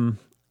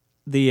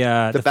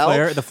belt?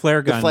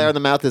 flare gun The flare in the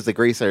mouth is the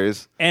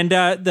greasers. and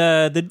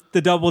the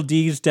double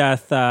D's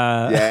death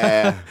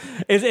Yeah,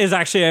 is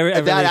actually a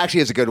that really-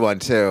 actually is a good one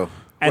too.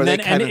 and Where then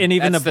they kinda- and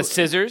even That's the the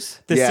scissors.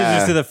 the Yeah.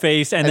 scissors to the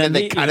face, and, And then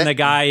then they cut even it. the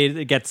guy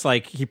gets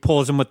like he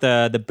pulls him with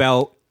the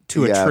belt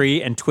to a Yeah.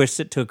 tree and twists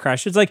it to a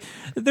crush. It's like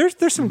there's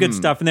some good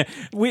stuff in there.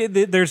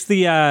 There's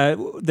the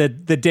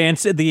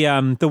dance,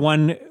 the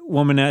one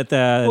woman at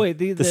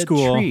the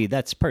school. tree.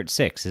 That's part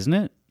 6, isn't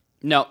it?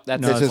 No,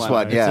 that's This is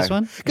one, It's yeah. this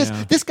one? Because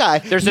this guy,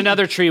 There's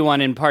another tree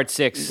one in part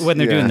 6. When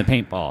they're Yeah. doing the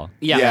paintball.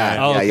 Yeah.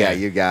 yeah,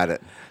 you got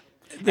it.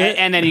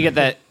 And then you get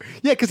that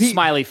Yeah, because he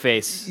smiley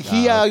face.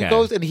 he okay.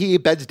 goes and he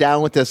beds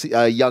down with this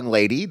young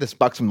lady, this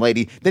buxom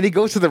lady. Then he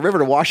goes to the river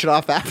to wash it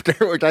off after,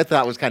 which I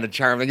thought was kind of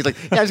charming. He's like,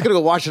 "Yeah, I'm just gonna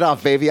go wash it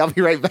off, baby. I'll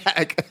be right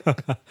back."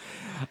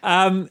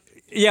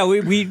 Yeah,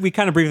 we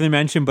kind of briefly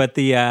mentioned, but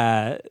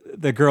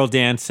the girl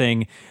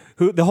dancing,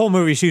 who the whole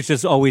movie she's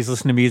just always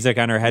listening to music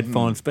on her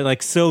headphones, but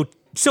like so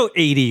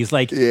 80s,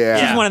 like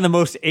Yeah. she's one of the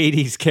most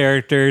 80s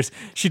characters.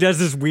 She does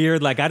this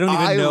weird, like I don't even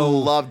I know.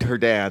 loved her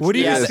dance. What do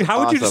you? It was How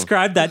would you awesome.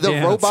 describe that The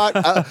dance?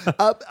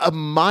 robot, a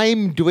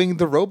mime doing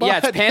the robot. Yeah,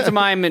 it's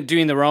pantomime and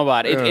doing the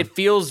robot. It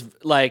feels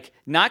like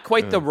not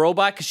quite the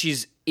robot because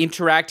she's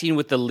interacting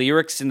with the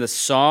lyrics in the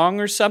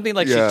song or something.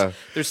 Like Yeah.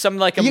 there's some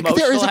like Yeah, 'cause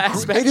emotional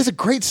aspect. it is a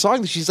great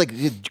song that she's like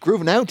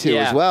grooving out to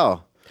Yeah. as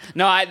well.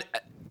 No,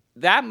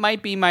 that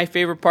might be my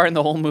favorite part in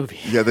the whole movie.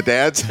 Yeah, the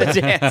dance. The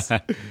dance.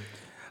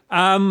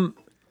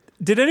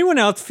 Did anyone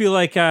else feel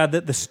like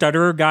that the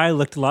stutterer guy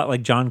looked a lot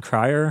like John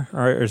Cryer,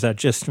 or is that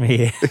just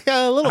me?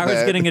 Yeah, a little I bit.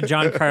 was getting a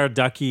John Cryer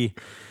ducky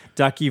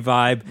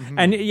vibe.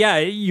 And yeah,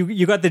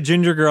 you got the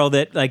ginger girl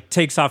that like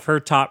takes off her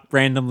top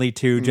randomly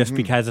too, just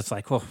because it's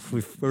like, well,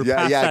 we're Yeah,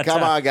 past yeah. that Come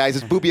time. on, guys.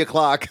 It's booby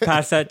o'clock.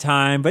 Past that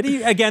time. But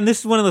again, this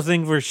is one of those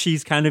things where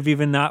she's kind of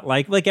even not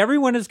like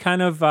everyone is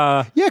kind of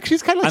Yeah, 'cause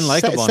she's kind of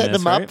like Unlikable in setting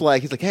this, him up. right?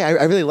 Like he's like, "Hey,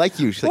 I really like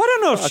you." She's well, like, I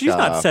don't know if "Fuck she's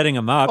not off." setting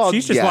him up. Oh,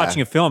 She's just yeah.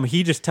 watching a film.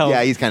 He just tells.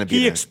 Yeah, he's kind of he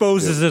being a-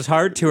 exposes his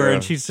heart to her, Yeah.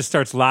 and she just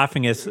starts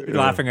laughing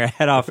her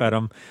head off at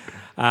him.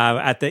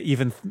 At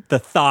the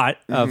thought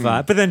of,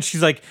 but then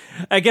she's like,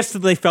 I guess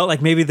they felt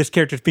like maybe this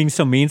character's being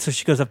so mean, so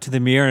she goes up to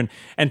the mirror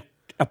and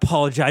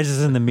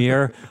apologizes in the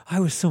mirror. I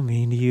was so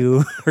mean to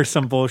you, or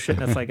some bullshit.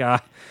 And it's like, yeah,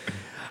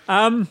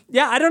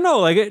 I don't know.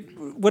 Like,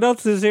 what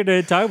else is there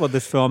to talk about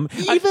this film?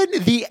 Even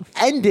the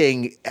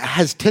ending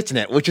has tits in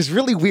it, which is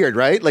really weird,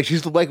 right? Like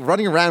she's like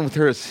running around with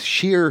her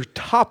sheer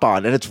top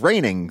on, and it's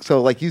raining.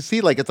 So like you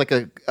see, like it's like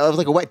a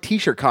wet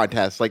T-shirt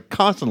contest, like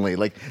constantly.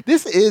 Like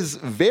this is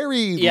very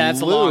Yeah,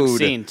 it's a long lewd.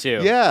 scene,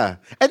 too. Yeah,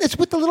 and it's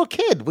with the little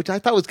kid, which I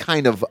thought was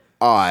kind of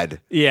odd.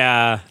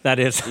 Yeah, that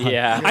is.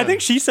 Yeah. I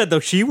think she said though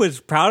she was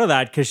proud of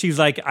that because she's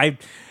like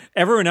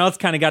everyone else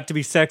kind of got to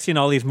be sexy in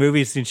all these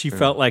movies, and she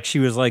felt like she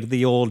was like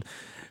the old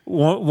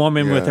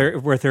woman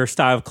with her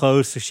style of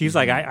clothes. So she's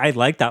like, I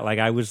like that. Like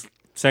I was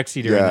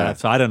sexy during Yeah. that.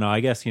 So I don't know. I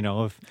guess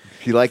if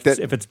She liked it.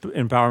 if it's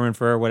empowerment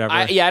for her, or whatever.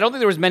 I don't think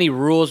there was many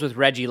rules with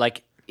Reggie.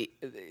 Like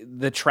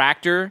the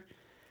tractor.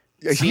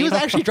 He was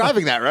actually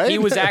driving that, right? He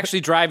was actually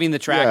driving the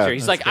tractor. Yeah.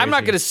 He's That's like, I'm not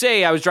crazy. going to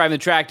say I was driving the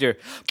tractor,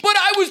 but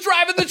I was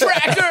driving the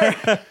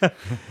tractor.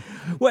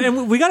 Well,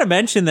 and we got to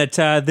mention that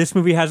this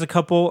movie has a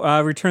couple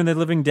Return of the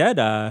Living Dead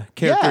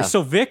characters. Yeah.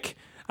 So Vic,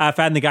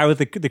 Fad, the guy with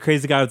the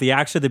crazy guy with the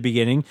axe at the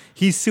beginning,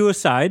 he's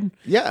suicide.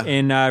 Yeah.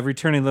 In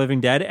Return of the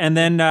Living Dead, and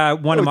then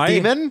one of my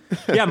Demon?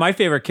 yeah, my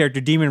favorite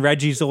character, Demon,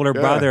 Reggie's older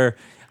brother.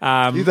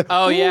 He's like,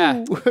 Oh,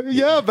 yeah. "Ooh,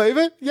 yeah,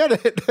 baby, get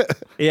it.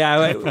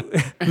 Yeah,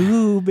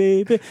 ooh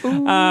baby.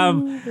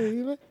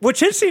 Which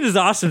his scene is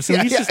awesome. So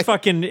Yeah, he's yeah. just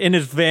fucking in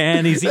his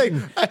van. He's Like,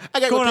 eating, I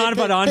gotta going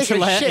go on take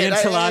about a shit.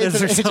 enchiladas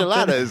or something.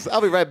 Enchiladas.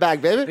 I'll be right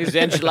back, baby. These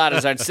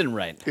enchiladas aren't sitting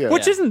right.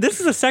 Which isn't this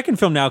is a second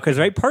film now because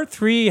right part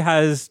 3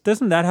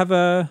 doesn't that have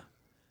a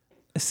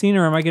scene,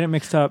 or am I getting it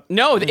mixed up?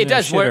 No, it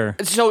does.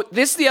 Shitter. So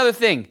this is the other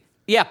thing.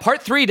 Yeah,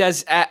 part 3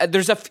 does. I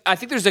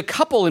think there's a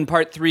couple in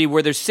part 3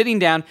 where they're sitting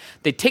down,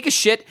 they take a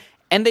shit,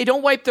 and they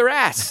don't wipe their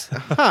ass.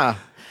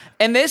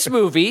 And this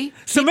movie,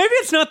 So maybe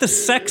it's not the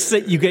sex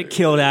that you get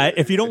killed at.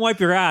 If you don't wipe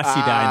your ass,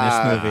 you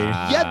die in this movie.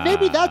 Yeah,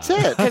 maybe that's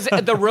it. because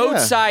the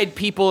roadside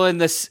people in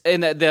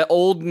the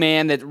old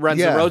man that runs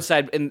Yeah. the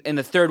roadside in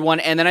the third one,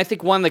 and then I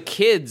think one of the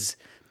kids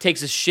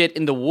takes a shit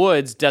in the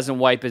woods, doesn't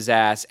wipe his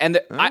ass, and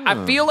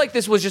I feel like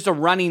this was just a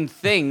running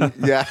thing.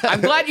 Yeah. I'm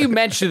glad you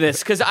mentioned this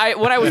because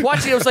when I was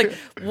watching it, I was like,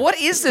 "What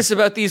is this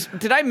about these?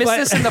 Did I miss But-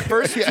 this in the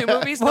first two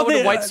movies? No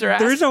one wipes their ass."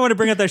 The reason I want to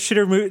bring up that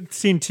shitter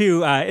scene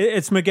too,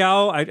 it's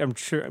Miguel. I'm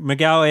sure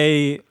Miguel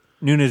A.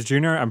 Nunes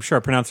Jr. I'm sure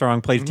I pronounced it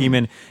wrong. Plays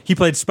Demon. He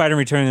played Spider-Man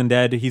Returning of the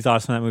Dead. He's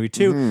awesome in that movie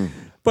too.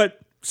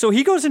 But so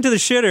he goes into the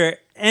shitter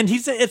and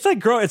it's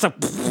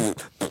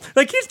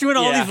like he's doing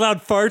all Yeah. these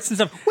loud farts and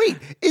stuff. Wait,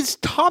 is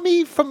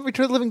Tommy from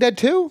Return of the Living Dead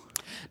too?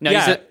 No,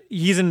 Yeah,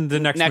 he's in the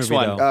next movie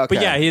one. though. Okay.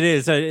 But yeah, it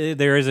is.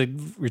 There is a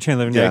Return of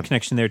the Living Yeah. Dead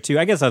connection there too.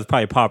 I guess that was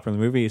probably a popular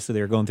movie, so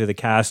they were going through the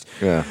cast.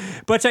 Yeah.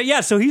 But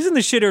yeah, so he's in the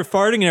shitter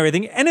farting and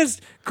everything, and his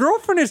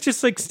girlfriend is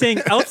just like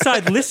staying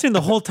outside listening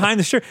the whole time.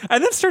 The shitter,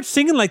 and then starts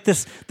singing like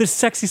this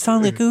sexy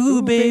song like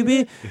 "Ooh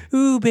baby,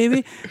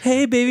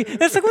 hey baby."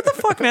 And it's like, what the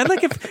fuck, man?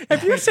 Like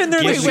if you're sitting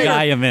there, Give like, the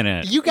guy a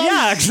minute. You guys,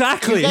 Yeah,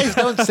 exactly. You guys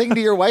don't sing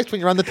to your wife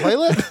when you're on the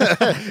toilet.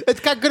 It's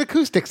got good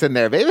acoustics in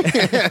there, baby.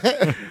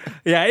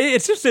 yeah,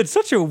 it's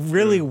such a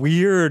really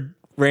weird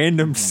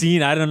random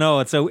scene. I don't know.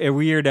 It's a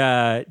weird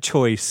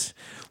choice.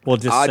 We'll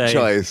just Odd say.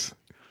 choice.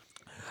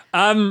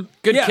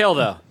 Good kill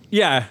though.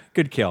 Yeah,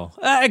 good kill.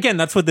 Again,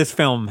 that's what this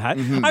film had.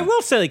 Mm-hmm. I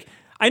will say, like,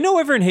 I know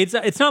everyone hates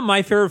it. It's not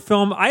my favorite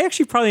film. I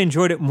actually probably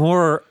enjoyed it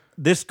more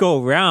this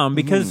go around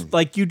because,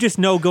 like, you just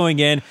know going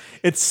in,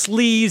 it's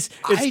sleaze,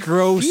 it's I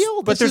gross,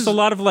 feel but this there's is a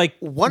lot of like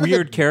one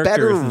weird of the characters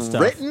better and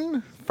stuff.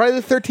 written Friday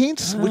the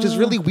 13th, which is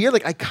really weird.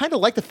 Like, I kind of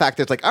like the fact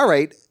that it's like, all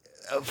right,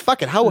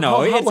 fuck it. How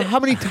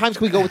many times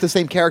can we go with the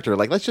same character?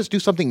 Like, let's just do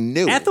something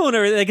new. Ethel and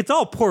everything, like, it's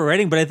all poor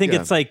writing, but I think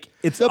it's like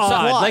it's The odd,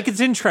 plot. like it's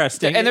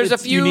interesting, And there's a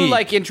it's few unique.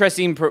 like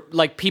interesting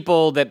like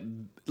people that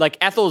like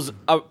Ethel's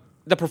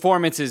the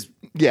performance is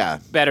Yeah.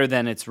 better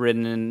than it's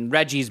written, and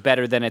Reggie's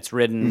better than it's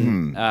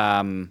written.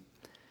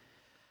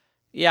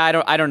 Yeah,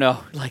 I don't know.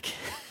 Like,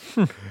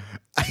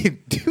 I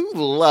do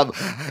love.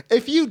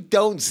 If you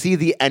don't see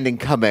the ending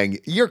coming,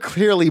 you're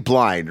clearly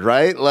blind,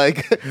 right?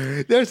 Like,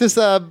 there's this.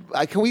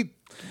 Can we?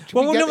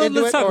 Well,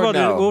 let's talk about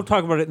no? it. We'll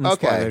talk about it in the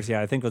Okay. spoilers.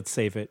 Yeah, I think let's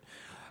save it.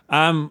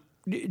 Do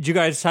you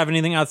guys have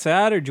anything else to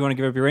add, or do you want to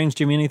give up your range?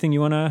 Jimmy, anything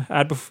you want to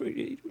add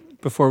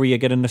before we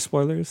get into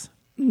spoilers?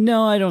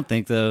 No, I don't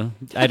think so.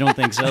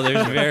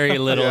 There's very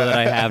little that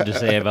I have to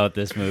say about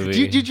this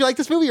movie. Did you like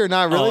this movie or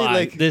not?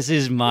 Really? Oh, this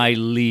is my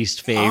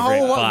least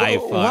favorite by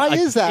far. Why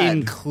is that?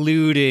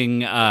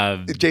 Including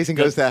Jason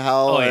Goes to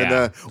Hell. Oh, and,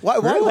 yeah. why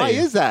Really?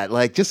 is that?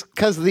 Like, just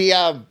because the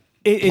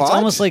it's plot?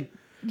 almost like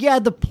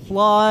the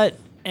plot,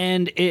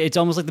 and it's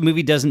almost like the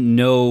movie doesn't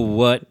know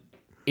what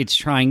it's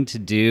trying to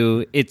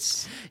do.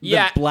 It's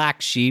the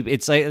black sheep.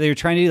 It's like they're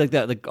trying to do like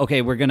that. Like,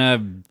 okay, we're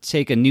gonna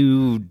take a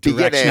new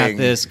direction at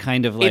this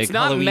kind of like. it's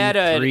not Halloween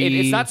meta. 3,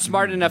 It's not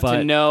smart enough to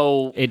but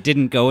know. it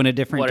didn't go in a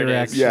different what it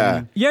is. direction.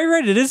 Yeah. Yeah, you're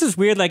right. It is this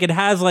weird, like it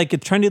has like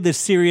it's trying to do this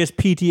serious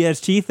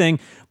PTSD thing,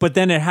 but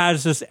then it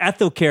has this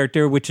Ethel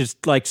character, which is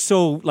like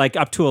so like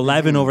up to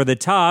 11 over the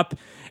top.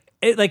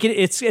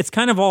 It's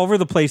kind of all over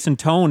the place in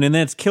tone, and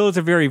then its kills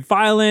are very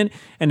violent,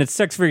 and its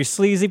sex very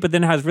sleazy, but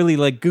then it has really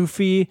like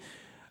goofy.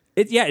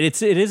 It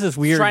is this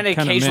weird Trying to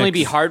kind of occasionally mix.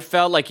 be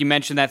heartfelt, like you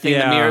mentioned that thing in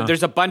the Yeah. mirror.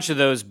 There's a bunch of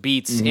those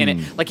beats in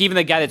it. Like even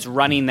the guy that's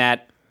running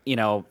that,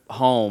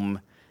 home,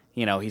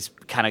 he's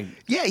kind of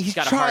he's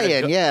got a heart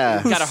trying. of,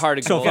 Yeah. he's got a heart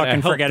of So gold.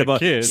 fucking help forgettable. the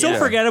kid. So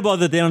forgettable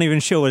that they don't even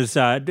show his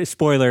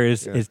spoiler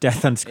is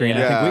death on screen.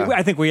 Yeah.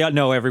 I think we all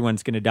know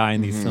everyone's going to die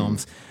in these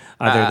films,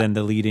 other than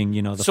the leading.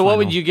 The So what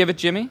would final. you give it,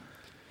 Jimmy?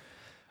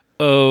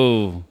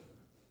 Oh,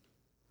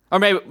 Or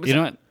maybe you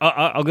know what?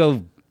 I'll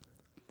go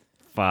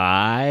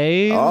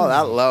 5. Oh,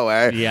 that low,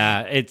 eh?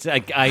 Yeah, it's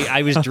like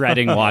I was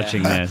dreading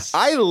watching this.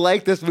 I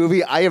like this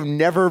movie. I have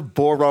never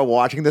bored while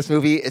watching this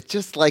movie. It's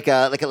just like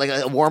a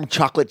warm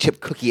chocolate chip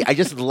cookie. I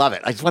just love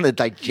it. I just want to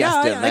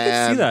digest it, I man.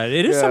 can see that.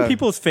 It is some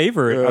people's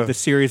favorite of the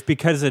series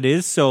because it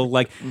is so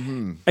like.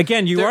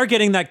 Again, you are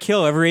getting that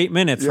kill every 8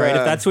 minutes, right?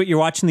 Yeah. If that's what you're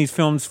watching these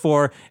films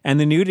for, and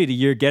the nudity,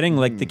 you're getting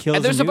like the kills.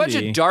 and there's a bunch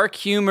of dark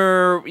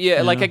humor.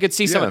 Yeah, like I could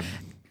see some.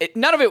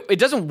 None of it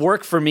doesn't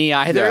work for me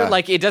either. Yeah.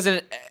 Like it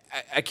doesn't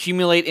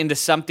accumulate into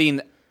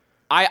something.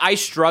 I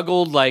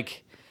struggled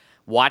like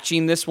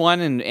watching this one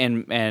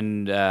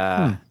and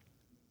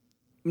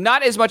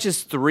not as much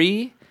as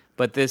 3,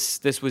 but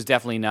this was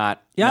definitely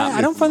not. Yeah, not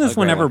I don't find this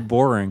one great ever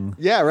boring.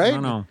 Yeah, right? I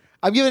don't know.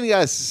 I'm giving it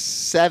a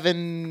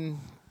 7.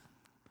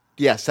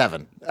 Yeah,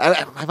 7.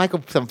 I might go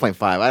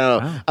 7.5. I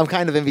don't know. I'm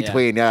kind of in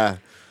between. Yeah.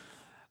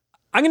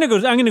 I'm gonna go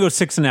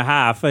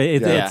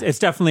 6.5. Yeah. It's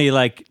definitely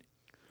like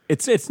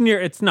it's near.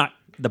 It's not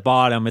the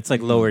bottom. It's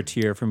like lower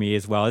tier for me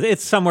as well.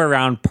 It's somewhere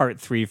around part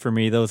 3 for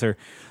me.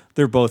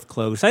 They're both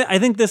close. I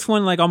think this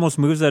one like almost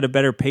moves at a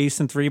better pace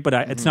than 3, but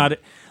it's not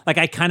like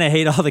I kind of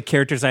hate all the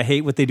characters. I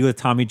hate what they do with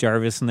Tommy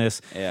Jarvis in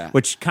this,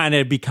 which kind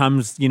of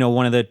becomes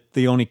one of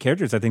the only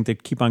characters I think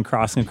that keep on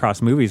crossing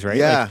across movies, right?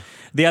 Yeah. Like,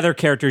 the other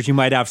characters you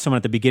might have someone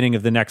at the beginning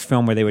of the next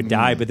film where they would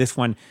die, but this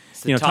one,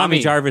 Tommy Tommy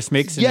Jarvis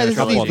makes it. Yeah, in a this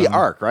couple is of the them.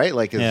 arc, right?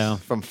 Like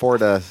it's from 4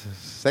 to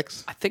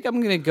 6. I think I'm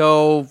gonna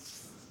go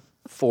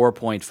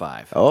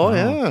 4.5. Oh,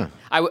 yeah.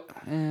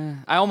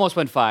 I almost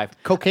went 5.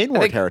 Cocaine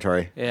war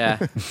territory. Yeah,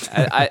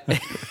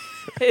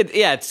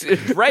 it's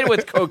right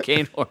with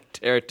cocaine war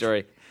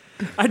territory.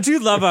 I do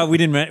love.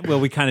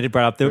 We kind of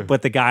brought up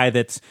but the guy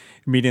that's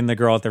meeting the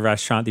girl at the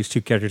restaurant. These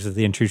two characters that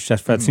they introduced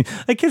just for that scene.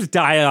 Like his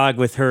dialogue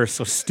with her is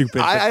so stupid,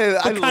 but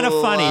kind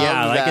of funny.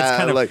 Yeah, like it's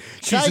kind of like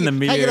she's in the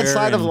mirror. Can I get a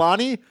side of and-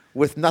 Lonnie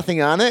with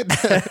nothing on it?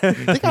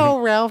 Like, oh,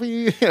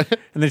 Ralphie.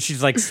 And then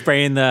she's like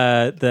spraying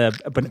the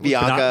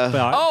Bianca.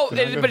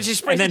 But she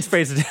sprays and then it.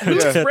 sprays it. Who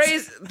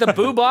sprays the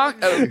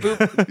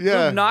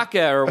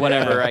Boobnaka or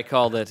whatever I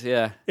called it?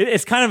 Yeah,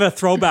 It's kind of a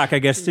throwback, I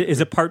guess. Is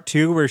it part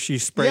 2 where she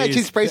sprays? Yeah,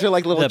 she sprays her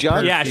like little the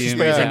junk. Yeah, she perfume,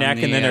 sprays her yeah.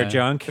 neck and then her Yeah.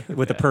 junk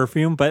with the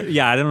perfume. But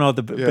yeah, I don't know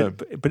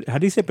but how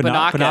do you say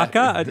Banaka.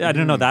 Banaka? I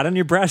don't know. That on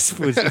your breast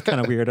was kind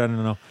of weird. I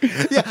don't know.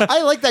 Yeah,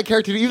 I like that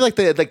character. Even like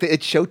the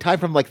it's Showtime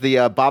from like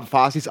the Bob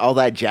Fosse's All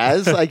That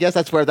Jazz. I guess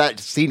that's where that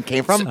scene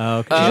came from.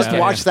 Okay. She just Okay.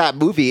 watched that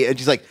movie and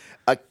she's like,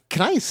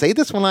 "Can I say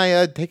this when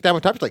I take down my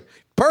top?" She's like,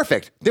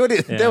 "Perfect, do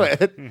it, do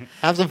it,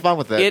 have some fun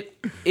with it."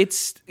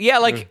 It's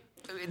like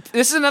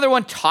this is another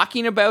one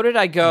talking about it.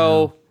 I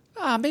go,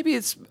 maybe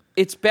it's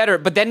it's better.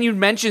 But then you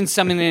mentioned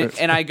something,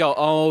 and I go,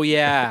 "Oh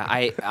yeah,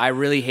 I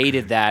really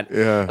hated that."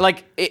 Yeah.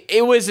 Like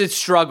it was a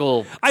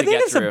struggle. I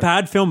think it's through. a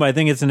bad film, but I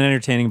think it's an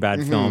entertaining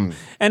bad film.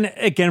 And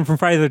again, from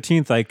Friday the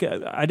 13th, like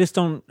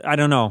I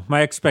don't know.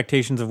 My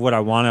expectations of what I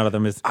want out of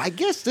them is I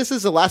guess this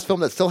is the last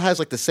film that still has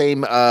like the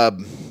same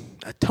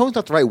tone's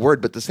not the right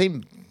word, but the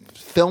same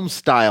film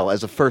style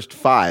as the first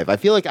 5. I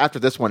feel like after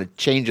this one, it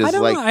changes. I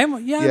don't like, know.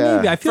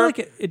 Maybe. I feel like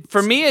it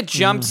For me, it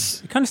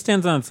jumps. It kind of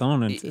stands on its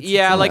own. It's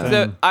Yeah, its like own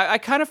thing. I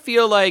kind of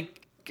feel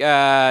like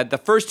the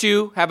first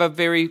 2 have a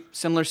very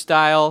similar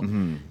style,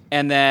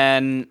 and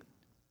then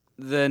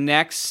the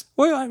next,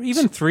 Well,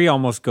 even 3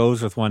 almost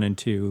goes with 1 and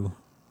 2.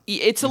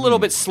 it's a little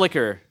bit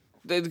slicker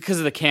because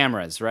of the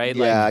cameras, right?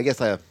 Yeah, I guess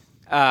I.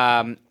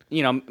 Like,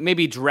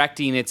 maybe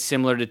directing it's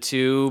similar to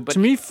 2, but To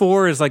me,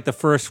 4 is like the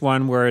first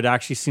one where it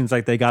actually seems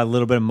like they got a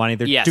little bit of money.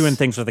 They're Yes. doing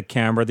things with the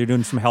camera. They're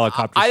doing some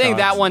helicopter I think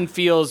shots. that one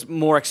feels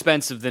more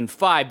expensive than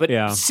 5, but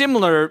Yeah.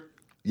 similar.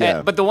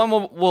 Yeah. But the one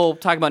we'll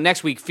talk about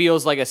next week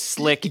feels like a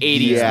slick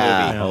 80s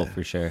Yeah. movie. Oh,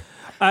 for sure.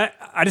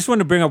 I just want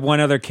to bring up one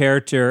other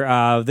character,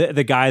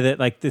 the guy that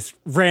like this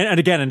and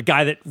again a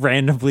guy that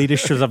randomly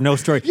just shows up, no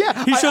story.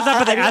 Yeah, he shows up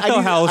at the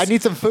Ethel house. I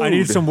need some food. I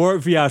need some more.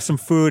 Yeah, some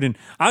food, and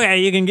okay,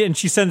 you can get. And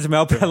she sends him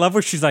out. But I love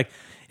where she's like,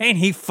 "Ain't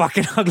he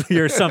fucking ugly?"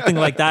 or something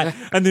like that.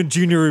 And then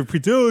Junior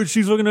repeats, "Oh,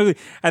 she's looking ugly."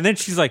 And then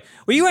she's like,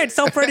 "Well, you ain't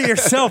so pretty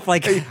yourself."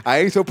 Like, I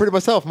ain't so pretty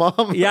myself,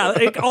 Mom. yeah,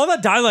 like, all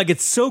that dialogue,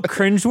 it's so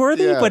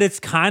cringeworthy, Yeah. but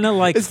it's kind of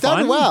like It's fun.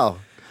 done well.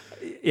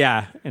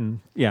 Yeah, and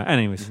yeah.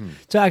 Anyways.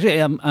 So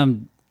actually,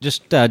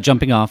 just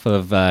jumping off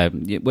of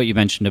what you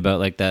mentioned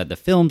about like the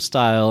film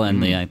style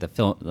and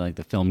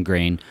the film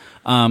grain.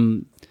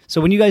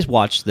 So when you guys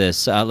watched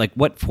this, like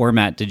what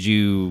format did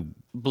you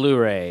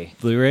Blu-ray.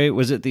 Blu-ray?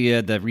 Was it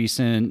the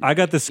recent? I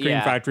got the Scream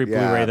Yeah. Factory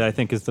Yeah. Blu-ray that I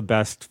think is the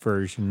best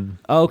version.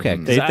 Oh, okay.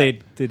 'Cause They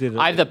did it.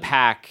 I have the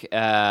pack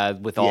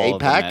with all of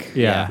them. 8-pack? in it.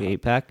 Yeah. the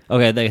 8-pack.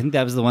 Okay, I think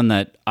that was the one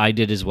that I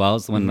did as well.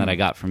 It's the one that I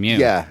got from you.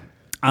 Yeah.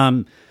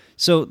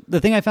 So the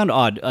thing I found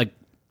odd, like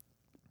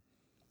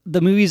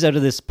the movies out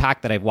of this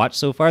pack that I've watched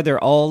so far, they're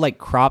all like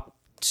cropped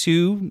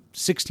to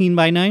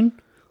 16:9.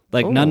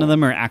 Like none of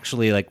them are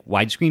actually like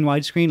widescreen,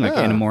 like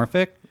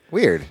anamorphic.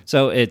 Weird.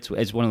 So it's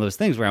one of those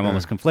things where I'm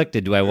almost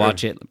conflicted. Do I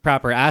watch it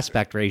proper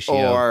aspect ratio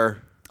Or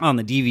on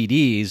the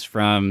DVDs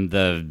from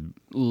the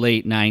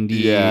late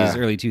 90s, Yeah.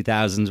 early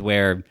 2000s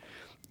where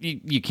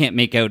you can't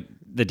make out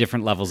the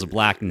different levels of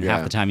black and half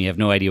Yeah. the time you have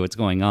no idea what's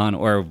going on,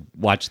 or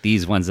watch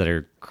these ones that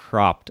are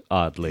cropped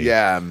oddly.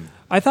 yeah.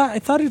 I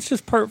thought it's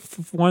just part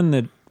 1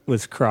 that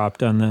was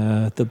cropped on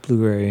the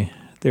Blu-ray,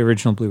 the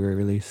original Blu-ray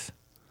release.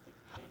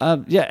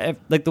 Like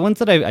the ones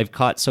that I've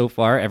caught so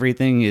far,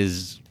 everything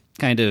is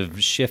kind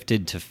of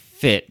shifted to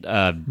fit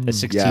a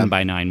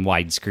 16:9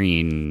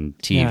 widescreen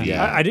TV.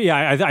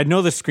 Yeah, I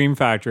know the Scream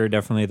Factory are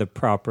definitely the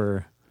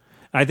proper.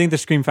 I think the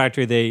Scream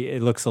Factory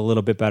it looks a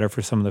little bit better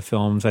for some of the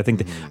films. I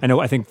think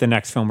I think the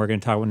next film we're going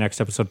to talk about next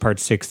episode, part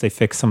 6, they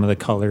fix some of the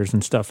colors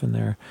and stuff in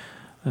there.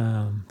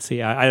 So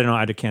yeah, I don't know.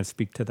 I can't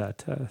speak to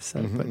that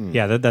set, but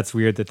yeah, that's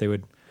weird that they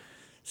would.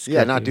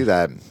 Yeah, not do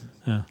that.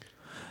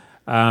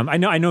 I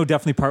know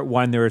definitely part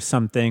 1 there was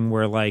something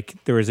where like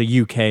there was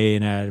a UK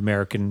and an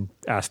American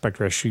aspect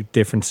ratio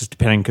differences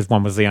depending because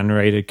one was the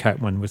unrated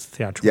cut, one was the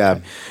theatrical Yeah.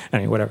 cut.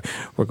 Anyway, whatever.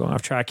 We're going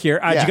off track here.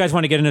 Do Yeah. you guys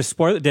want to get into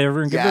spoiler? Did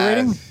everyone give a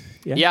rating?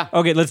 Yeah.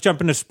 Okay, let's jump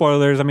into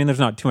spoilers. I mean, there's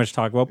not too much to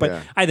talk about, but Yeah.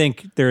 I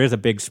think there is a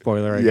big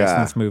spoiler, I guess, in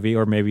Yeah. this movie,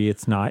 or maybe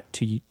it's not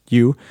to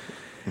you.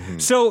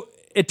 So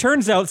it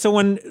turns out,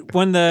 when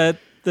the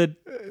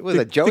Was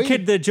that Joey?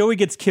 the Joey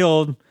gets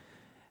killed,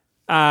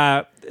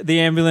 the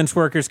ambulance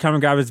workers come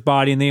and grab his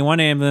body, and the one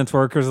ambulance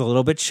worker is a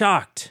little bit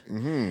shocked.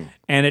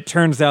 And it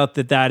turns out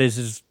that is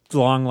his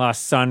long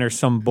lost son or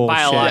some bullshit.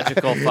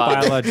 Biological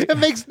father. It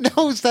makes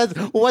no sense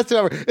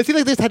whatsoever. It seems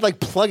like they just had to like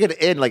plug it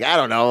in. Like I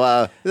don't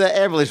know, the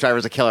ambulance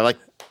driver's a killer. Like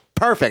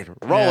perfect,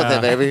 roll with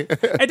it, baby.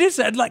 It is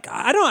like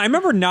I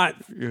remember not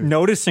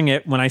noticing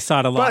it when I saw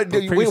it a lot.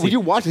 But when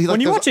you watch it,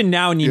 when you watch it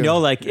now and you know,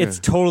 like it's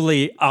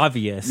totally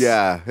obvious.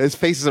 Yeah, his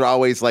faces are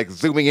always like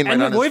zooming in right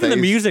And on his even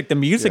face. the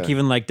music Yeah.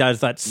 even like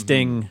does that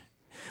sting.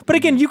 But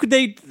again,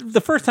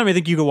 the first time I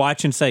think you could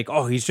watch and say,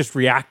 "Oh, he's just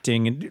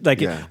reacting," and like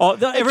Yeah.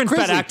 everyone's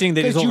bad acting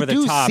that is over the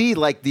top. You do see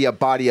like the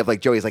body of like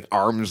Joey's like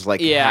arms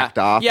like hacked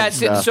off. Yeah, and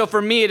stuff. so for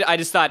me, I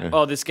just thought,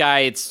 oh, this guy,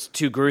 it's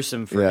too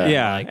gruesome for Yeah. him.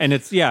 Yeah, Like, and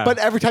it's But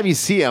every time you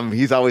see him,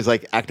 he's always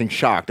like acting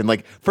shocked, and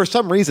like for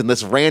some reason,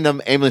 this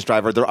random ambulance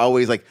driver, they're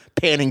always like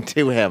panning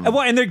to him.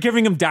 well, and they're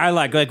giving him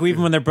dialogue, like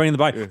even when they're bringing the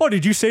body. Oh,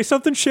 did you say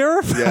something,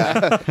 Sheriff?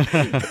 Yeah,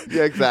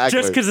 yeah, exactly.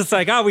 Just because it's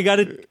like, oh, we got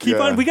to keep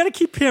Yeah. on, we got to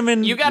keep him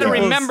in. you got to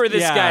remember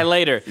this guy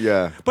later.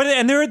 Yeah, But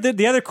and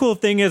the other cool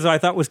thing is I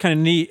thought was kind of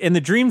neat in the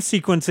dream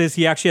sequences.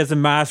 He actually has a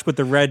mask with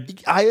the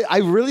red. I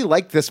really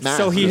like this mask.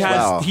 So he as has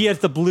well. he has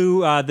the blue.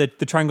 The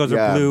triangles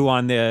Yeah. are blue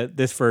on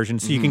this version,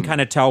 so you can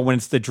kind of tell when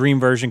it's the dream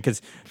version because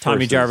Tommy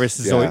Versus, Jarvis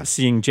is yeah. always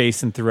seeing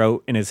Jason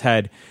throughout in his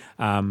head.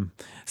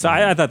 So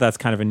I thought that's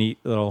kind of a neat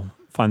little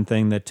fun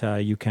thing that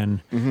you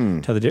can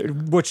tell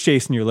which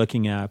Jason you're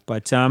looking at.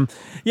 But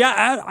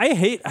I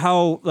hate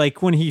how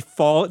like when he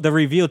the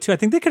reveal too. I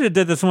think they could have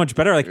did this so much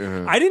better. Like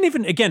I didn't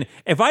even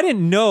if I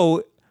didn't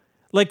know.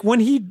 Like when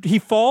he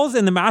falls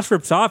and the mask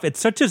rips off, it's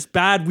such a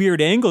bad, weird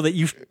angle that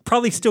you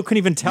probably still couldn't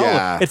even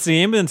tell it's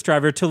the ambulance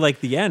driver till like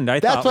the end.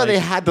 That's why they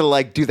had to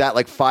like do that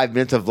like 5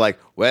 minutes of like,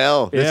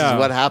 well, this is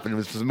what happened.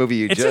 This was a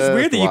movie It's just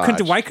weird that you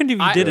couldn't. Why couldn't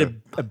you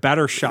did a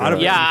better shot of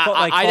it? Yeah,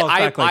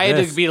 I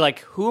had to be like,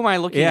 who am I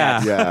looking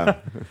at? Yeah.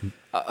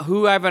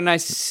 Who have a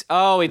nice?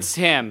 Oh, it's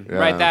him.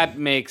 Right, that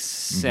makes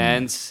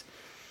sense.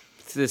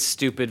 It's this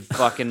stupid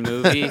fucking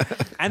movie.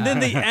 And then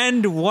the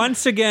end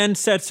once again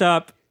sets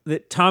up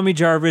that Tommy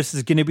Jarvis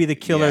is going to be the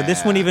killer. Yeah.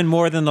 This one even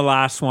more than the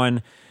last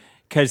one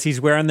because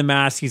he's wearing the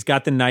mask. He's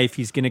got the knife.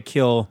 He's going to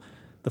kill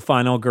the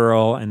final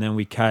girl. And then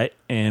we cut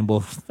and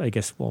I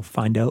guess we'll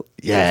find out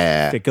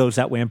if it goes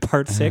that way in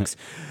part 6.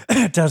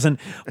 It doesn't.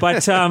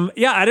 But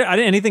I didn't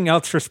anything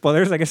else for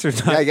spoilers. I guess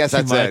there's not I guess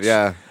that's much. it.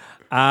 Yeah.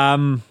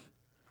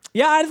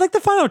 I like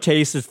the final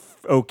chase is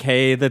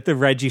okay. That the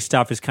Reggie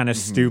stuff is kind of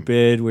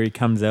stupid where he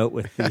comes out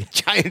with the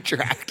giant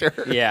tractor.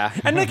 Yeah.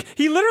 And like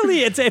he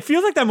literally, it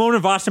feels like that moment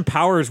of Austin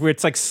Powers where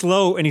it's like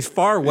slow and he's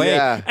far away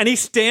and he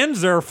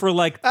stands there for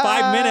like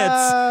 5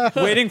 minutes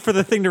waiting for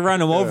the thing to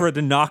run him over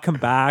to knock him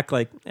back.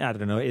 Like, I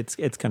don't know. It's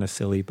kind of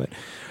silly, but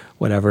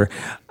whatever.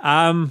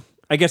 I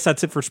guess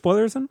that's it for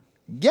spoilers then.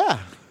 Yeah.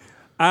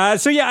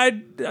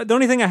 The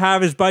only thing I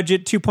have is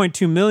budget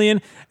 $2.2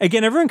 million.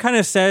 Again, everyone kind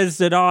of says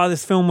that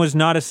this film was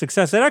not a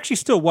success. It actually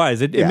still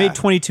was. It made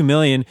 $22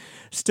 million.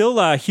 Still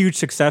a huge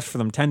success for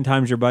them. 10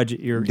 times your budget.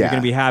 You're going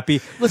to be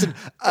happy. Listen,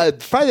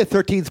 Friday the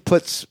 13th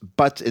puts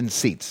butts in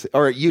seats,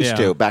 or it used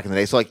to back in the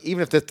day. So like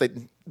even if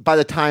by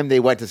the time they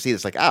went to see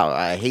this, like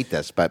I hate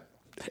this, but.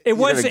 It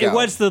was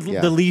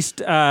the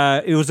least.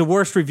 It was the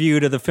worst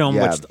reviewed of the film,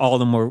 which all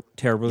of them were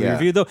terribly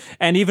reviewed though.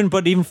 And even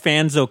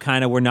fans though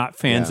kind of were not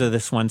fans of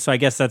this one. So I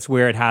guess that's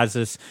where it has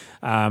this.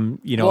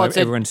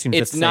 Everyone seems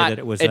to say that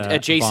it was a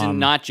Jason, bomb.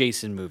 not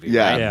Jason movie.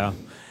 Yeah, right? yeah.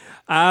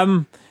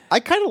 I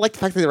kind of like the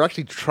fact that they were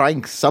actually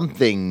trying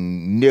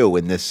something new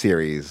in this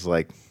series.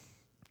 Like,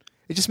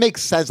 it just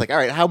makes sense. Like, all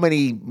right, how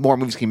many more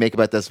movies can you make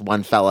about this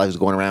one fella who's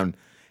going around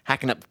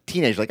hacking up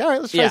teenagers? Like, all right,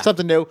 let's try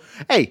something new.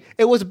 Hey,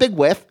 it was a big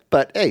whiff,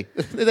 but hey,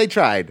 they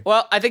tried.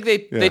 Well, I think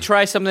they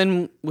try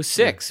something with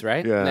 6,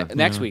 right? Yeah.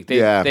 Next week,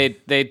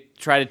 they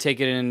try to take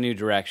it in a new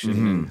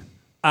direction.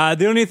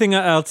 The only thing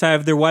else I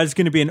have, there was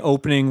going to be an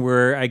opening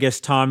where I guess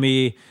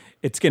Tommy.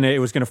 It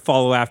was going to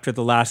follow after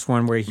the last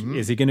one where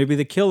is he going to be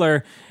the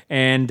killer?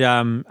 And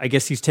I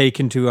guess he's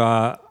taken to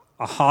a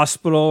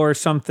hospital or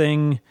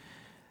something.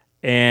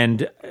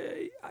 And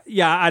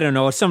I don't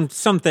know,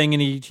 something.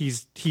 And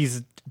he's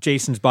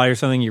Jason's body or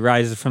something. He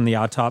rises from the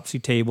autopsy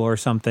table or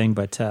something.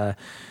 But that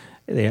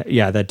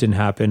didn't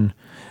happen.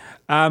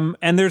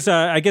 And there's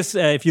I guess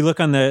if you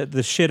look on the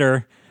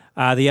shitter,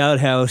 the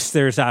outhouse,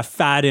 there's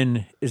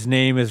Fadden. His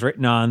name is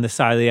written on the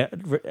side of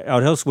the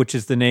outhouse, which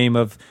is the name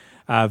of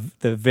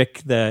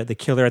the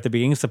killer at the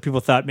beginning. So people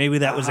thought maybe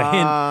that was a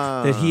hint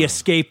that he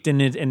escaped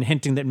and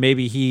hinting that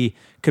maybe he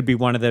could be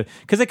one of the,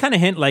 because they kind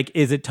of hint like,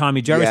 is it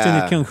Tommy Jarvis doing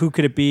the killing? Who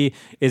could it be?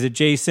 Is it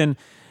Jason?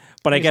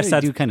 But I guess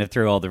that's do kind of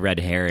throw all the red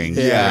herrings.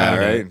 Yeah,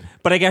 right.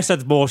 But I guess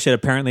that's bullshit.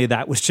 Apparently,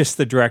 that was just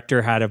the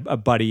director had a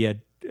buddy.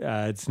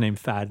 It's named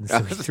Fadden,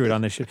 so he threw it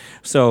on this shit.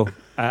 So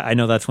I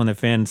know that's one of the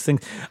fans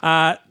think.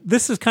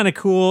 This is kind of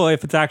cool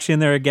if it's actually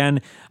in there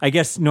again. I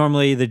guess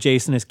normally the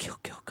Jason is kill,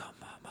 come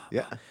on.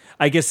 Yeah.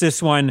 I guess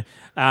this one,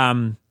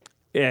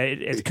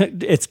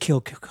 it's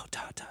kill, ta,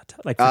 ta, ta.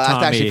 Like for Tommy,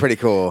 that's actually pretty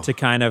cool. To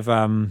kind of,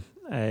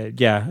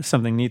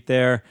 something neat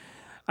there.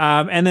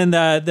 And then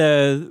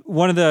the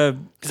one of the,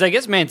 because I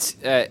guess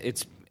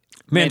it's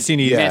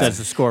Mancini does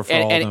the score for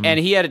all of them. And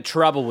he had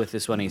trouble with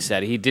this one. He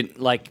said he didn't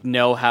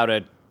know how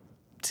to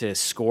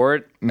score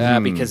it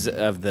because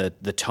of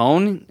the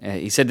tone.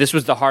 He said this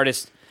was the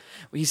hardest.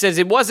 He says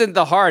it wasn't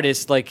the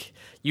hardest. Like,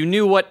 you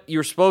knew what you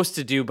were supposed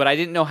to do, but I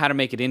didn't know how to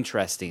make it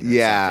interesting.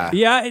 Yeah.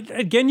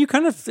 Again, you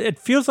kind of, it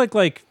feels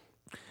like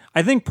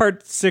I think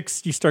part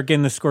 6 you start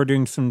getting the score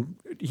doing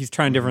he's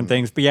trying different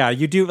things. But yeah,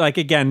 you do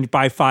again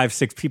by 5,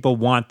 6 people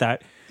want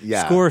that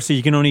score, so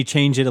you can only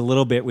change it a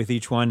little bit with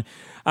each one.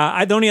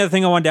 The only other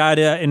thing I wanted to add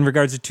in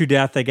regards to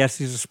Death, I guess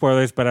these are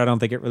spoilers, but I don't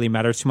think it really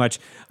matters too much.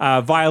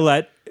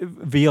 Violet,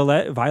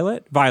 the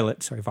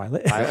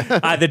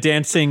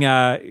dancing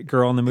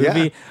girl in the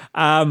movie.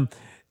 Yeah.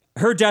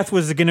 Her death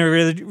was going to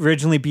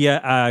originally be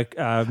a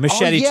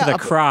machete to the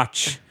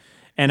crotch.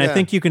 And I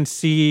think you can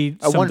see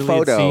some one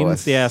deleted photo.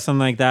 scenes. Something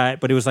like that.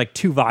 But it was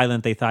too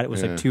violent. They thought it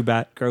was too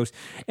bad, gross.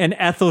 And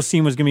Ethel's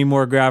scene was going to be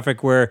more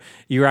graphic where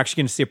you're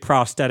actually going to see a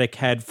prosthetic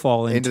head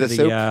fall into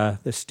the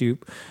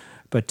stoop.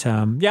 But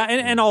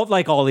and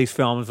all these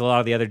films, a lot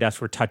of the other deaths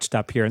were touched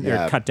up here and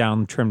they're cut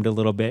down, trimmed a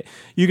little bit.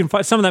 You can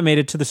find some of that made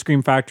it to the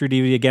Scream Factory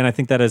DVD. Again, I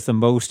think that is the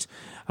most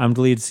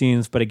deleted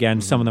scenes, but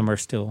again, some of them are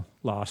still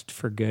lost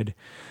for good.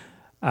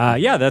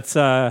 That's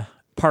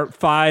part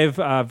 5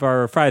 of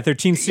our Friday the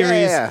 13th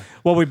series. Yeah.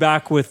 We'll be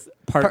back with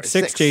part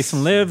 6,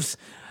 Jason Lives.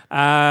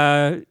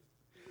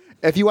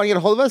 If you want to get a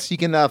hold of us, you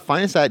can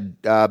find us at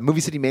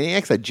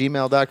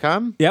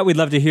moviecitymaniacs@gmail.com. Yeah, we'd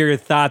love to hear your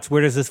thoughts.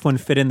 Where does this one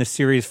fit in the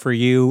series for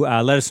you?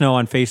 Let us know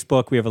on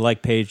Facebook. We have a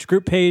like page,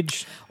 group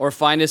page. Or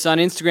find us on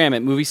Instagram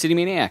at Movie City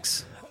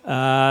Maniacs.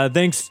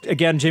 Thanks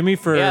again, Jimmy,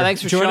 for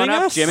thanks for joining showing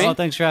up, us. Jimmy. Oh,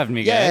 thanks for having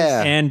me, guys.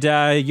 Yeah. And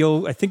I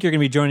think you're going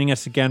to be joining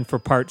us again for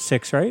part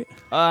 6, right?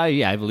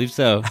 Yeah, I believe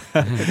so.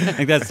 I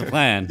think that's the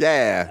plan.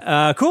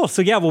 Yeah. Cool.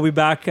 So yeah, we'll be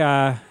back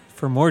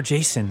for more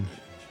Jason.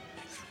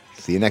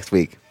 See you next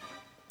week.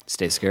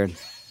 Stay scared.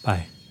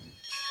 Bye.